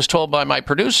 Now, I was told by my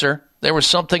producer there was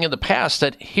something in the past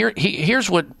that here's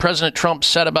what President Trump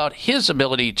said about his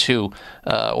ability to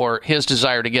or his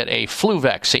desire to get a flu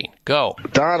vaccine. Go.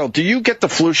 Donald, do you get the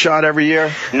flu shot every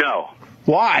year? No.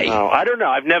 Why? No, I don't know.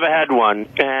 I've never had one,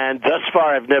 and thus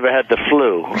far I've never had the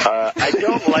flu. I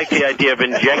don't like the idea of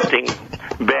injecting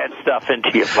bad stuff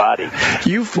into your body,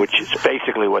 which is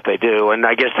basically what they do. And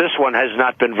I guess this one has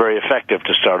not been very effective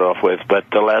to start off with, but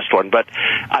the last one. But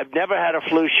I've never had a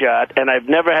flu shot, and I've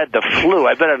never had the flu.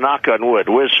 I better knock on wood.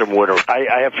 Where's some wood?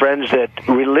 I have friends that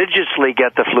religiously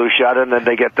get the flu shot, and then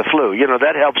they get the flu.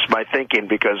 That helps my thinking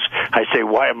because I say,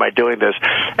 why am I doing this?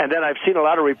 And then I've seen a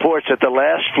lot of reports that the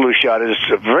last flu shot is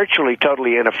virtually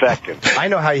totally ineffective. I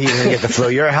know how you're going to get the flu.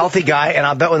 You're a healthy guy, and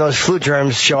I'll bet when those flu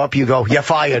germs show up, you go, you're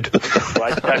fired.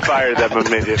 Well, I fired them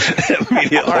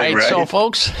immediately. All right, so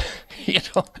folks,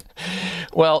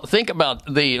 well, think about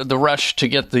the rush to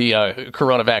get the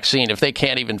corona vaccine if they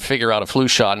can't even figure out a flu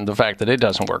shot and the fact that it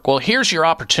doesn't work. Well, here's your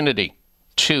opportunity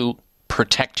to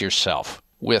protect yourself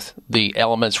with the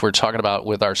elements we're talking about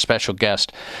with our special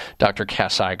guest, Dr.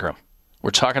 Cass Igram. We're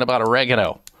talking about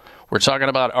oregano. We're talking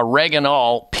about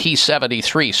Oreganol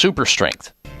P73 Super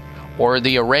Strength, or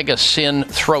the Orega Syn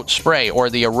Throat Spray, or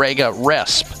the Orega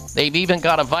Resp. They've even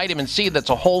got a vitamin C that's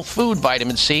a whole food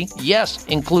vitamin C. Yes,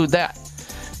 include that.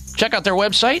 Check out their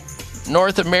website,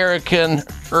 North American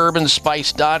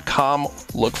drherbanspice.com.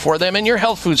 Look for them in your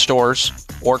health food stores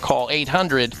or call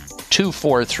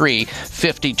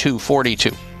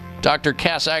 800-243-5242. Dr.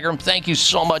 Cass Agram, thank you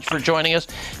so much for joining us.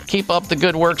 Keep up the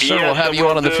good work, sir. Yes, we'll have you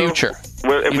on in the future.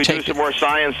 If we do some more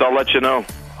science, I'll let you know.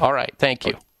 All right. Thank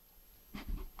you.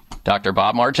 Dr.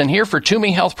 Bob Martin here for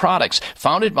Toomey Health Products.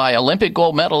 Founded by Olympic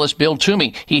gold medalist Bill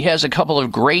Toomey, he has a couple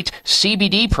of great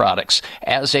CBD products.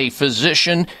 As a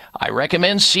physician, I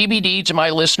recommend CBD to my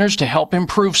listeners to help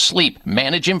improve sleep,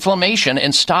 manage inflammation,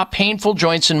 and stop painful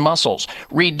joints and muscles,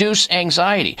 reduce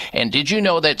anxiety. And did you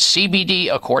know that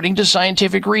CBD, according to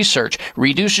scientific research,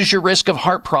 reduces your risk of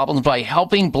heart problems by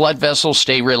helping blood vessels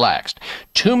stay relaxed?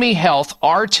 Toomey Health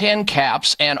R10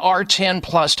 caps and R10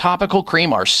 Plus topical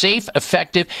cream are safe,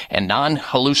 effective, and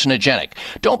non-hallucinogenic.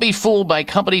 Don't be fooled by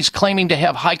companies claiming to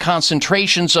have high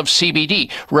concentrations of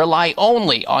CBD. Rely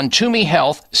only on Toomey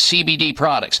Health CBD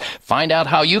products. Find out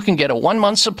how you can get a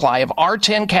 1-month supply of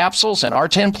R10 capsules and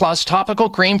R10 Plus topical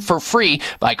cream for free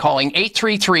by calling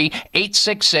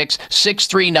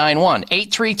 833-866-6391.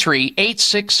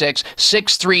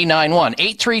 833-866-6391.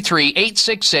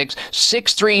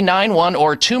 833-866-6391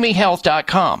 or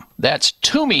ToomeyHealth.com. That's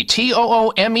Toomey,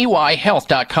 Toomey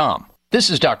Health.com. This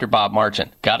is Dr. Bob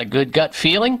Martin. Got a good gut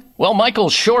feeling? Well, Michael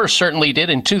Shore certainly did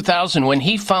in 2000 when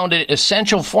he founded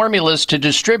Essential Formulas to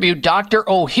distribute Dr.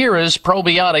 Ohhira's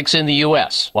probiotics in the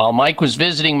U.S. While Mike was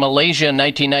visiting Malaysia in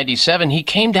 1997, he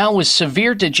came down with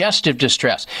severe digestive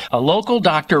distress. A local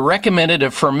doctor recommended a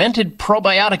fermented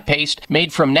probiotic paste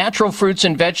made from natural fruits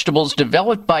and vegetables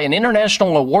developed by an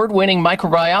international award-winning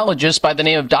microbiologist by the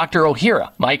name of Dr.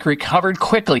 Ohhira. Mike recovered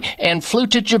quickly and flew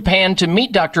to Japan to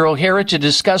meet Dr. Ohhira to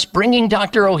discuss bringing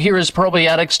Dr. Ohhira's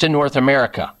probiotics to North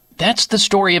America. That's the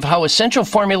story of how Essential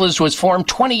Formulas was formed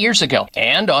 20 years ago.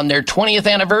 And on their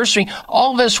 20th anniversary,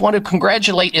 all of us want to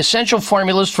congratulate Essential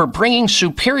Formulas for bringing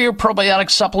superior probiotic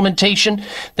supplementation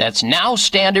that's now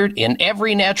standard in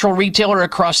every natural retailer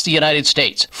across the United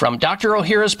States. From Dr.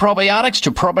 Ohhira's probiotics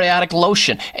to probiotic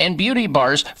lotion and beauty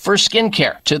bars for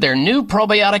skincare to their new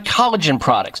probiotic collagen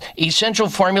products, Essential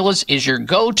Formulas is your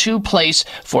go-to place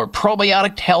for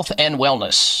probiotic health and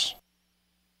wellness.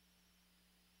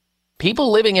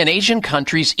 People living in Asian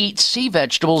countries eat sea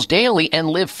vegetables daily and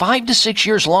live 5 to 6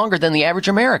 years longer than the average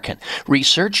American.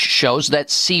 Research shows that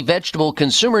sea vegetable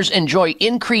consumers enjoy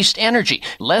increased energy,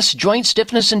 less joint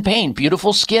stiffness and pain,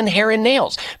 beautiful skin, hair, and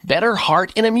nails, better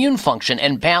heart and immune function,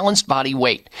 and balanced body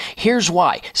weight. Here's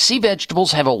why. Sea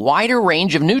vegetables have a wider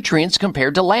range of nutrients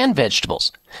compared to land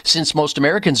vegetables. Since most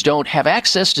Americans don't have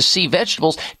access to sea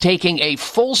vegetables, taking a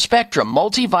full-spectrum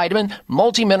multivitamin,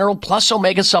 multimineral plus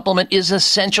omega supplement is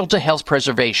essential to health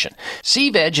preservation. Sea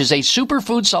Veg is a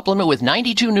superfood supplement with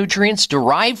 92 nutrients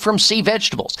derived from sea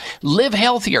vegetables. Live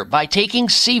healthier by taking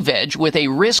Sea Veg with a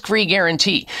risk-free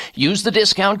guarantee. Use the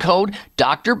discount code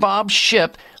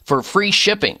DRBOBSHIP for free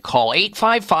shipping. Call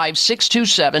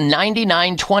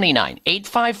 855-627-9929,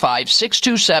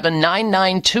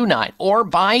 855-627-9929, or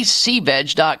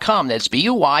buyseaveg.com. That's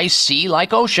B-U-Y-C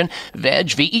like ocean,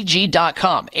 veg,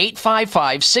 V-E-G.com,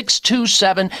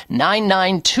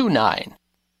 855-627-9929.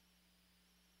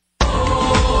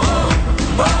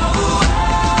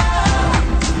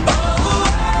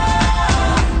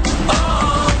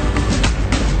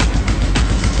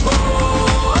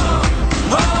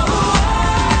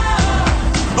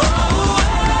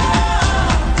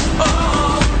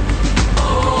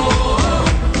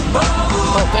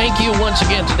 Thank you once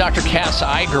again to Dr. Cass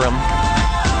Agram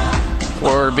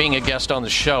for being a guest on the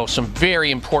show. Some very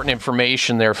important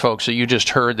information there, folks, that you just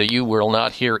heard that you will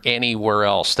not hear anywhere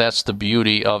else. That's the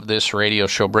beauty of this radio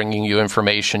show, bringing you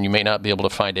information you may not be able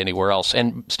to find anywhere else.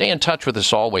 And stay in touch with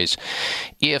us always.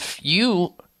 If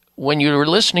you, when you were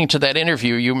listening to that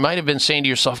interview, you might have been saying to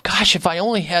yourself, gosh, if I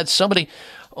only had somebody,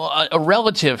 a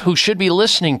relative who should be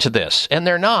listening to this, and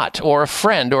they're not, or a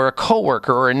friend, or a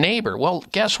coworker, or a neighbor. Well,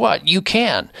 guess what? You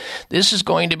can. This is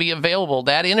going to be available.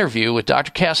 That interview with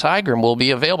Dr. Cass Agram will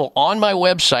be available on my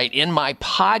website in my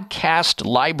podcast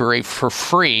library for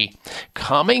free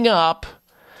coming up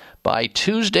by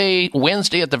Tuesday,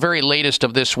 Wednesday at the very latest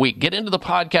of this week. Get into the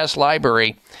podcast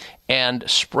library and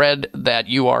spread that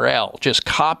URL. Just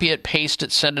copy it, paste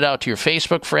it, send it out to your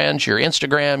Facebook friends, your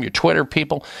Instagram, your Twitter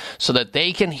people, so that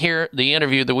they can hear the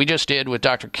interview that we just did with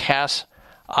Dr. Cass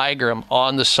Agram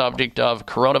on the subject of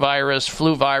coronavirus,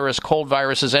 flu virus, cold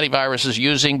viruses, any viruses,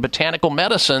 using botanical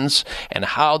medicines and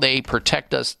how they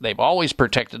protect us. They've always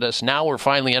protected us. Now we're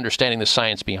finally understanding the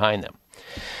science behind them.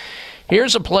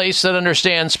 Here's a place that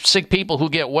understands sick people who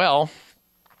get well.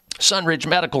 Sunridge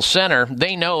Medical Center.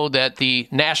 They know that the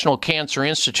National Cancer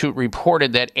Institute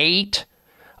reported that 8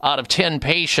 out of 10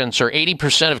 patients, or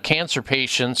 80% of cancer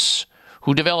patients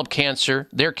who develop cancer,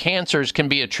 their cancers can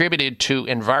be attributed to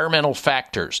environmental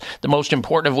factors, the most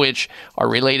important of which are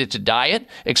related to diet,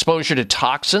 exposure to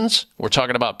toxins. We're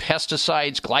talking about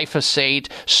pesticides,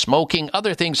 glyphosate, smoking,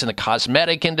 other things in the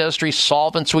cosmetic industry,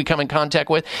 solvents we come in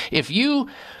contact with. If you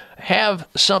have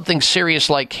something serious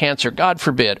like cancer, God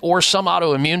forbid, or some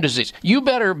autoimmune disease, you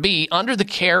better be under the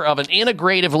care of an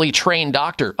integratively trained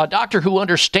doctor, a doctor who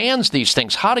understands these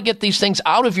things, how to get these things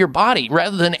out of your body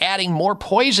rather than adding more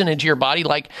poison into your body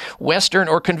like Western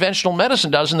or conventional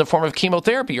medicine does in the form of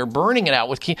chemotherapy or burning it out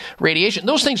with radiation.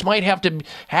 Those things might have to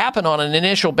happen on an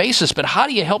initial basis, but how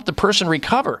do you help the person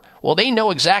recover? Well, they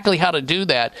know exactly how to do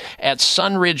that at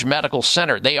Sunridge Medical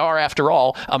Center. They are, after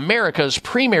all, America's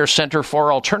premier center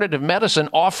for alternative medicine,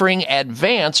 offering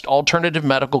advanced alternative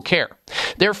medical care.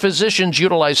 Their physicians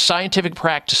utilize scientific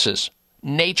practices,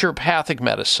 naturopathic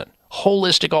medicine,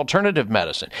 holistic alternative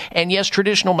medicine, and yes,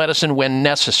 traditional medicine when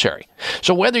necessary.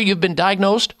 So whether you've been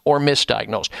diagnosed or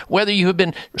misdiagnosed, whether you have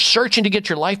been searching to get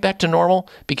your life back to normal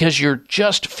because you're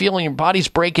just feeling your body's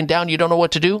breaking down, you don't know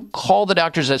what to do, call the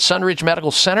doctors at Sunridge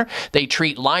Medical Center. They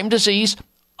treat Lyme disease,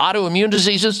 autoimmune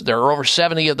diseases, there are over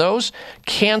 70 of those,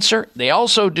 cancer. They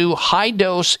also do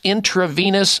high-dose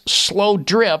intravenous slow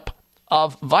drip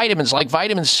of vitamins like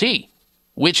vitamin C,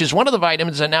 which is one of the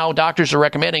vitamins that now doctors are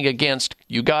recommending against,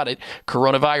 you got it,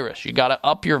 coronavirus. You got to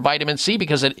up your vitamin C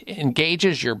because it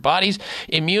engages your body's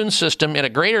immune system at a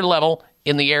greater level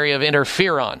in the area of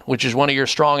interferon, which is one of your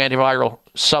strong antiviral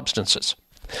substances.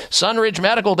 Sunridge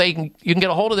Medical, you can get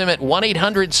a hold of them at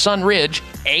 1-800-SUNRIDGE,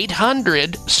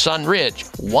 800-SUNRIDGE,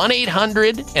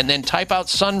 1-800, and then type out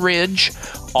Sunridge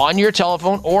on your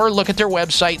telephone or look at their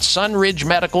website,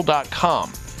 sunridgemedical.com,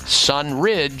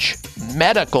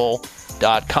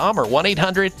 sunridgemedical.com, or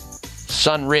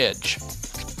 1-800-SUNRIDGE.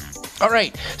 All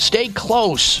right, stay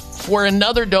close for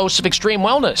another dose of extreme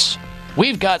wellness.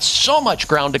 We've got so much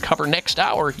ground to cover next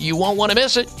hour, you won't want to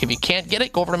miss it. If you can't get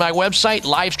it, go over to my website,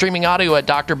 live streaming audio at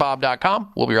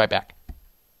drbob.com. We'll be right back.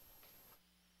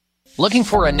 Looking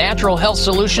for a natural health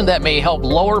solution that may help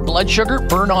lower blood sugar,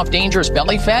 burn off dangerous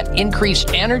belly fat, increase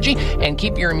energy, and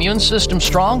keep your immune system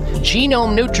strong?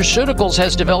 Genome Nutraceuticals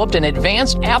has developed an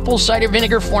advanced apple cider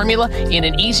vinegar formula in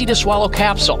an easy-to-swallow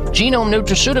capsule. Genome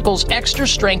Nutraceuticals Extra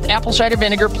Strength Apple Cider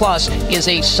Vinegar Plus is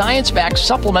a science-backed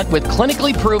supplement with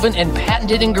clinically proven and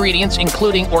patented ingredients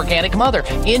including organic mother,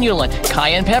 inulin,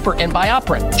 cayenne pepper, and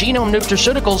BioPerine. Genome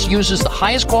Nutraceuticals uses the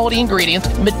highest quality ingredients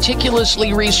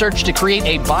meticulously researched to create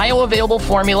a bioavailable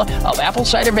formula of apple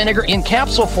cider vinegar in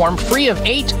capsule form, free of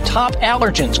 8 top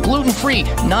allergens, gluten-free,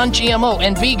 non-GMO,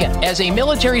 and vegan. As a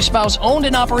military spouse owned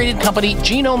and operated company,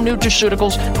 Genome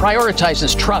Nutraceuticals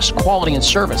prioritizes trust, quality, and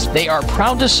service. They are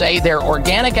proud to say their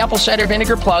organic apple cider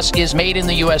vinegar plus is made in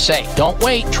the USA. Don't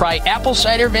wait. Try apple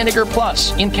cider vinegar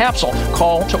plus in capsule.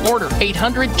 Call to order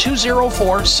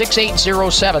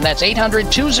 800-204-6807. That's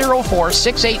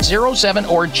 800-204-6807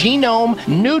 or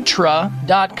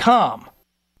genomenutra.com.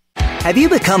 Have you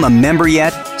become a member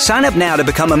yet? Sign up now to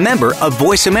become a member of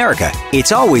Voice America.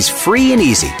 It's always free and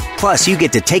easy. Plus, you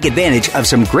get to take advantage of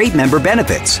some great member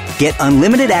benefits. Get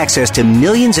unlimited access to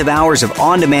millions of hours of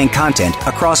on-demand content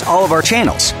across all of our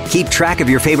channels. Keep track of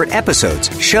your favorite episodes,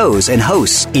 shows, and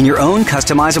hosts in your own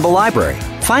customizable library.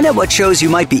 Find out what shows you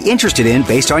might be interested in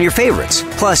based on your favorites.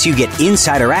 Plus, you get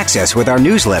insider access with our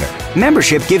newsletter.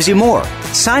 Membership gives you more.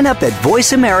 Sign up at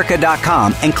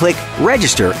voiceamerica.com and click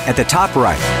register at the top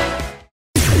right.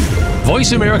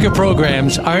 Voice America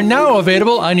programs are now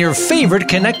available on your favorite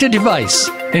connected device,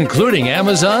 including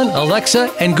Amazon,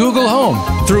 Alexa, and Google Home.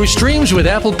 Through streams with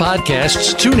Apple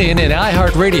Podcasts, TuneIn, and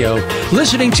iHeartRadio,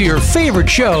 listening to your favorite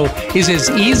show is as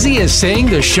easy as saying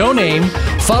the show name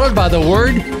followed by the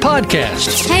word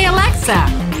podcast. Hey, Alexa,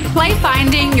 play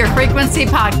Finding Your Frequency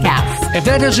podcast. If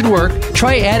that doesn't work,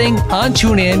 try adding on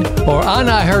TuneIn or on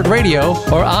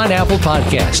iHeartRadio or on Apple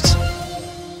Podcasts.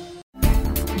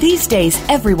 These days,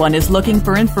 everyone is looking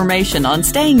for information on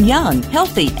staying young,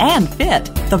 healthy, and fit.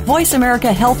 The Voice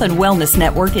America Health and Wellness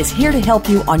Network is here to help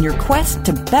you on your quest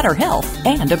to better health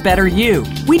and a better you.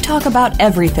 We talk about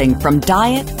everything from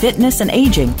diet, fitness, and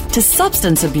aging to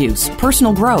substance abuse,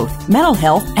 personal growth, mental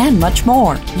health, and much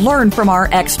more. Learn from our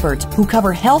experts who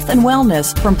cover health and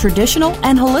wellness from traditional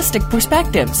and holistic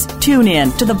perspectives. Tune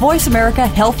in to the Voice America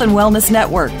Health and Wellness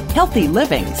Network. Healthy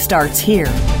living starts here.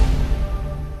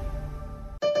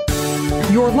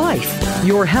 Your life,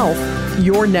 your health,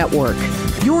 your network.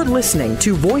 You're listening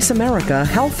to Voice America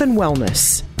Health and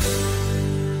Wellness.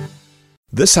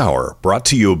 This hour brought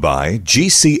to you by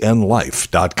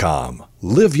GCNlife.com.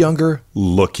 Live younger,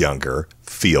 look younger,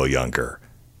 feel younger.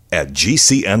 at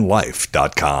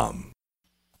gcnlife.com.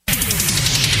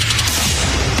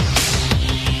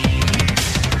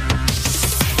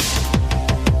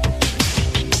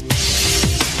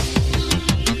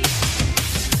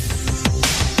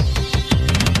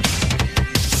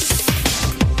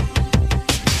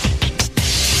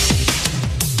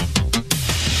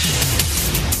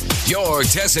 Your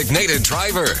designated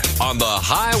driver on the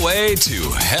highway to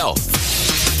health.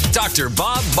 Dr.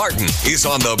 Bob Martin is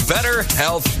on the Better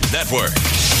Health Network.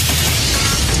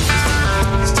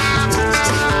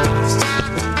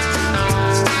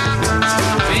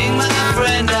 Being my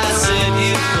friend, I said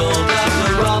you'd call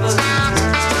Dr. Robert.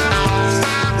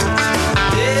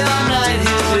 Day or night,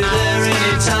 he'll be there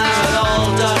anytime at all.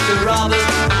 Dr. Robert,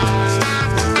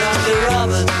 Dr.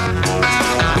 Robert.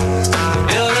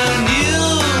 You're a new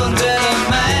and better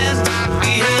man.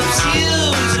 He helps you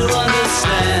to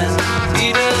understand.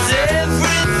 He does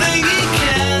everything he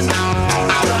can.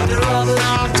 Dr. Robert,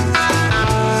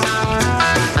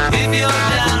 if you're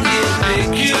down, he'll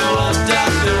pick you up.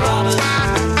 Dr. Robert,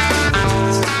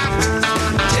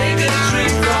 take a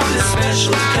drink from this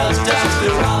special cup.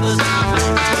 Dr. Robert,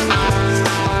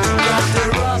 Dr.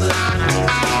 Robert,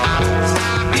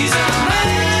 he's a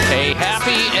man. Hey,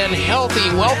 happy and healthy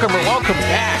welcome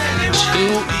back to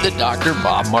the Dr.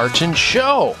 Bob Martin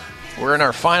Show. We're in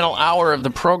our final hour of the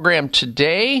program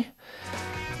today,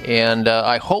 and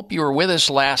I hope you were with us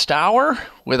last hour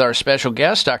with our special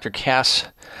guest, Dr. Cass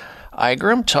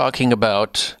Eigram, talking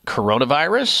about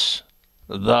coronavirus,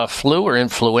 the flu or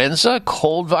influenza,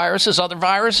 cold viruses, other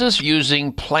viruses,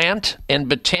 using plant and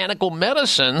botanical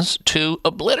medicines to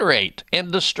obliterate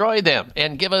and destroy them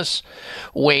and give us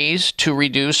ways to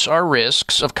reduce our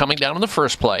risks of coming down in the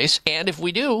first place. And if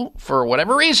we do, for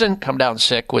whatever reason, come down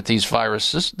sick with these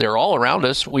viruses, they're all around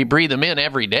us. We breathe them in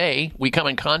every day. We come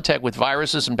in contact with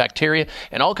viruses and bacteria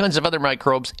and all kinds of other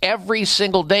microbes every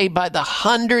single day by the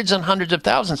hundreds and hundreds of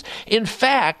thousands. In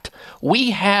fact,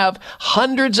 we have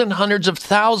hundreds and hundreds of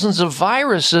thousands of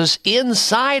viruses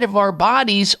inside of our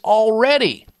bodies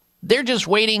already. They're just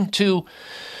waiting to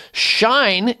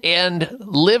shine and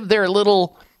live their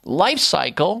little life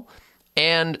cycle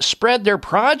and spread their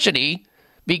progeny,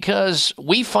 because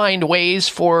we find ways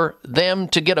for them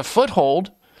to get a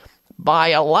foothold by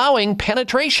allowing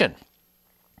penetration.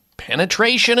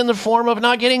 Penetration in the form of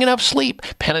not getting enough sleep.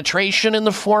 Penetration in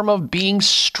the form of being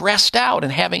stressed out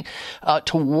and having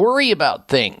to worry about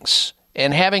things,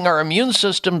 and having our immune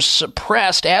system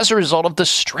suppressed as a result of the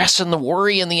stress and the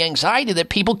worry and the anxiety that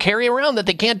people carry around that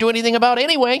they can't do anything about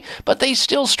anyway, but they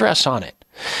still stress on it.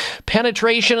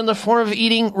 Penetration in the form of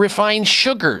eating refined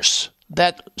sugars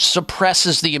that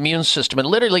suppresses the immune system and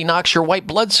literally knocks your white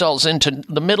blood cells into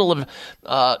the middle of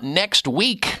next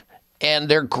week, and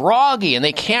they're groggy and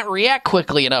they can't react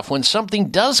quickly enough when something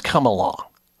does come along.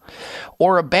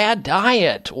 Or a bad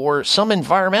diet, or some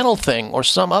environmental thing, or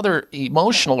some other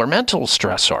emotional or mental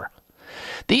stressor.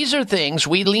 These are things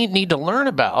we need to learn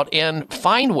about and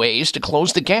find ways to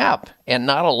close the gap and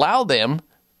not allow them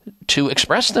to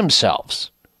express themselves.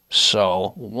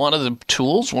 So one of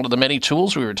the many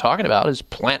tools we were talking about is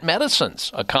plant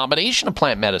medicines, a combination of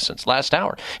plant medicines last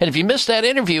hour. And if you missed that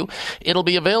interview, it'll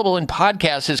be available in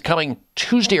podcasts is coming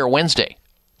Tuesday or Wednesday,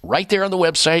 right there on the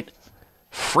website.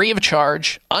 Free of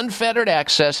charge, unfettered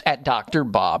access at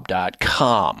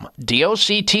drbob.com.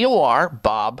 DOCTOR,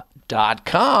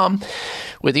 Bob.com.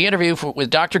 With the interview with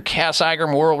Dr. Cass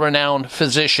Eigram, world-renowned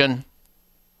physician,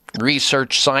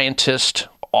 research scientist,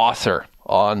 author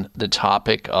on the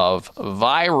topic of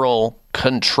viral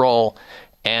control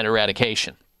and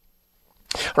eradication.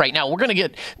 Right, now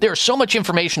there's so much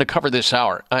information to cover this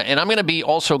hour, and I'm going to be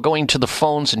also going to the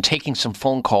phones and taking some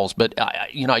phone calls, but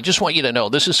I just want you to know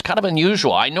this is kind of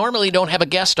unusual. I normally don't have a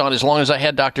guest on as long as I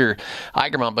had Dr.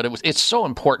 Eigram on, but it's so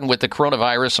important with the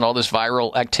coronavirus and all this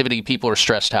viral activity. People are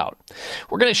stressed out.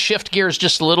 We're going to shift gears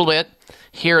just a little bit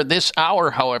here this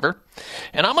hour, however,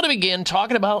 and I'm going to begin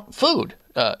talking about food.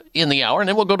 In the hour, and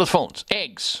then we'll go to the phones.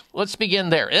 Eggs. Let's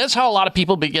begin there. That's how a lot of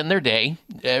people begin their day.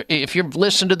 If you've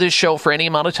listened to this show for any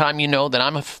amount of time, you know that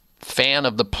I'm a fan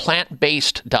of the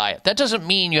plant-based diet. That doesn't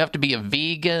mean you have to be a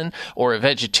vegan or a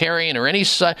vegetarian or any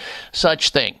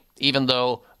such thing, even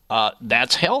though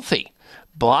that's healthy.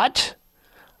 But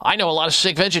I know a lot of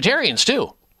sick vegetarians,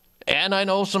 too. And I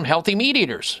know some healthy meat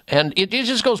eaters. And it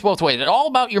just goes both ways. It's all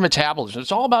about your metabolism.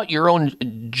 It's all about your own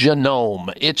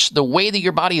genome. It's the way that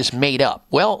your body is made up.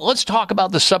 Well, let's talk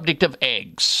about the subject of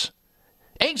eggs.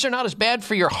 Eggs are not as bad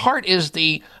for your heart as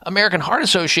the American Heart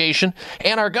Association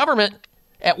and our government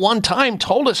at one time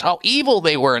told us how evil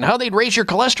they were and how they'd raise your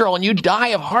cholesterol and you'd die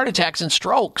of heart attacks and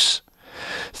strokes.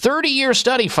 30-year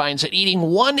study finds that eating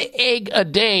 1 egg a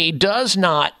day does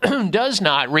not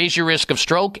raise your risk of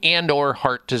stroke and or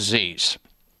heart disease.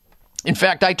 In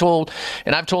fact, I've told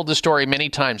this story many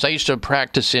times. I used to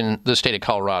practice in the state of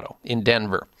Colorado, in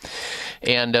Denver.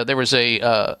 And there was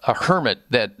a hermit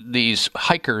that these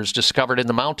hikers discovered in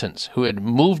the mountains who had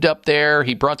moved up there.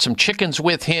 He brought some chickens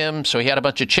with him, so he had a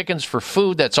bunch of chickens for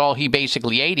food. That's all he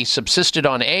basically ate. He subsisted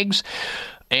on eggs.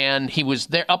 And he was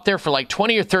up there for like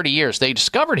 20 or 30 years. They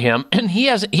discovered him, and he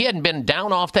hadn't been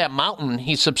down off that mountain.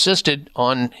 He subsisted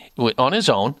on his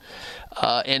own.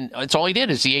 And it's all he did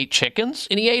is he ate chickens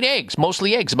and he ate eggs,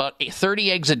 mostly eggs, about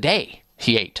 30 eggs a day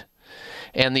he ate.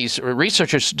 And these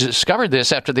researchers discovered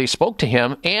this after they spoke to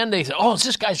him, and they said, "Oh,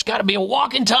 this guy's got to be a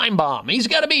walking time bomb. He's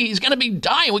going to be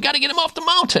dying. We got to get him off the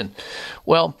mountain."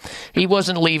 Well, he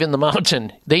wasn't leaving the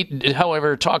mountain. They,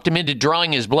 however, talked him into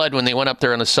drawing his blood when they went up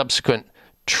there on a subsequent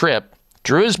trip,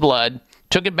 drew his blood,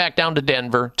 took it back down to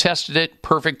Denver, tested it,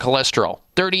 perfect cholesterol,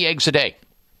 30 eggs a day.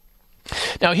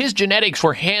 Now, his genetics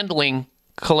were handling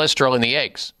cholesterol in the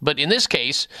eggs, but in this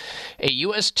case, a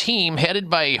U.S. team headed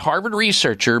by a Harvard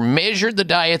researcher measured the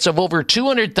diets of over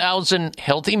 200,000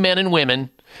 healthy men and women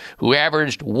who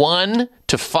averaged 1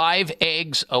 to 5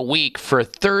 eggs a week for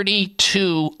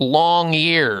 32 long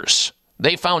years.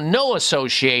 They found no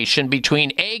association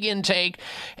between egg intake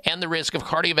and the risk of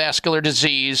cardiovascular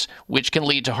disease, which can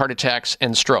lead to heart attacks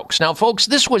and strokes. Now, folks,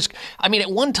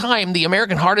 at one time, the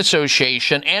American Heart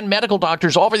Association and medical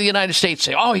doctors all over the United States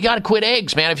say, "Oh, you got to quit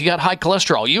eggs, man, if you got high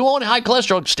cholesterol. You want high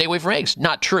cholesterol, stay away from eggs."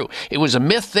 Not true. It was a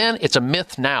myth then. It's a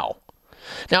myth now.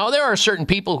 Now, there are certain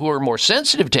people who are more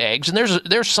sensitive to eggs, and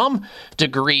there's some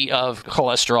degree of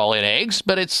cholesterol in eggs,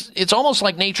 but it's almost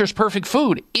like nature's perfect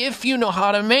food if you know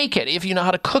how to make it, if you know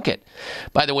how to cook it.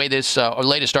 By the way, this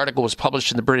latest article was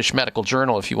published in the British Medical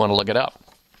Journal if you want to look it up.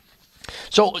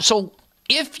 So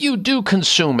if you do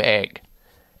consume egg,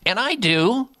 and I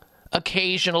do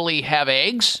occasionally have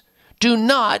eggs, do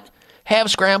not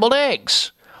have scrambled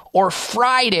eggs or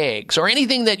fried eggs, or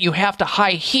anything that you have to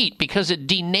high heat, because it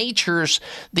denatures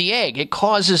the egg. It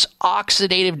causes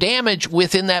oxidative damage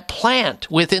within that plant,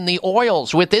 within the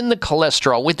oils, within the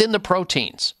cholesterol, within the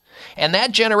proteins. And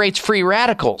that generates free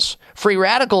radicals. Free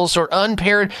radicals are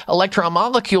unpaired electron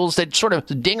molecules that sort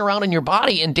of ding around in your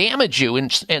body and damage you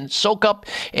and soak up,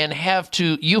 and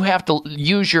you have to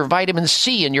use your vitamin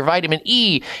C and your vitamin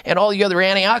E and all the other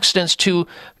antioxidants to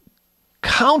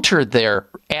counter their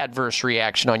adverse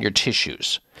reaction on your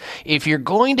tissues. If you're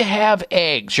going to have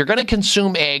eggs, you're going to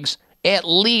consume eggs, at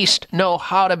least know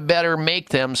how to better make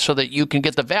them so that you can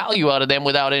get the value out of them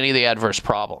without any of the adverse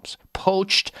problems.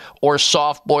 Poached or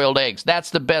soft-boiled eggs.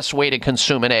 That's the best way to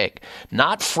consume an egg.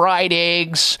 Not fried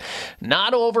eggs,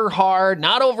 not over hard,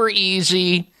 not over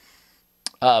easy.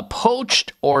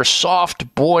 Poached or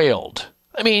soft-boiled.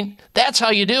 I mean, that's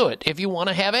how you do it if you want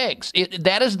to have eggs.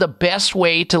 That is the best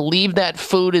way to leave that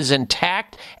food as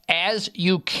intact as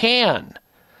you can,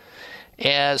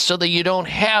 so that you don't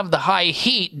have the high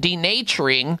heat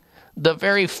denaturing the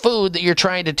very food that you're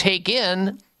trying to take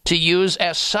in to use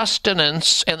as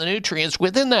sustenance and the nutrients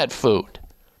within that food.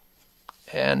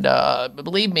 And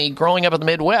believe me, growing up in the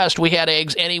Midwest, we had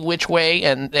eggs any which way,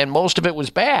 and most of it was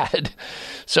bad.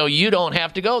 So you don't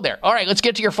have to go there. All right, let's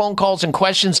get to your phone calls and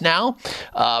questions now.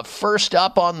 First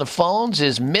up on the phones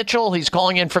is Mitchell. He's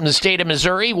calling in from the state of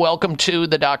Missouri. Welcome to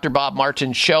the Dr. Bob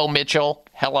Martin Show, Mitchell.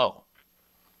 Hello.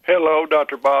 Hello,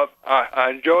 Dr. Bob. I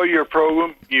enjoy your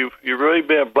program. You've really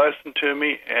been a blessing to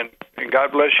me, and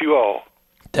God bless you all.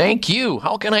 Thank you.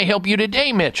 How can I help you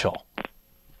today, Mitchell?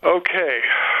 Okay.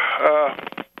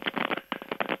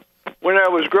 When I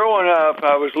was growing up,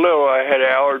 I was little. I had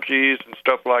allergies and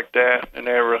stuff like that and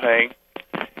everything.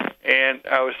 And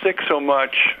I was sick so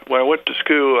much, when I went to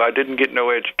school, I didn't get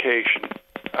no education.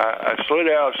 I slid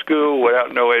out of school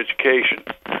without no education.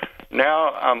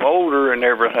 Now I'm older and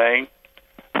everything.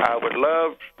 I would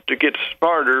love to get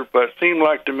smarter, but it seemed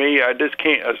like to me I just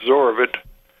can't absorb it.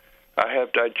 I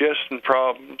have digestion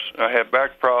problems. I have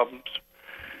back problems.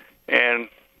 And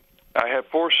I have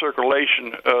poor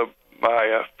circulation of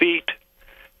my feet,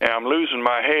 and I'm losing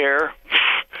my hair.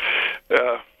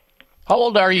 How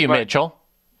old are you, Mitchell?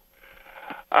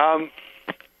 Time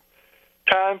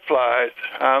flies.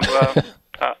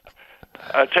 I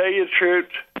tell you the truth,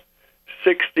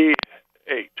 68.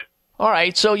 All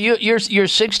right, so you're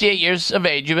 68 years of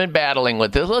age. You've been battling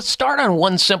with this. Let's start on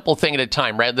one simple thing at a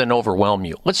time rather than overwhelm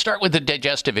you. Let's start with the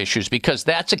digestive issues, because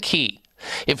that's a key.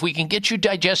 If we can get you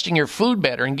digesting your food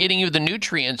better and getting you the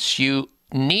nutrients you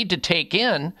need to take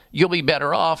in, you'll be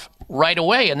better off right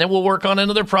away. And then we'll work on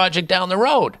another project down the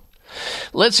road.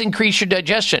 Let's increase your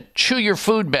digestion. Chew your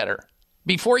food better.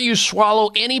 Before you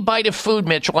swallow any bite of food,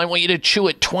 Mitchell, I want you to chew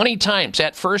it 20 times.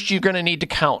 At first, you're going to need to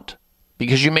count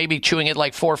because you may be chewing it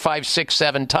like 4, 5, 6,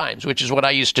 7 times, which is what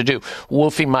I used to do,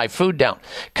 wolfing my food down.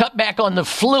 Cut back on the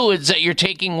fluids that you're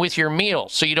taking with your meal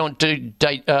so you don't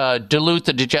dilute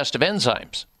the digestive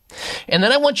enzymes. And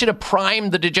then I want you to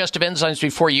prime the digestive enzymes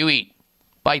before you eat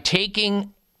by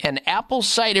taking an apple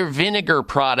cider vinegar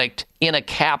product in a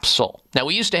capsule. Now,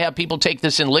 we used to have people take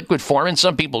this in liquid form, and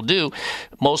some people do.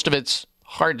 Most of it's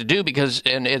hard to do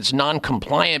and it's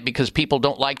non-compliant because people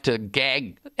don't like to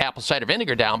gag apple cider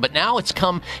vinegar down. But now it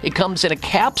comes in a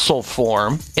capsule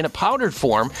form, in a powdered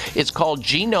form. It's called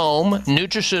Genome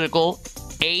Nutraceutical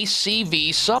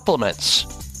ACV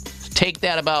supplements. Take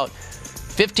that about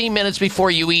 15 minutes before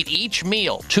you eat each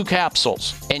meal, 2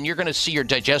 capsules, and you're going to see your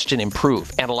digestion improve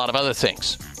and a lot of other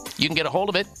things. You can get a hold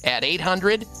of it at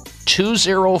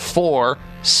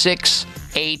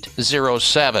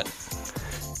 800-204-6807.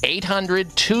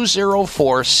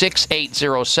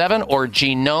 800-204-6807 or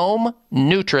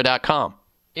genomenutra.com.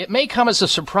 It may come as a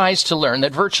surprise to learn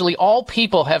that virtually all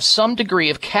people have some degree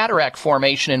of cataract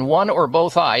formation in one or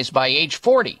both eyes by age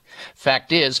 40.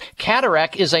 Fact is,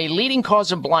 cataract is a leading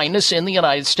cause of blindness in the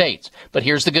United States. But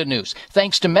here's the good news.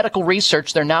 Thanks to medical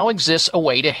research, there now exists a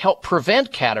way to help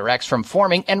prevent cataracts from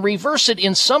forming and reverse it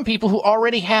in some people who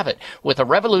already have it with a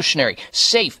revolutionary,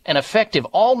 safe, and effective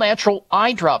all-natural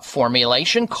eye drop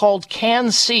formulation called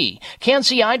Can-C.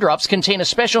 Can-C eye drops contain a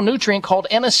special nutrient called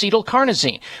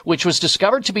N-acetylcarnosine, which was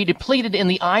discovered to be depleted in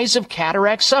the eyes of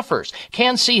cataract sufferers.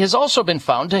 Can-C has also been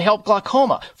found to help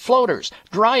glaucoma, floaters,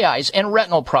 dry eyes, and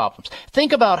retinal problems.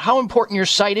 Think about how important your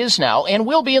sight is now and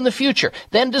will be in the future.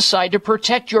 Then decide to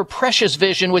protect your precious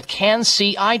vision with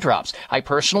Can-C eye drops. I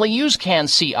personally use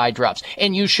Can-C eye drops,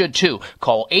 and you should too.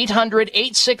 Call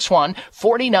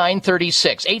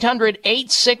 800-861-4936.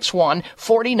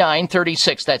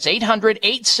 800-861-4936. That's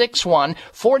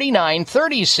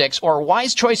 800-861-4936 or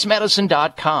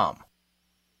wisechoicemedicine.com.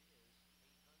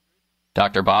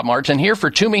 Dr. Bob Martin here for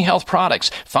Toomey Health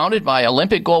Products. Founded by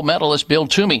Olympic gold medalist Bill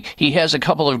Toomey, he has a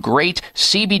couple of great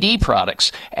CBD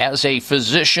products. As a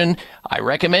physician, I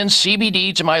recommend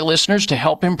CBD to my listeners to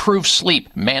help improve sleep,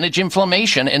 manage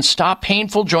inflammation, and stop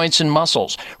painful joints and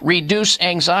muscles, reduce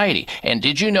anxiety. And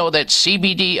did you know that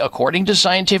CBD, according to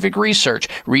scientific research,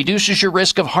 reduces your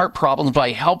risk of heart problems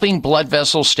by helping blood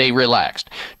vessels stay relaxed?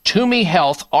 Toomey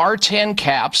Health R10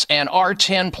 caps and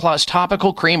R10 Plus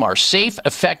topical cream are safe,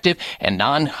 effective, and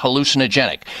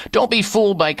non-hallucinogenic. Don't be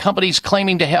fooled by companies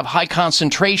claiming to have high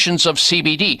concentrations of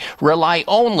CBD. Rely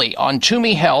only on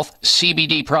Toomey Health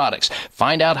CBD products.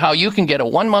 Find out how you can get a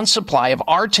 1-month supply of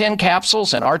R10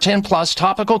 capsules and R10 Plus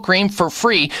topical cream for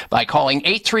free by calling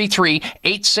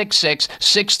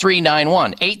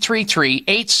 833-866-6391.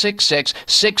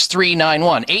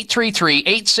 833-866-6391.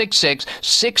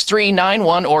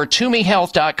 833-866-6391 or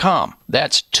ToomeyHealth.com.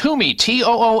 That's Toomey,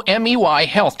 Toomey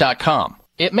Health.com.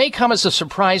 It may come as a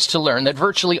surprise to learn that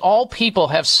virtually all people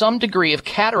have some degree of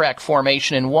cataract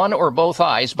formation in one or both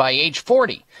eyes by age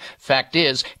 40. Fact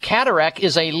is, cataract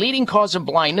is a leading cause of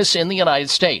blindness in the United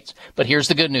States. But here's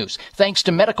the good news. Thanks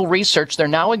to medical research, there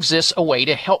now exists a way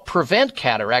to help prevent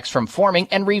cataracts from forming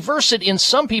and reverse it in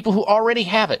some people who already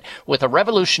have it with a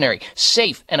revolutionary,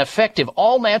 safe, and effective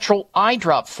all-natural eye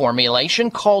drop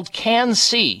formulation called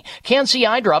Can-C. Can-C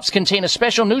eye drops contain a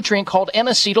special nutrient called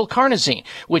N-acetylcarnosine,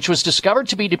 which was discovered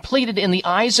to be depleted in the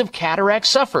eyes of cataract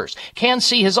sufferers.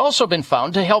 Can-C has also been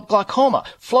found to help glaucoma,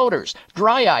 floaters,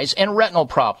 dry eyes, and retinal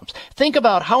problems. Think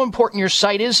about how important your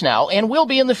sight is now and will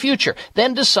be in the future.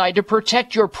 Then decide to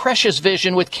protect your precious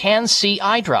vision with Can-C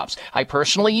eye drops. I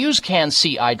personally use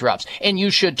Can-C eye drops, and you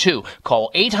should too.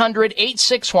 Call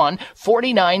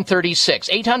 800-861-4936.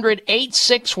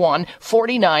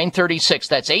 800-861-4936.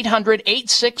 That's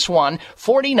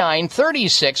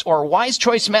 800-861-4936 or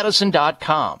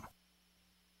wisechoicemedicine.com.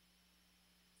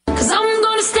 'Cause I'm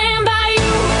gonna stand by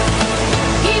you,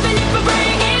 even if we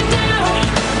bring it down.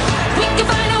 We can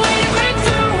find a way to break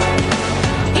through,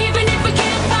 even if we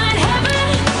can't find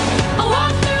heaven. I'll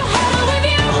walk through hell with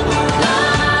you.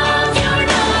 Love, you're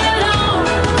not alone,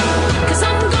 'cause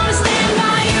I'm gonna stand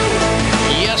by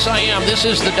you. Yes, I am. This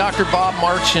is the Dr. Bob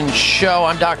Martin Show.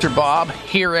 I'm Dr. Bob,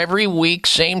 here every week,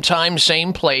 same time,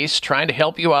 same place, trying to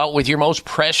help you out with your most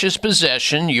precious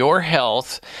possession, your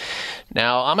health.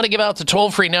 Now, I'm going to give out the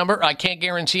toll-free number. I can't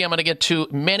guarantee I'm going to get to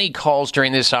many calls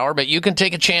during this hour, but you can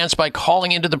take a chance by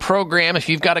calling into the program if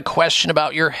you've got a question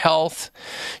about your health,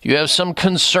 you have some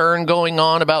concern going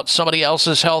on about somebody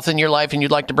else's health in your life, and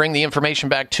you'd like to bring the information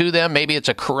back to them. Maybe it's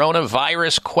a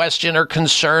coronavirus question or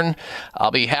concern.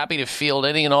 I'll be happy to field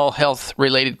any and all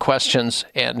health-related questions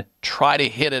and try to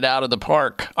hit it out of the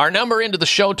park. Our number into the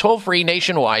show, toll-free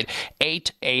nationwide,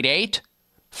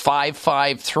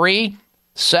 888-553-7262.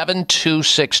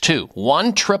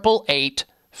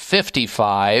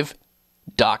 1-888-55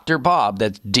 Dr. Bob.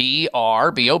 That's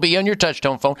D-R-B-O-B on your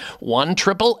touchtone phone.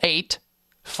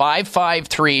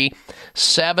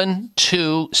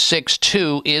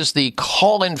 1-888-553-7262 is the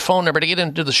call-in phone number to get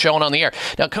into the show and on the air.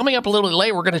 Now, coming up a little bit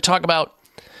later, we're going to talk about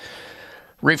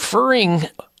referring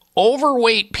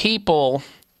overweight people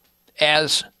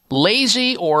as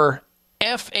lazy or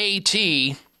FAT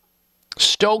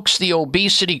stokes the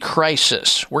obesity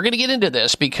crisis. We're going to get into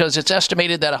this because it's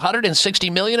estimated that 160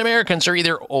 million Americans are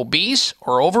either obese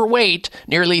or overweight.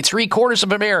 Nearly 3/4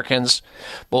 of Americans,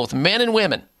 both men and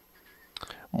women,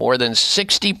 more than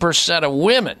 60% of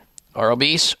women are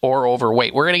obese or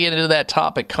overweight. We're going to get into that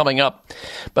topic coming up.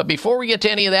 But before we get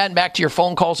to any of that and back to your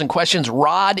phone calls and questions,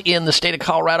 Rod in the state of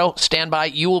Colorado, stand by.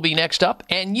 You will be next up.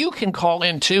 And you can call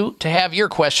in, too, to have your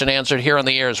question answered here on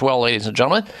the air as well, ladies and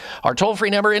gentlemen. Our toll-free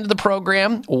number into the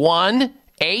program,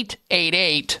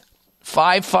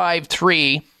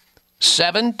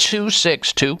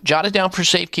 1-888-553-7262. Jot it down for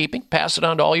safekeeping. Pass it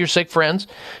on to all your sick friends,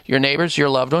 your neighbors, your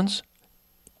loved ones.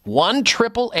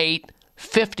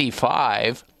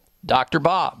 1-888-55 Dr.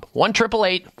 Bob,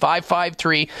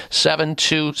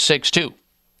 1-888-553-7262.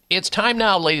 It's time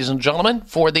now, ladies and gentlemen,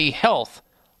 for the health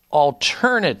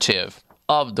alternative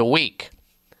of the week.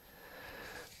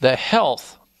 The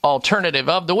health alternative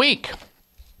of the week.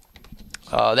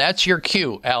 That's your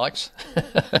cue, Alex,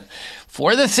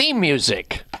 for the theme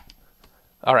music.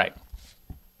 All right.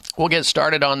 We'll get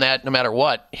started on that no matter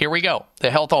what. Here we go. The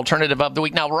health alternative of the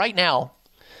week. Now, right now,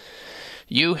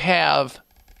 you have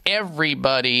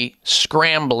everybody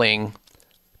scrambling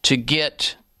to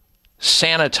get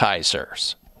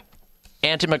sanitizers,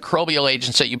 antimicrobial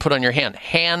agents that you put on your hand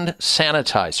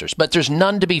sanitizers, but there's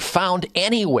none to be found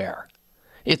anywhere.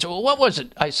 What was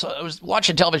it? I was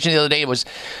watching television the other day. It was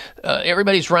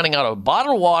everybody's running out of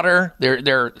bottled water.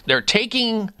 They're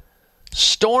taking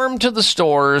storm to the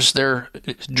stores. They're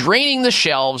draining the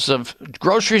shelves of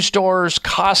grocery stores,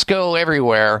 Costco,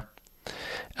 everywhere.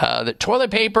 The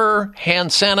toilet paper, hand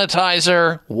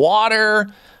sanitizer, water,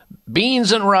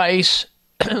 beans and rice,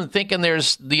 thinking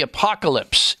the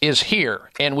apocalypse is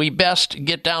here, and we best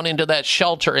get down into that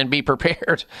shelter and be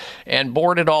prepared and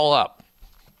board it all up.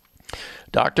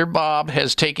 Dr. Bob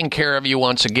has taken care of you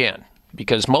once again,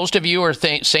 because most of you are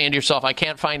saying to yourself, I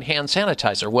can't find hand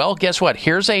sanitizer. Well, guess what?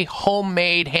 Here's a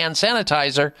homemade hand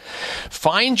sanitizer.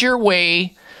 Find your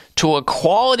way to a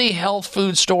quality health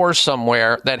food store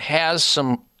somewhere that has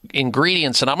some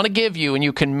ingredients that I'm going to give you, and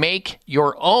you can make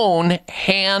your own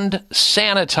hand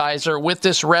sanitizer with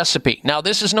this recipe. Now,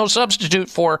 this is no substitute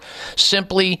for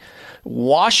simply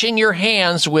washing your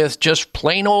hands with just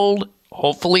plain old,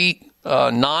 hopefully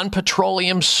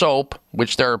non-petroleum soap,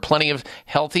 which there are plenty of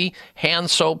healthy hand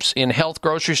soaps in health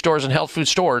grocery stores and health food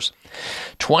stores.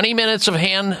 20 minutes of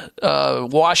hand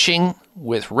washing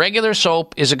with regular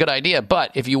soap is a good idea. But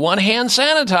if you want hand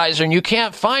sanitizer and you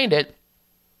can't find it,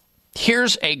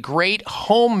 here's a great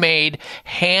homemade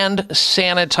hand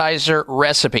sanitizer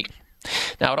recipe.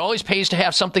 Now, it always pays to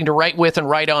have something to write with and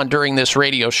write on during this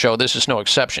radio show. This is no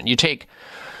exception. You take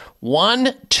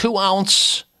 2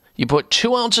 ounce, you put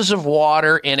 2 ounces of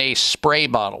water in a spray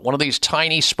bottle, one of these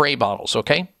tiny spray bottles,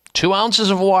 okay? 2 ounces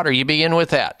of water, you begin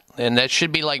with that. And that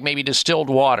should be like maybe distilled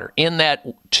water in that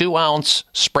 2 ounce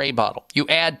spray bottle. You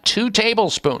add 2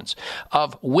 tablespoons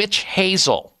of witch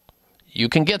hazel. You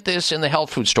can get this in the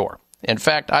health food store. In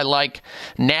fact, I like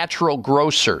Natural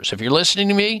Grocers. If you're listening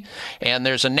to me and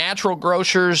there's a Natural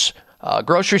Grocers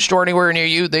grocery store anywhere near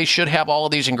you, they should have all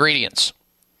of these ingredients.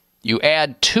 You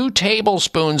add 2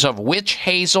 tablespoons of witch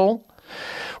hazel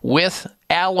with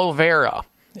aloe vera,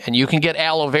 and you can get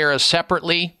aloe vera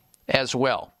separately as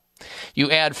well. You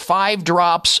add 5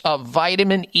 drops of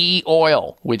vitamin E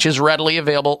oil, which is readily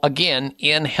available, again,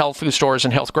 in health food stores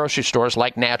and health grocery stores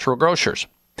like Natural Grocers.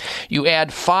 You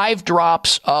add 5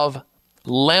 drops of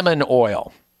lemon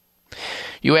oil.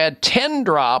 You add 10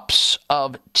 drops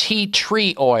of tea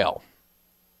tree oil.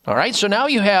 All right, so now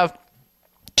you have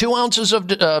 2 ounces of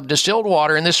distilled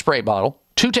water in this spray bottle,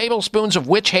 2 tablespoons of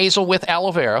witch hazel with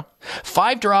aloe vera,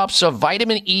 5 drops of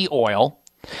vitamin E oil,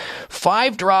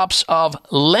 5 drops of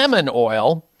lemon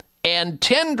oil, and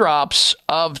 10 drops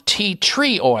of tea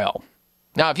tree oil.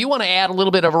 Now, if you want to add a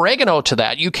little bit of oregano to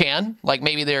that, you can, like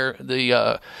maybe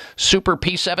the Super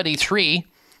P73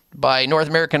 by North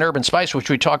American Herb & Spice, which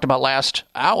we talked about last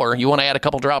hour. You want to add a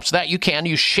couple drops of that, you can.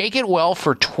 You shake it well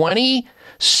for 20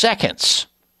 seconds.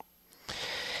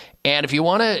 And if you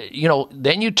want to,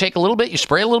 then you take a little bit, you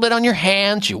spray a little bit on your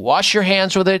hands, you wash your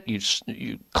hands with it,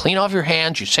 you clean off your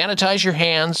hands, you sanitize your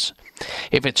hands.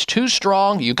 If it's too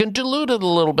strong, you can dilute it a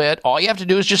little bit. All you have to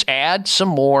do is just add some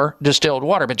more distilled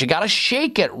water, but you got to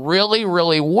shake it really,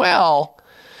 really well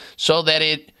so that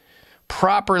it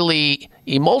properly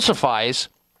emulsifies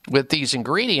with these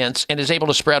ingredients and is able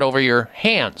to spread over your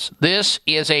hands. This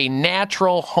is a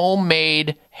natural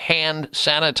homemade hand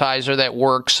sanitizer that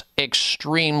works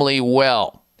extremely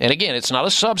well. And again, it's not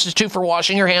a substitute for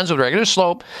washing your hands with regular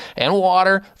soap and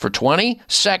water for 20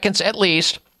 seconds at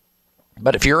least.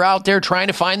 But if you're out there trying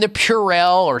to find the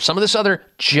Purell or some of this other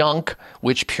junk,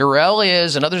 which Purell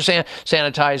is and other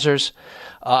sanitizers,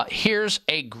 here's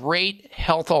a great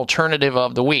health alternative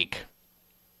of the week.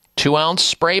 2-ounce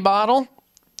spray bottle,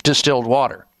 distilled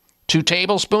water. 2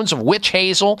 tablespoons of witch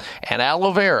hazel and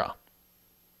aloe vera.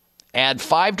 Add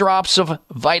 5 drops of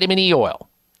vitamin E oil.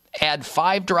 Add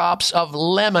 5 drops of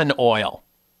lemon oil.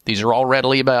 These are all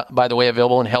readily, by the way,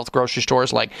 available in health grocery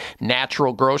stores like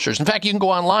Natural Grocers. In fact, you can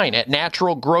go online at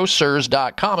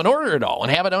naturalgrocers.com and order it all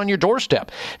and have it on your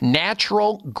doorstep.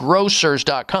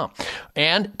 Naturalgrocers.com.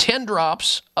 And 10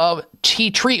 drops of tea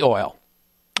tree oil.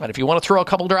 And if you want to throw a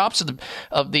couple drops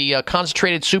of the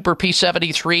concentrated Super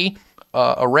P73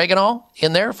 oregano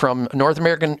in there from North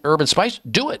American Herb & Spice,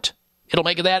 do it. It'll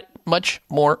make it that much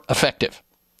more effective.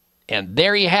 And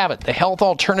there you have it, the health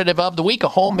alternative of the week, a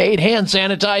homemade hand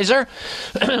sanitizer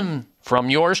from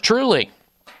yours truly.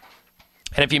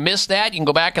 And if you missed that, you can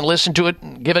go back and listen to it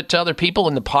and give it to other people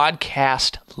in the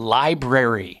podcast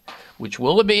library, which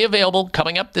will be available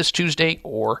coming up this Tuesday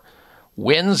or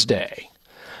Wednesday.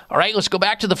 All right, let's go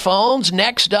back to the phones.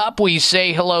 Next up, we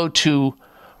say hello to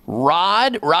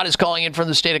Rod. Rod is calling in from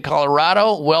the state of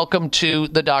Colorado. Welcome to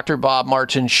the Dr. Bob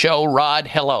Martin Show. Rod,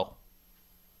 hello.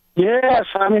 Yes,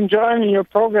 I'm enjoying your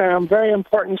program. Very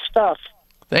important stuff.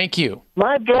 Thank you.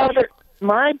 My brother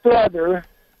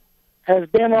has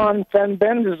been on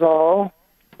fenbendazole,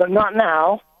 but not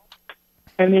now,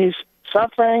 and he's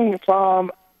suffering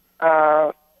from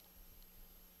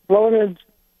bloated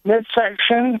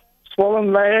midsection,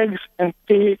 swollen legs and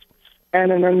feet,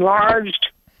 and an enlarged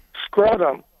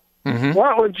scrotum. Mm-hmm.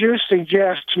 What would you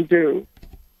suggest to do?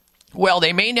 Well,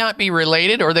 they may not be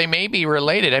related, or they may be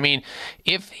related. I mean,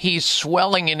 if he's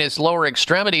swelling in his lower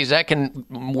extremities, that can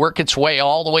work its way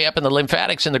all the way up in the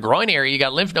lymphatics in the groin area. You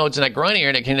got lymph nodes in that groin area,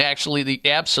 and it can actually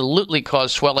absolutely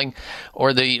cause swelling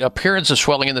or the appearance of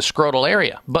swelling in the scrotal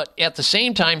area. But at the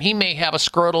same time, he may have a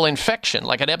scrotal infection,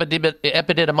 like an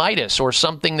epididymitis or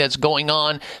something that's going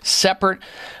on separate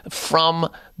from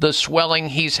the swelling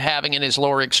he's having in his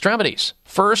lower extremities.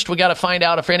 First, we got to find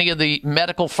out if any of the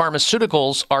medical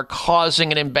pharmaceuticals are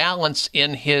causing an imbalance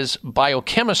in his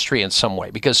biochemistry in some way,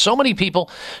 because so many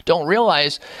people don't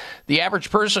realize the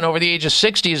average person over the age of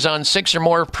 60 is on 6 or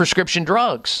more prescription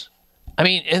drugs. I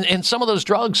mean, and some of those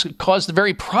drugs cause the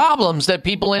very problems that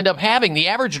people end up having. The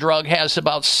average drug has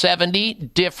about 70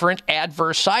 different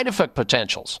adverse side effect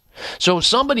potentials. So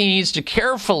somebody needs to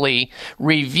carefully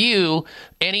review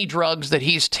any drugs that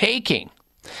he's taking.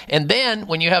 And then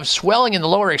when you have swelling in the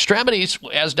lower extremities,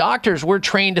 as doctors, we're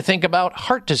trained to think about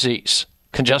heart disease,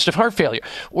 congestive heart failure.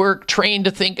 We're trained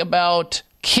to think about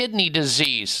kidney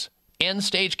disease,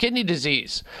 end-stage kidney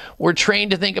disease. We're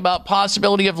trained to think about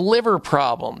possibility of liver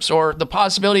problems or the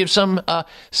possibility of some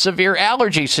severe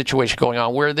allergy situation going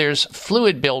on where there's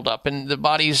fluid buildup and the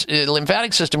body's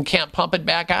lymphatic system can't pump it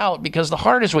back out because the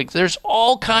heart is weak. There's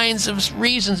all kinds of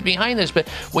reasons behind this, but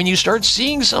when you start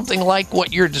seeing something like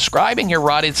what you're describing here,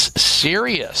 Rod, it's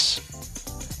serious.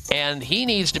 And he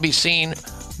needs to be seen,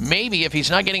 maybe if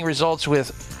he's not getting results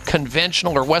with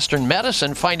conventional or Western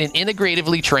medicine, find an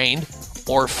integratively trained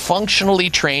or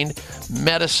functionally trained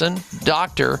medicine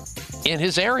doctor in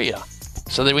his area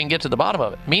so that we can get to the bottom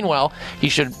of it. Meanwhile, he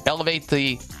should elevate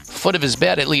the foot of his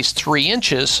bed at least 3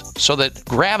 inches so that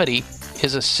gravity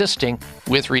is assisting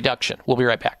with reduction. We'll be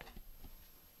right back.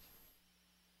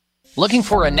 Looking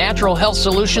for a natural health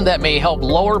solution that may help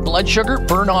lower blood sugar,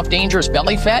 burn off dangerous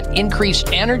belly fat, increase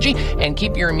energy, and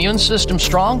keep your immune system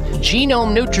strong?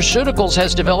 Genome Nutraceuticals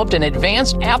has developed an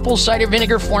advanced apple cider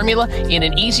vinegar formula in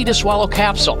an easy-to-swallow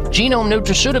capsule. Genome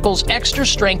Nutraceuticals Extra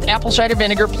Strength Apple Cider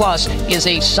Vinegar Plus is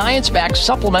a science-backed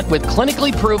supplement with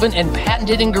clinically proven and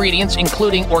patented ingredients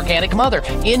including organic mother,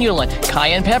 inulin,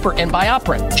 cayenne pepper, and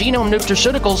BioPerine. Genome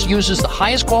Nutraceuticals uses the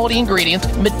highest quality ingredients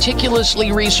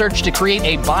meticulously researched to create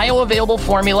a bioavailable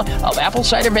formula of apple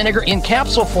cider vinegar in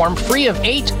capsule form free of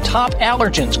 8 top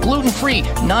allergens, gluten-free,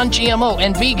 non-GMO,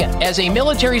 and vegan. As a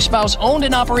military spouse owned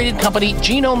and operated company,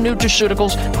 Genome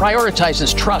Nutraceuticals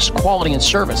prioritizes trust, quality, and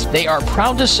service. They are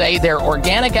proud to say their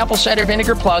organic apple cider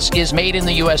vinegar plus is made in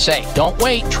the USA. Don't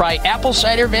wait. Try apple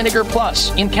cider vinegar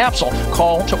plus in capsule.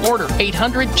 Call to order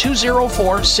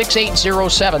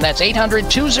 800-204-6807. That's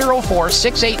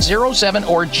 800-204-6807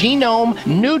 or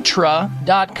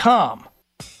genomenutra.com.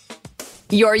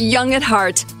 You're young at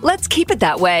heart. Let's keep it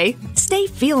that way. Stay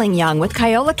feeling young with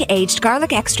Kyolic Aged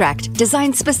Garlic Extract,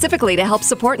 designed specifically to help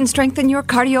support and strengthen your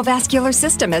cardiovascular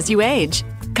system as you age.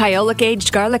 Kyolic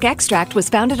Aged Garlic Extract was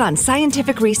founded on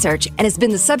scientific research and has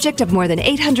been the subject of more than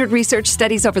 800 research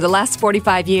studies over the last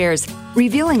 45 years,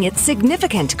 revealing its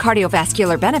significant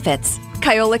cardiovascular benefits.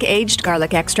 Kyolic Aged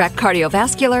Garlic Extract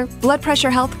cardiovascular, blood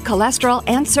pressure health, cholesterol,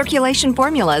 and circulation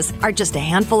formulas are just a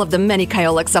handful of the many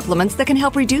Kyolic supplements that can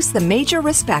help reduce the major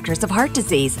risk factors of heart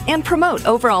disease and promote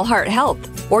overall heart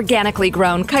health. Organically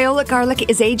grown, Kyolic garlic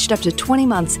is aged up to 20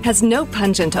 months, has no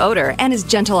pungent odor, and is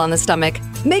gentle on the stomach.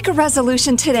 Make a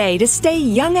resolution today to stay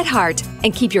young at heart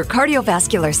and keep your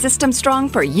cardiovascular system strong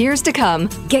for years to come.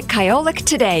 Get Kyolic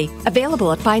today.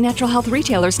 Available at fine natural health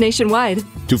retailers nationwide.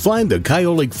 To find the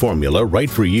Kyolic formula right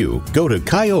for you, go to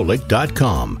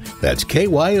Kyolic.com. That's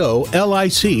KYOLIC.com.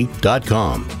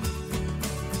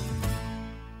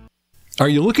 Are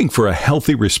you looking for a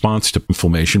healthy response to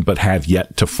inflammation but have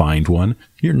yet to find one?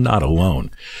 You're not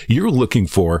alone. You're looking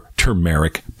for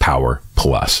Turmeric Power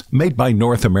Plus, made by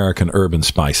North American Herb &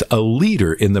 Spice, a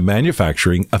leader in the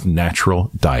manufacturing of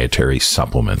natural dietary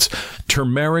supplements.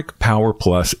 Turmeric Power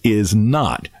Plus is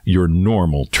not your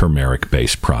normal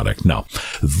turmeric-based product. No,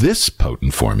 this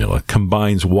potent formula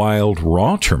combines wild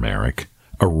raw turmeric,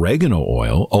 oregano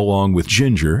oil, along with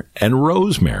ginger and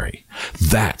rosemary.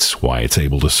 That's why it's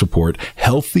able to support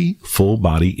healthy,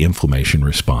 full-body inflammation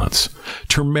response.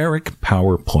 Turmeric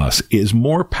Power Plus is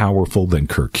more powerful than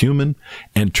curcumin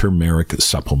and turmeric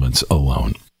supplements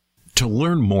alone. To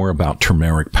learn more about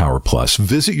Turmeric Power Plus,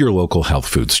 visit your local health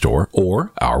food store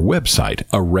or our website,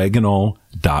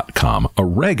 oreganol.com.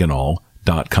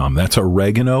 Oreganol.com. That's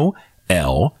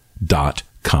oregano.com.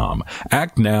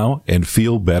 Act now and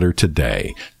feel better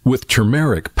today with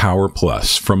Turmeric Power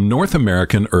Plus from North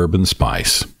American Herb &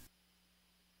 Spice.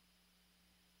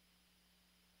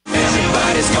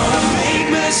 Everybody's gonna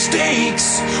make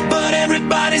mistakes, but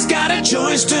everybody's got a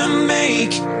choice to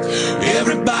make.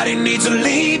 Everybody needs a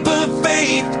leap of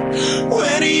faith.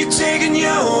 When are you taking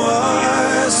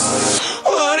yours?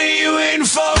 What are you waiting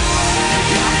for?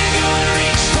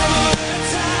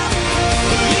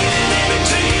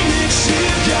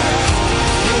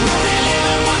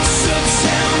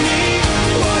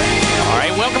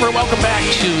 Welcome back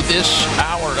to this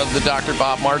hour of the Dr.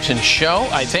 Bob Martin Show.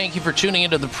 I thank you for tuning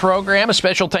into the program. A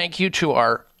special thank you to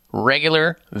our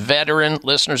regular veteran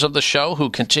listeners of the show who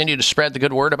continue to spread the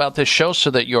good word about this show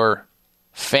so that your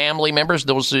family members,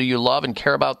 those who you love and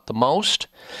care about the most,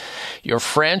 your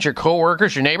friends, your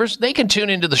coworkers, your neighbors, they can tune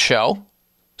into the show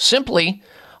simply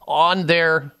on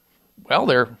their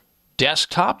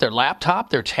desktop, their laptop,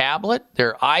 their tablet,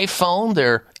 their iPhone,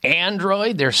 their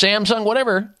Android, their Samsung,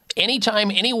 whatever.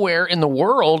 Anytime, anywhere in the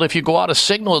world, if you go out a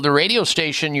signal of the radio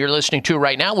station you're listening to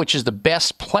right now, which is the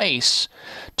best place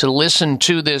to listen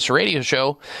to this radio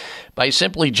show, by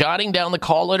simply jotting down the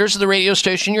call letters of the radio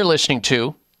station you're listening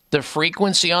to, the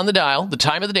frequency on the dial, the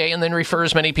time of the day, and then refer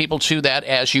as many people to that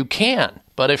as you can.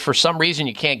 But if for some reason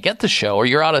you can't get the show, or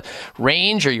you're out of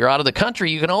range, or you're out of the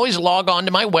country, you can always log on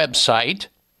to my website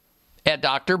at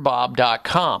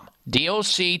drbob.com,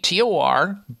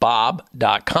 DOCTOR,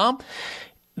 bob.com.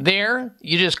 There,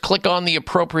 you just click on the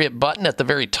appropriate button at the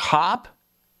very top,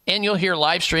 and you'll hear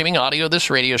live streaming audio of this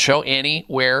radio show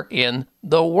anywhere in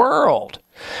the world.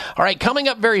 All right, coming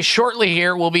up very shortly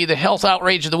here will be the Health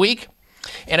Outrage of the Week.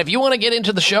 And if you want to get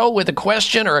into the show with a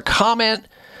question or a comment,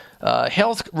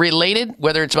 health-related,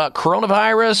 whether it's about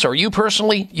coronavirus or you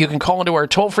personally, you can call into our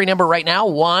toll-free number right now,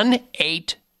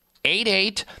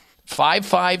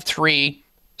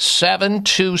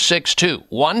 1-888-553-7262,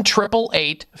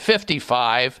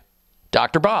 1-888-55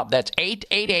 Dr. Bob. That's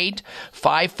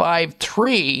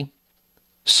 888-553-7262.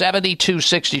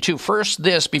 7262. First,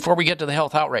 this before we get to the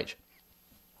health outrage.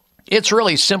 It's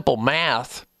really simple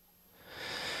math.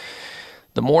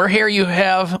 The more hair you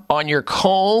have on your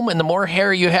comb and the more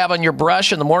hair you have on your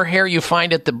brush and the more hair you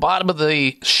find at the bottom of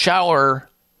the shower,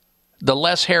 the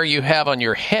less hair you have on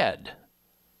your head.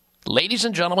 Ladies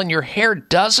and gentlemen, your hair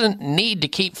doesn't need to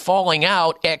keep falling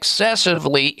out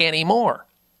excessively anymore.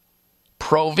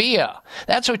 Provia.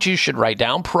 That's what you should write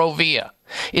down, Provia.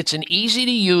 It's an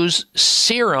easy-to-use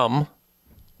serum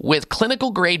with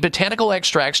clinical-grade botanical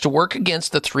extracts to work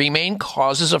against the three main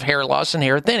causes of hair loss and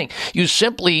hair thinning. You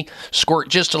simply squirt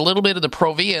just a little bit of the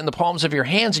Provia in the palms of your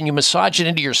hands and you massage it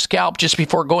into your scalp just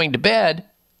before going to bed.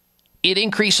 It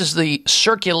increases the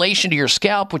circulation to your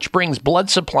scalp, which brings blood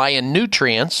supply and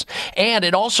nutrients, and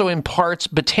it also imparts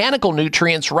botanical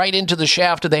nutrients right into the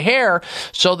shaft of the hair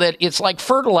so that it's like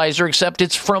fertilizer, except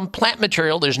it's from plant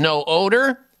material. There's no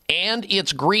odor, and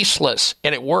it's greaseless,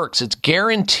 and it works. It's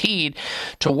guaranteed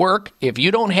to work. If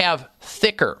you don't have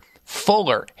thicker,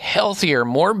 fuller, healthier,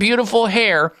 more beautiful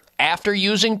hair after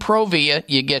using Provia,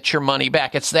 you get your money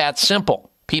back. It's that simple.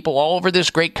 People all over this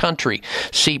great country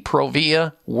see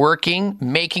Provia working,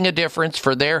 making a difference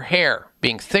for their hair,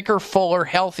 being thicker, fuller,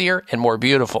 healthier, and more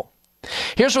beautiful.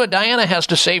 Here's what Diana has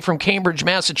to say from Cambridge,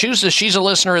 Massachusetts. She's a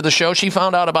listener of the show. She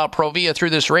found out about Provia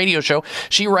through this radio show.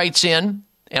 She writes in,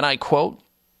 and I quote,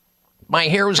 "My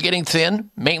hair was getting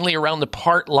thin, mainly around the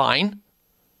part line,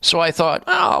 so I thought,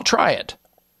 I'll try it.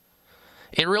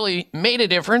 It really made a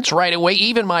difference right away.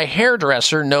 Even my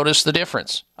hairdresser noticed the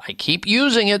difference. I keep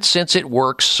using it since it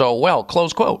works so well."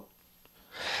 Close quote.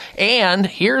 And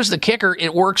here's the kicker.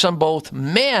 It works on both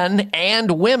men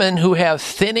and women who have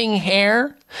thinning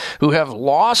hair, who have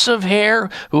loss of hair,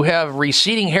 who have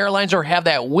receding hairlines, or have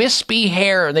that wispy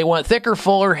hair, and they want thicker,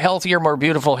 fuller, healthier, more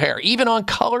beautiful hair. Even on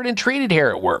colored and treated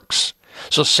hair, it works.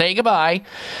 So say goodbye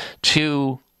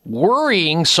to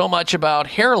worrying so much about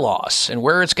hair loss and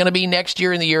where it's going to be next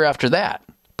year and the year after that.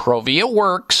 Provia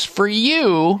works for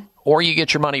you, or you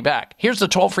get your money back. Here's the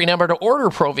toll-free number to order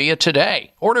Provia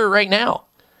today. Order it right now.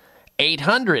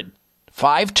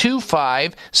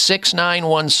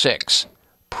 800-525-6916.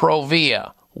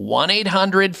 Provia.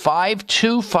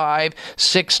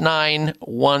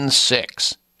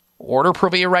 1-800-525-6916. Order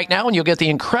Provia right now and you'll get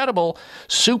the incredible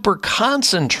super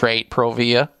concentrate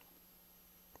Provia.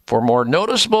 For more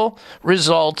noticeable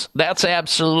results, that's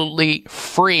absolutely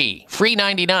free. Free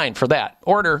 99 for that.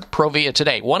 Order Provia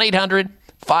today.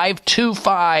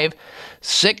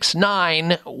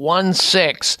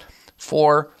 1-800-525-6916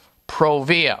 for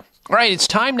Provia. All right, it's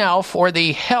time now for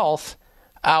the health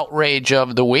outrage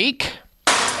of the week.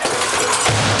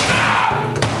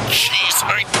 Jeez,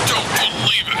 I don't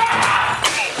believe it. Oh,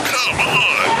 come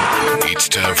on. It's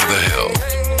time for the health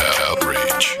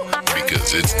outrage.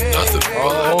 Because it's nothing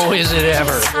but... Oh, is it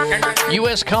ever.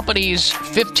 U.S. company's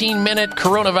 15-minute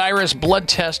coronavirus blood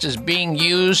test is being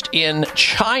used in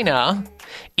China.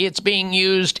 It's being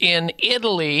used in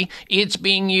Italy. It's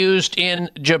being used in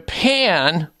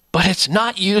Japan. But it's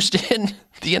not used in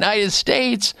the United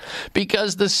States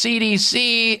because the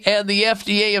CDC and the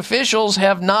FDA officials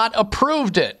have not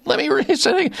approved it. Let me read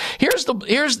something. Here's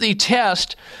the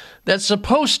test that's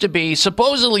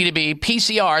supposedly to be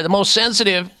PCR, the most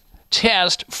sensitive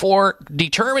test for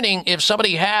determining if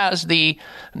somebody has the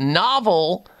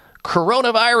novel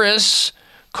coronavirus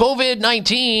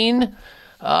COVID-19,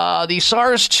 the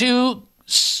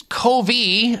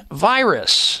SARS-2-CoV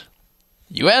virus.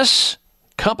 U.S.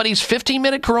 company's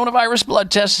 15-minute coronavirus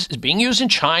blood test is being used in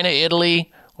China,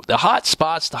 Italy, the hot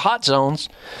spots, the hot zones,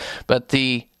 but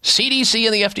the CDC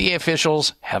and the FDA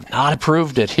officials have not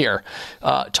approved it here.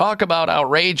 Talk about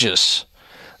outrageous.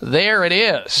 There it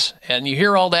is. And you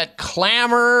hear all that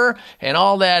clamor and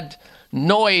all that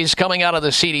noise coming out of the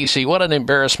CDC. What an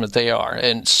embarrassment they are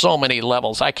in so many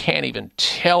levels. I can't even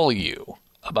tell you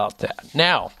about that.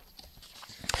 Now,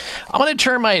 I'm going to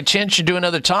turn my attention to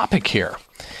another topic here.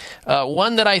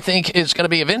 One that I think is going to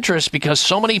be of interest because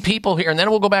so many people here, and then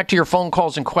we'll go back to your phone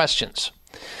calls and questions.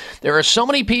 There are so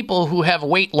many people who have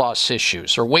weight loss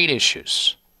issues or weight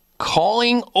issues.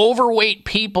 Calling overweight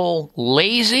people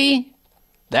lazy,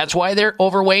 that's why they're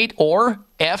overweight, or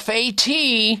FAT,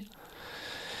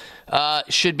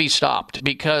 should be stopped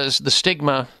because the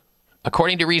stigma,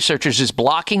 according to researchers, is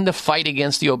blocking the fight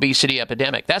against the obesity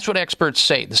epidemic. That's what experts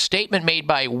say. The statement made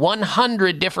by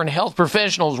 100 different health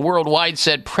professionals worldwide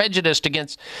said prejudice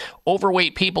against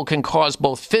overweight people can cause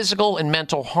both physical and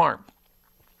mental harm.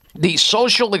 The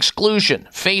social exclusion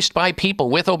faced by people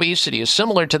with obesity is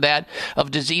similar to that of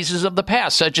diseases of the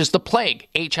past, such as the plague,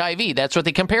 HIV, that's what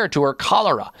they compare it to, or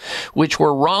cholera, which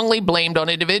were wrongly blamed on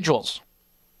individuals.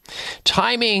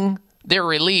 Timing their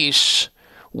release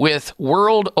with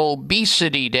World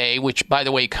Obesity Day, which, by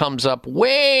the way, comes up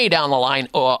way down the line,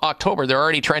 October. They're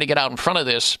already trying to get out in front of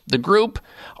this. The group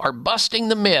are busting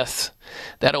the myth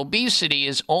that obesity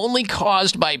is only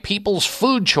caused by people's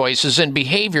food choices and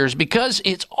behaviors, because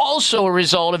it's also a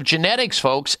result of genetics,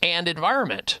 folks, and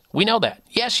environment. We know that.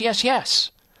 Yes, yes,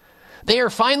 yes. They are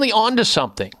finally onto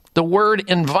something. The word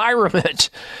environment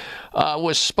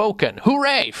was spoken.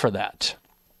 Hooray for that.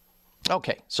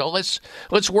 Okay, so let's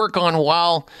work on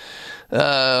while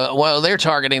they're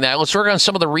targeting that. Let's work on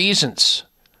some of the reasons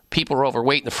people are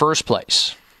overweight in the first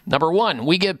place. Number one,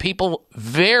 we give people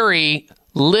very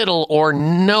little or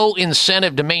no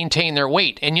incentive to maintain their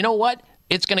weight. And you know what?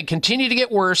 It's going to continue to get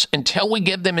worse until we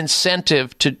give them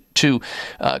incentive to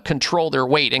control their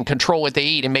weight and control what they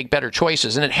eat and make better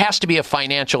choices. And it has to be a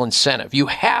financial incentive. You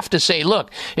have to say,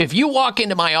 look, if you walk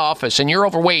into my office and you're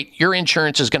overweight, your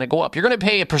insurance is going to go up. You're going to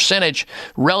pay a percentage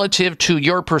relative to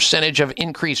your percentage of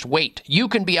increased weight. You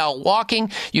can be out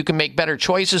walking. You can make better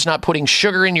choices, not putting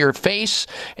sugar in your face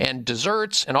and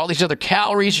desserts and all these other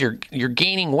calories. You're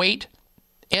gaining weight.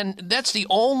 And that's the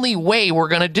only way we're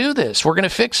going to do this. We're going to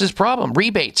fix this problem.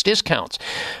 Rebates, discounts,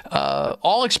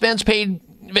 all expense paid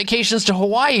vacations to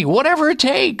Hawaii, whatever it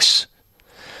takes.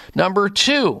 Number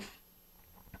two,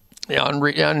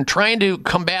 on trying to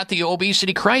combat the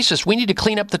obesity crisis, we need to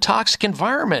clean up the toxic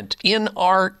environment in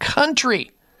our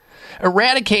country.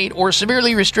 Eradicate or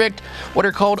severely restrict what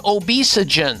are called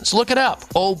obesogens. Look it up.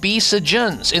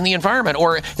 Obesogens in the environment,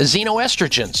 or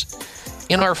xenoestrogens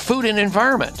in our food and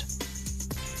environment.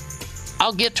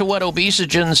 I'll get to what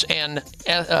obesogens and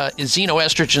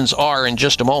xenoestrogens are in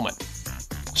just a moment.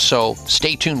 So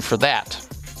stay tuned for that.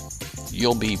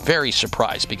 You'll be very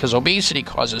surprised, because obesity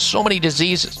causes so many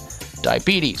diseases: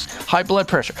 diabetes, high blood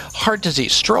pressure, heart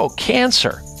disease, stroke,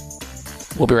 cancer.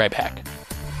 We'll be right back.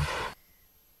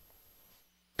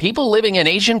 People living in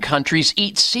Asian countries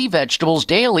eat sea vegetables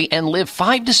daily and live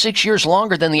 5 to 6 years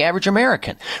longer than the average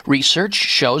American. Research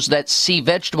shows that sea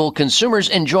vegetable consumers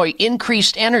enjoy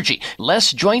increased energy,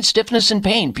 less joint stiffness and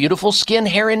pain, beautiful skin,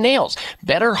 hair, and nails,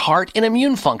 better heart and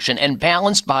immune function, and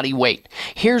balanced body weight.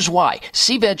 Here's why.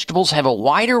 Sea vegetables have a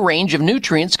wider range of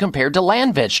nutrients compared to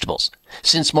land vegetables.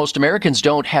 Since most Americans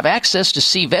don't have access to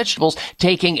sea vegetables,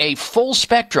 taking a full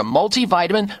spectrum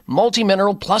multivitamin,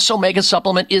 multimineral plus omega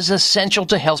supplement is essential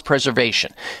to health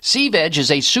preservation. Sea Veg is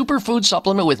a superfood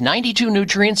supplement with 92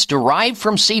 nutrients derived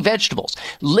from sea vegetables.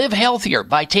 Live healthier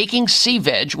by taking Sea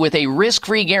Veg with a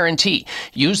risk-free guarantee.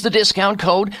 Use the discount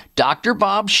code Dr.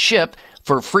 Bob SHIP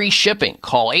for free shipping.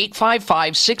 Call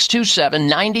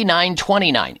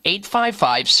 855-627-9929,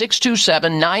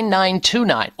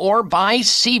 855-627-9929, or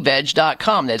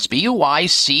buyseaveg.com. That's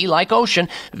B-U-Y-C like ocean,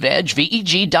 veg,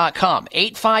 V-E-G.com,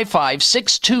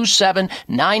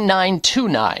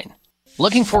 855-627-9929.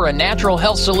 Looking for a natural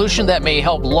health solution that may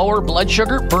help lower blood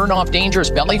sugar, burn off dangerous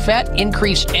belly fat,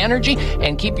 increase energy,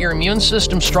 and keep your immune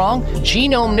system strong?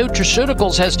 Genome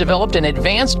Nutraceuticals has developed an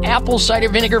advanced apple cider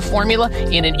vinegar formula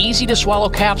in an easy-to-swallow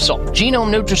capsule. Genome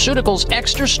Nutraceuticals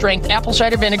Extra Strength Apple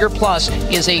Cider Vinegar Plus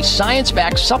is a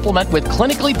science-backed supplement with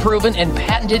clinically proven and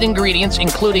patented ingredients,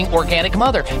 including organic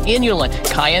mother, inulin,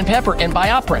 cayenne pepper, and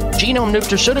BioPerine. Genome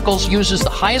Nutraceuticals uses the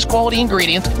highest quality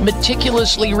ingredients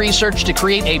meticulously researched to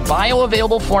create a bioavailable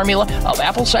formula of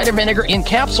apple cider vinegar in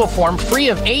capsule form, free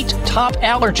of 8 top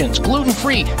allergens,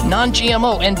 gluten-free,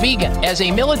 non-GMO, and vegan. As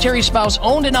a military spouse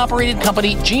owned and operated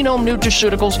company, Genome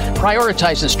Nutraceuticals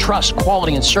prioritizes trust,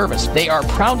 quality, and service. They are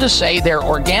proud to say their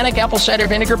organic apple cider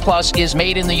vinegar plus is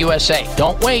made in the USA.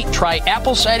 Don't wait. Try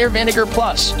apple cider vinegar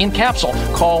plus in capsule.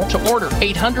 Call to order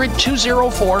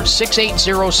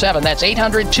 800-204-6807. That's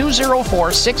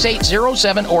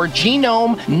 800-204-6807 or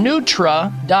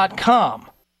genomenutra.com.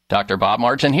 Dr. Bob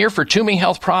Martin here for Toomey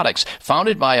Health Products.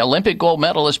 Founded by Olympic gold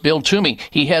medalist Bill Toomey,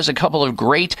 he has a couple of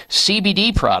great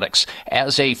CBD products.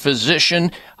 As a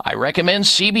physician, I recommend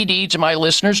CBD to my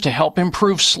listeners to help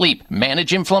improve sleep,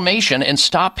 manage inflammation, and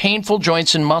stop painful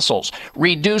joints and muscles,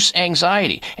 reduce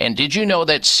anxiety. And did you know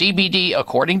that CBD,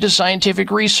 according to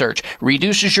scientific research,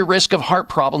 reduces your risk of heart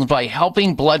problems by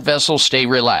helping blood vessels stay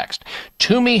relaxed?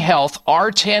 Toomey Health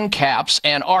R10 caps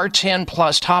and R10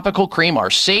 Plus topical cream are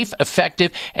safe,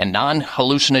 effective, and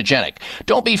non-hallucinogenic.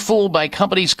 Don't be fooled by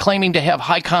companies claiming to have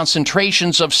high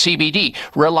concentrations of CBD.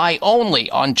 Rely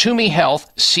only on Toomey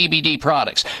Health CBD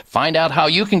products. Find out how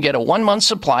you can get a 1-month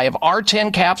supply of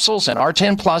R10 capsules and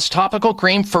R10 Plus topical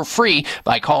cream for free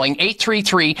by calling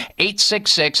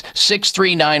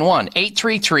 833-866-6391,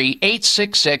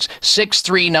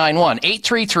 833-866-6391,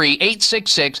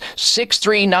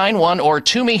 833-866-6391, or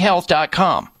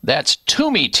ToomeyHealth.com. That's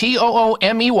Toomey,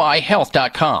 Toomey,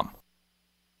 health.com.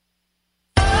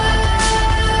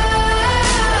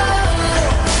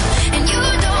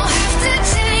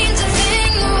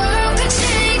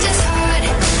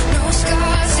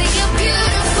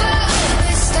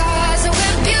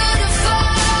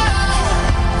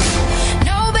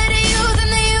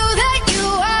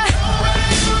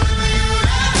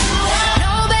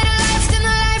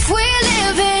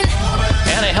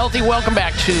 everybody. Welcome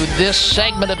back to this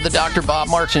segment of the Dr. Bob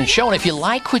Martin Show. And if you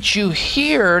like what you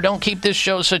hear, don't keep this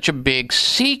show such a big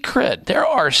secret. There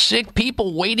are sick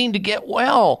people waiting to get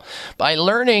well by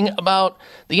learning about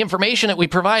the information that we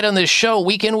provide on this show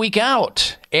week in, week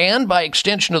out. And by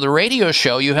extension of the radio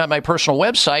show, you have my personal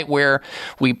website where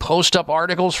we post up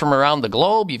articles from around the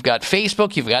globe. You've got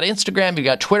Facebook, you've got Instagram, you've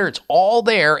got Twitter. It's all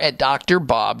there at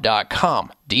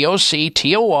drbob.com.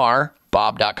 DOCTOR.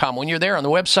 Bob.com. When you're there on the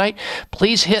website,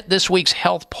 please hit this week's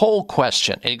health poll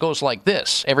question. It goes like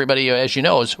this. Everybody, as you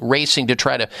know, is racing to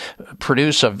try to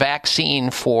produce a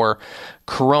vaccine for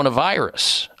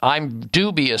coronavirus. I'm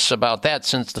dubious about that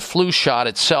since the flu shot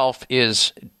itself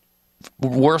is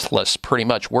worthless, pretty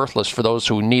much worthless for those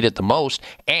who need it the most,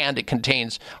 and it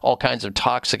contains all kinds of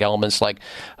toxic elements like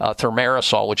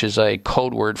thimerosal, which is a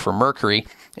code word for mercury,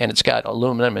 and it's got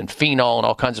aluminum and phenol and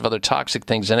all kinds of other toxic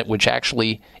things in it, which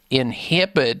actually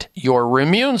inhibit your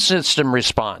immune system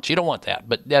response. You don't want that,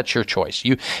 but that's your choice.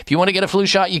 If you want to get a flu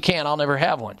shot, you can. I'll never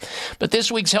have one. But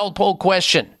this week's health poll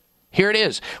question, here it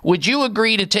is. Would you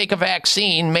agree to take a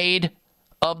vaccine made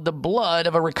of the blood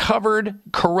of a recovered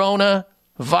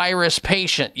coronavirus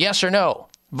patient? Yes or no?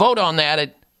 Vote on that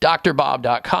at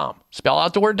drbob.com. Spell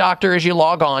out the word doctor as you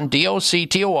log on,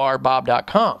 DOCTOR,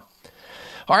 bob.com.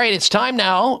 All right, it's time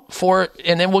now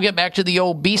and then we'll get back to the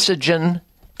obesogen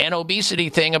and obesity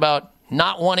thing about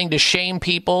not wanting to shame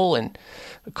people and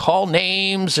call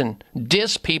names and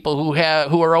diss people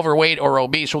who are overweight or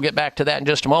obese. We'll get back to that in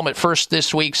just a moment. First,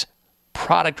 this week's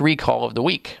product recall of the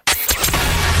week.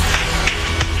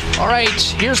 All right,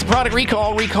 here's the product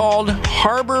recall. Recalled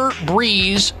Harbor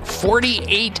Breeze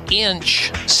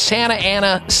 48-inch Santa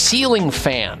Ana ceiling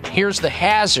fan. Here's the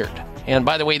hazard. And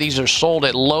by the way, these are sold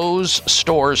at Lowe's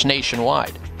stores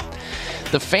nationwide.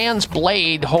 The fan's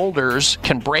blade holders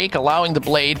can break, allowing the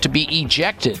blade to be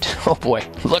ejected. Oh boy,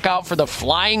 look out for the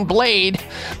flying blade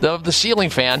of the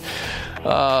ceiling fan,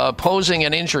 posing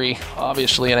an injury,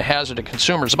 obviously, and a hazard to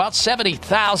consumers. About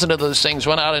 70,000 of those things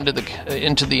went out into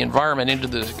the environment, into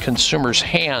the consumer's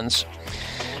hands.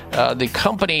 The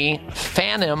company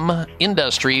Phanim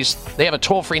Industries, they have a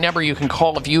toll-free number you can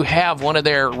call if you have one of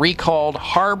their recalled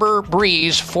Harbor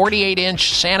Breeze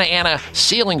 48-inch Santa Ana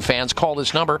ceiling fans. Call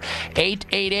this number,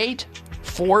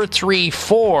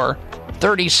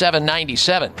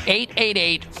 888-434-3797.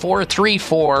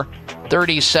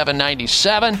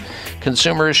 888-434-3797.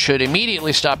 Consumers should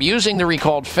immediately stop using the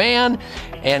recalled fan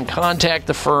and contact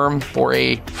the firm for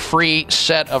a free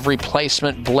set of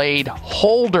replacement blade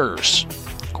holders.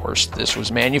 Of course, this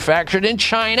was manufactured in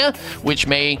China, which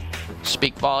may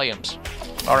speak volumes.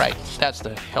 All right, that's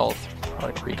the health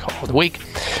product recall of the week.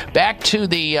 Back to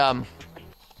the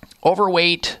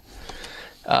overweight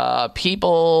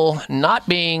people not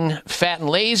being fat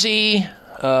and lazy.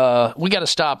 We got to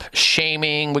stop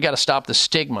shaming. We got to stop the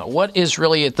stigma. What is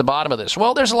really at the bottom of this?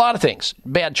 Well, there's a lot of things.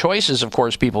 Bad choices, of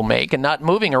course, people make, and not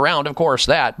moving around, of course,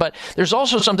 that. But there's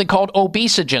also something called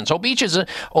obesogens.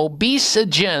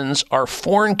 Obesogens are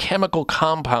foreign chemical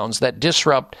compounds that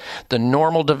disrupt the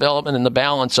normal development and the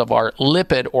balance of our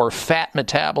lipid or fat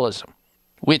metabolism,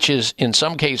 which is, in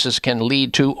some cases, can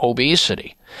lead to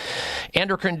obesity.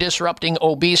 Endocrine-disrupting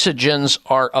obesogens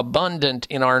are abundant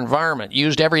in our environment,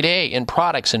 used every day in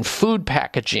products and food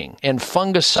packaging and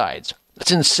fungicides.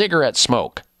 It's in cigarette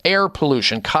smoke, air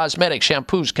pollution, cosmetics,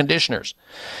 shampoos, conditioners,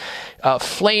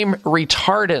 flame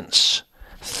retardants,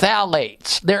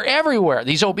 phthalates. They're everywhere,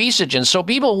 these obesogens. So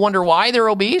people wonder why they're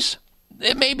obese.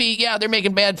 It may be, they're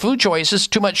making bad food choices,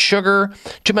 too much sugar,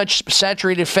 too much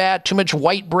saturated fat, too much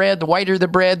white bread. The whiter the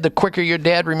bread, the quicker you're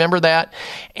dead. Remember that.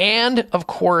 And, of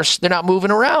course, they're not moving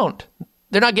around.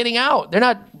 They're not getting out. They're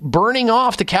not burning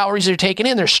off the calories they're taking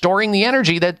in. They're storing the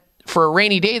energy that for a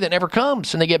rainy day that never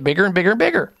comes, and they get bigger and bigger and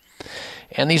bigger.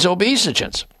 And these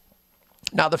obesogens.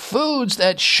 Now, the foods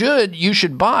that you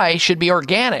should buy should be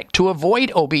organic to avoid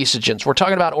obesogens. We're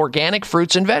talking about organic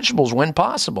fruits and vegetables when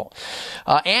possible.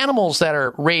 Animals that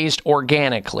are raised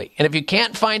organically. And if you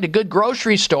can't find a good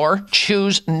grocery store,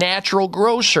 choose Natural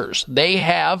Grocers. They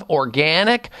have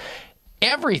organic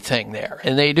everything there,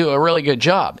 and they do a really good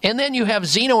job. And then you have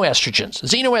xenoestrogens.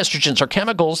 Xenoestrogens are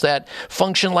chemicals that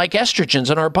function like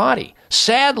estrogens in our body.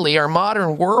 Sadly, our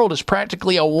modern world is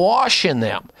practically awash in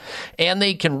them, and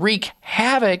they can wreak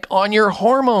havoc on your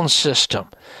hormone system,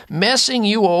 messing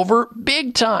you over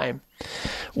big time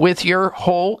with your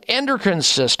whole endocrine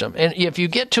system. And if you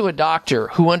get to a doctor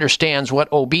who understands what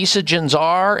obesogens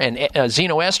are and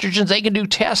xenoestrogens, they can do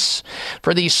tests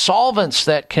for these solvents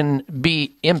that can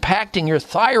be impacting your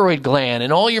thyroid gland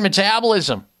and all your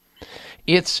metabolism.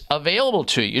 It's available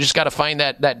to you. You just got to find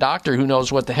that doctor who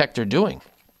knows what the heck they're doing.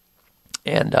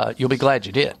 And you'll be glad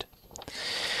you did.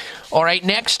 All right,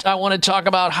 next, I want to talk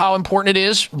about how important it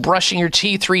is brushing your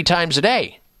teeth 3 times a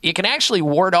day. It can actually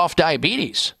ward off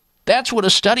diabetes. That's what a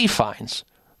study finds.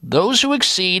 Those who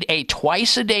exceed a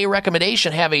twice-a-day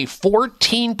recommendation have a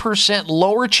 14%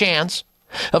 lower chance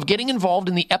of getting involved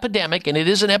in the epidemic, and it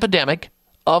is an epidemic,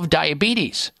 of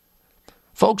diabetes.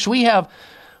 Folks, we have,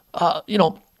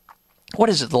 what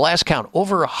is it, the last count?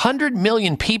 Over 100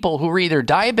 million people who are either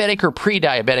diabetic or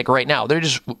pre-diabetic right now. They're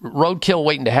just roadkill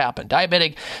waiting to happen.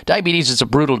 Diabetes is a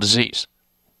brutal disease.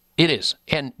 It is.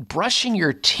 And brushing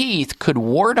your teeth could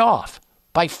ward off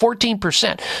by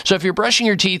 14%. So if you're brushing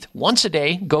your teeth once a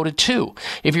day, go to 2.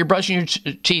 If you're brushing your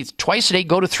teeth twice a day,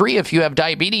 go to 3 if you have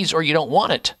diabetes or you don't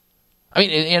want it. I mean,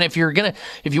 and if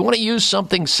you want to use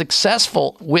something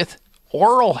successful with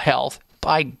oral health,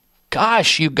 by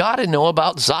gosh, you got to know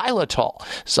about xylitol.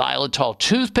 Xylitol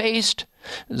toothpaste,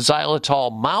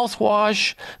 xylitol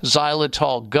mouthwash,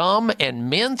 xylitol gum and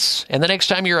mints. And the next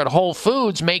time you're at Whole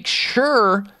Foods, make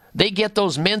sure they get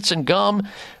those mints and gum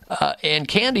and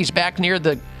candies back near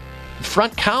the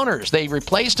front counters. They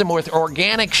replaced them with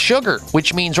organic sugar,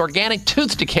 which means organic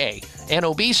tooth decay and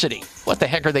obesity. What the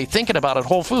heck are they thinking about at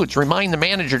Whole Foods? Remind the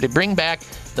manager to bring back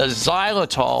the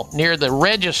xylitol near the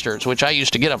registers, which I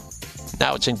used to get them.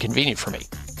 Now it's inconvenient for me.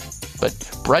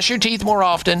 But brush your teeth more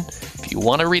often if you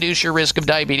want to reduce your risk of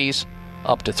diabetes,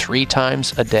 up to 3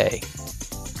 times a day.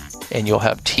 And you'll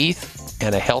have teeth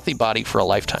and a healthy body for a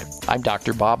lifetime. I'm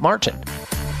Dr. Bob Martin.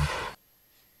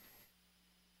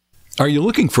 Are you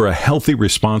looking for a healthy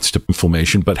response to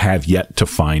inflammation but have yet to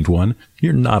find one?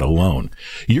 You're not alone.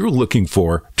 You're looking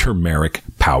for Turmeric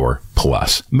Power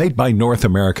Plus, made by North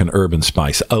American Herb &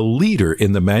 Spice, a leader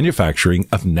in the manufacturing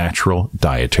of natural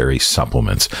dietary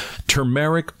supplements.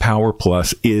 Turmeric Power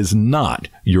Plus is not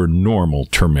your normal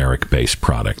turmeric-based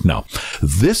product. No,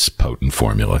 this potent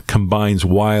formula combines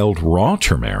wild raw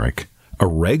turmeric,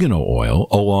 oregano oil,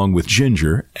 along with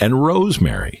ginger and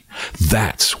rosemary.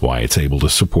 That's why it's able to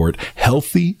support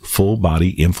healthy,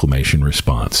 full-body inflammation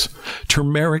response.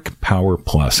 Turmeric Power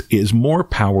Plus is more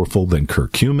powerful than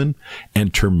curcumin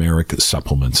and turmeric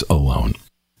supplements alone.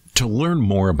 To learn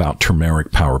more about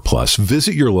Turmeric Power Plus,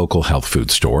 visit your local health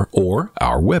food store or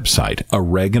our website,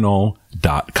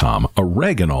 oreganol.com.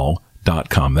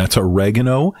 Oreganol.com. That's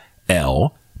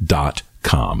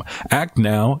oregano.com. Act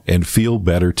now and feel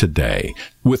better today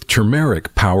with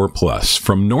Turmeric Power Plus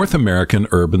from North American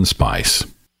Herb & Spice.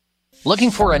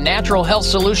 Looking for a natural health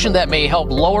solution that may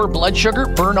help lower blood sugar,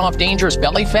 burn off dangerous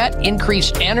belly fat,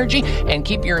 increase energy, and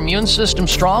keep your immune system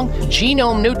strong?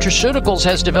 Genome Nutraceuticals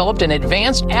has developed an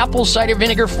advanced apple cider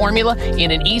vinegar formula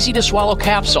in an easy-to-swallow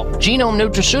capsule. Genome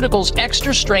Nutraceuticals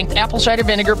Extra Strength Apple Cider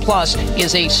Vinegar Plus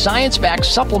is a science-backed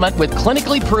supplement with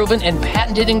clinically proven and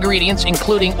patented ingredients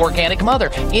including organic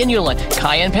mother, inulin,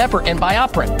 cayenne pepper, and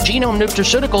BioPerine. Genome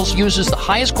Nutraceuticals uses the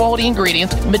highest quality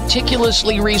ingredients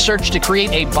meticulously researched to create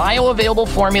a bioavailable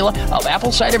formula of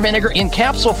apple cider vinegar in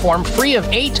capsule form, free of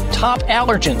 8 top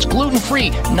allergens,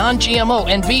 gluten-free, non-GMO,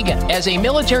 and vegan. As a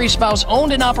military spouse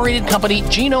owned and operated company,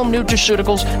 Genome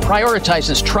Nutraceuticals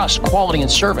prioritizes trust, quality,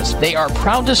 and service. They are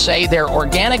proud to say their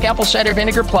organic apple cider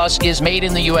vinegar plus is made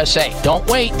in the USA. Don't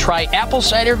wait. Try apple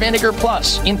cider vinegar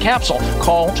plus in capsule.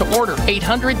 Call to order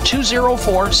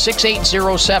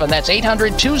 800-204-6807. That's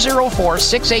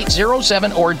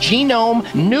 800-204-6807 or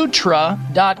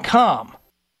genomenutra.com.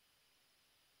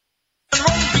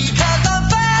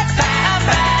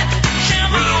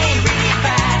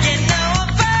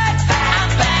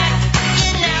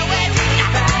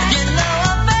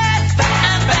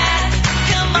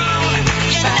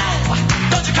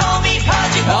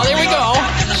 Well, there we go.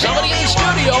 Somebody in the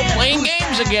studio playing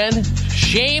games again,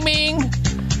 shaming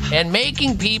and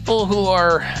making people who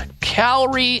are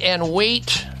calorie and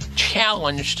weight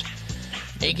challenged,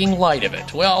 making light of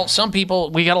it. Well, some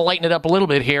people, we got to lighten it up a little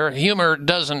bit here. Humor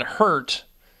doesn't hurt.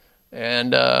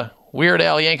 And Weird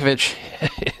Al Yankovic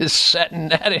is setting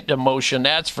that into motion,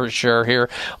 that's for sure, here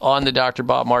on the Dr.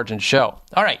 Bob Martin Show.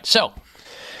 All right, so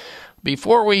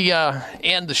before we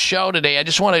end the show today, I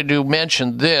just wanted to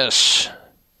mention this.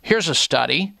 Here's a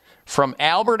study from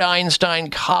Albert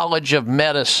Einstein College of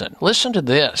Medicine. Listen to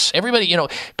this. Everybody,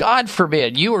 God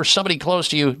forbid you or somebody close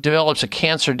to you develops a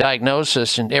cancer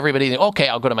diagnosis and everybody thinks, okay,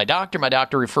 I'll go to my doctor. My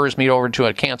doctor refers me over to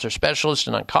a cancer specialist,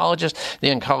 an oncologist. The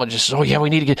oncologist says, oh yeah, we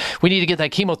need to get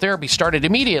that chemotherapy started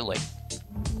immediately.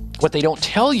 What they don't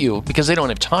tell you, because they don't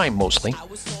have time mostly,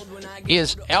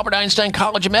 is Albert Einstein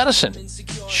College of Medicine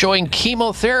showing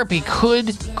chemotherapy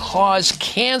could cause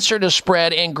cancer to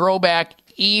spread and grow back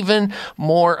even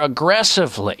more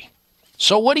aggressively.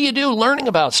 So what do you do learning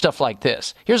about stuff like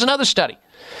this? Here's another study.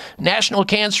 National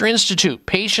Cancer Institute.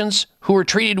 Patients who were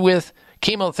treated with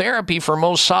Chemotherapy for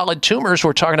most solid tumors,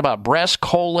 we're talking about breast,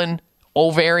 colon,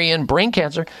 ovarian, brain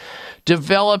cancer,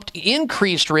 developed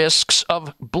increased risks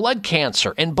of blood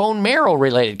cancer and bone marrow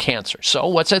related cancer. So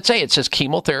what's that say? It says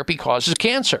chemotherapy causes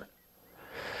cancer.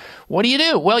 What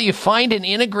do? Well, you find an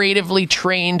integratively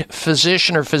trained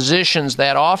physician or physicians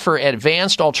that offer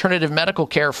advanced alternative medical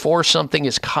care for something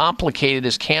as complicated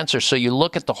as cancer. So you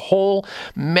look at the whole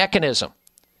mechanism.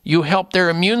 You help their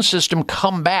immune system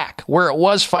come back where it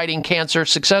was fighting cancer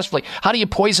successfully. How do you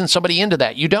poison somebody into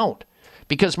that? You don't.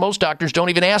 Because most doctors don't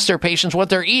even ask their patients what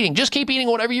they're eating. Just keep eating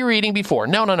whatever you were eating before.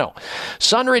 No.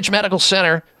 Sunridge Medical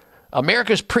Center,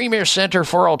 America's premier center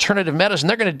for alternative medicine,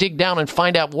 they're going to dig down and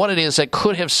find out what it is that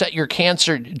could have set your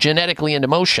cancer genetically into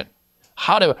motion.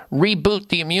 How to reboot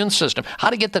the immune system. How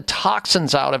to get the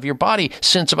toxins out of your body,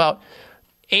 since about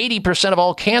 80% of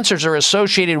all cancers are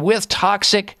associated with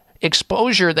toxic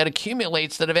exposure that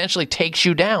accumulates that eventually takes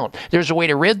you down. There's a way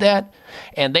to rid that,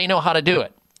 and they know how to do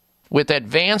it with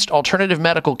advanced alternative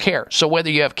medical care. So whether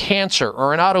you have cancer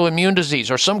or an autoimmune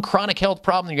disease or some chronic health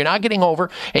problem that you're not getting over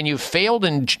and you've failed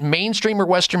in mainstream or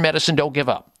Western medicine, don't give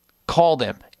up. Call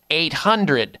them,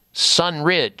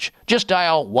 800-SUNRIDGE. Just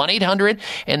dial 1-800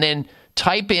 and then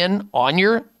type in on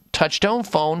your touchtone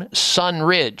phone,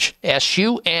 SUNRIDGE,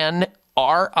 SUNRIDGE,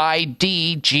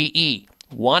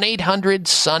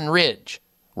 1-800-SUNRIDGE.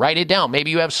 Write it down.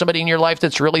 Maybe you have somebody in your life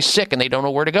that's really sick and they don't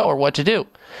know where to go or what to do.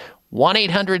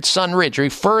 1-800-SUNRIDGE.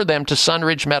 Refer them to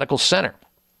Sunridge Medical Center.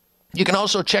 You can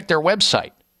also check their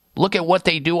website. Look at what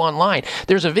they do online.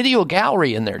 There's a video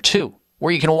gallery in there, too,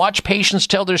 where you can watch patients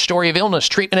tell their story of illness,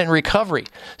 treatment, and recovery.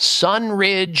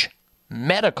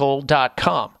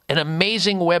 SunridgeMedical.com. An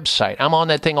amazing website. I'm on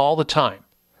that thing all the time.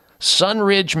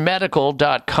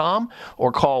 SunridgeMedical.com,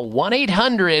 or call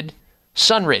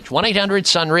 1-800-SUNRIDGE.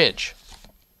 1-800-SUNRIDGE.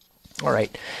 All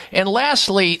right. And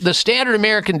lastly, the standard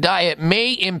American diet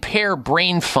may impair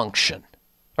brain function.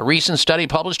 A recent study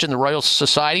published in the Royal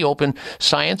Society Open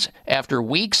Science, after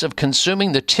weeks of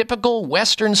consuming the typical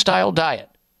Western-style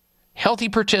diet, healthy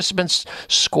participants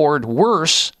scored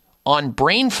worse on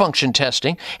brain function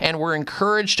testing and were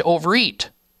encouraged to overeat.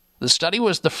 The study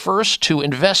was the first to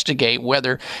investigate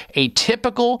whether a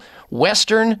typical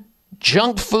Western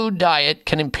junk food diet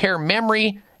can impair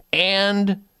memory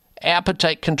and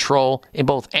appetite control in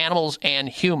both animals and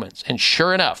humans. And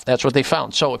sure enough, that's what they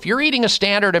found. So if you're eating a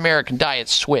standard American diet,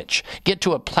 switch. Get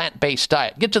to a plant-based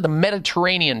diet. Get to the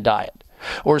Mediterranean diet,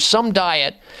 or some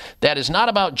diet that is not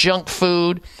about junk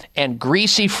food and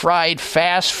greasy fried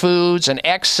fast foods and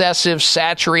excessive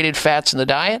saturated fats in the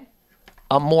diet.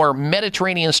 A more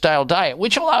Mediterranean-style diet,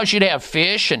 which allows you to have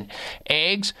fish and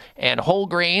eggs and whole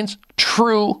grains,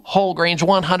 true whole grains,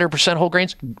 100% whole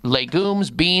grains, legumes,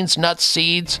 beans, nuts,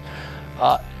 seeds,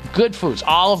 good foods,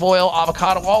 olive oil,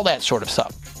 avocado, all that sort of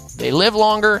stuff. They live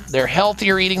longer. They're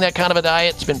healthier eating that kind of a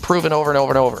diet. It's been proven over and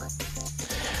over and over.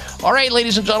 All right,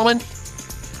 ladies and gentlemen,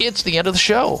 it's the end of the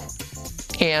show.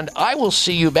 And I will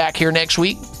see you back here next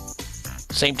week.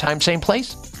 Same time, same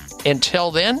place.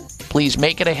 Until then, please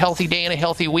make it a healthy day and a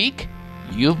healthy week.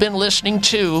 You've been listening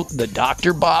to The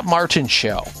Dr. Bob Martin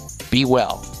Show. Be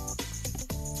well.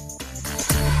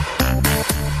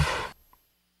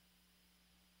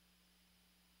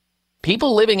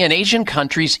 People living in Asian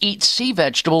countries eat sea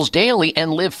vegetables daily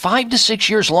and live 5 to 6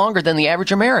 years longer than the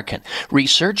average American.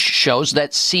 Research shows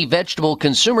that sea vegetable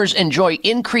consumers enjoy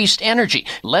increased energy,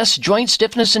 less joint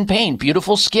stiffness and pain,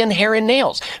 beautiful skin, hair, and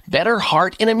nails, better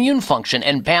heart and immune function,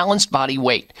 and balanced body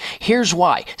weight. Here's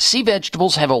why. Sea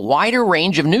vegetables have a wider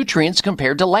range of nutrients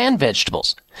compared to land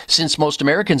vegetables. Since most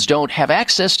Americans don't have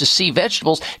access to sea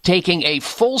vegetables, taking a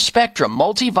full spectrum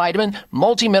multivitamin,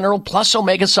 multimineral plus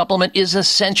omega supplement is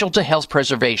essential to health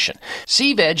preservation.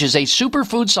 Sea Veg is a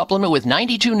superfood supplement with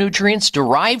 92 nutrients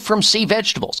derived from sea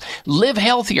vegetables. Live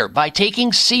healthier by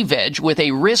taking Sea Veg with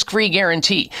a risk-free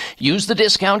guarantee. Use the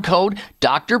discount code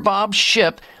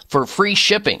DRBOBSHIP for free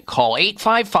shipping. Call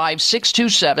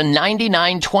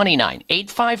 855-627-9929,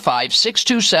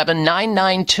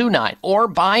 855-627-9929, or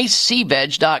buy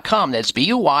seaveg.com. That's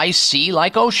B-U-Y-C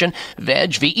like ocean,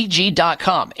 veg,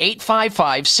 V-E-G.com,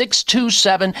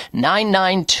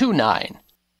 855-627-9929.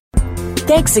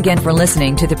 Thanks again for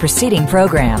listening to the preceding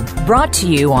program, brought to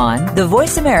you on the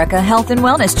Voice America Health and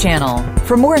Wellness Channel.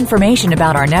 For more information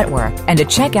about our network and to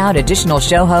check out additional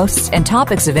show hosts and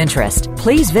topics of interest,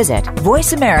 please visit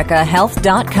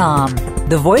voiceamericahealth.com.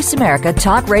 The Voice America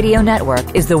Talk Radio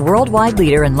Network is the worldwide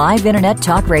leader in live Internet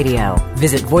talk radio.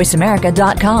 Visit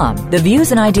voiceamerica.com. The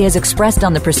views and ideas expressed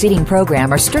on the preceding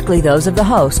program are strictly those of the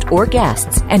host or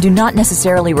guests and do not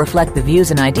necessarily reflect the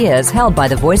views and ideas held by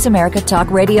the Voice America Talk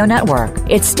Radio Network,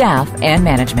 its staff, and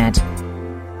management.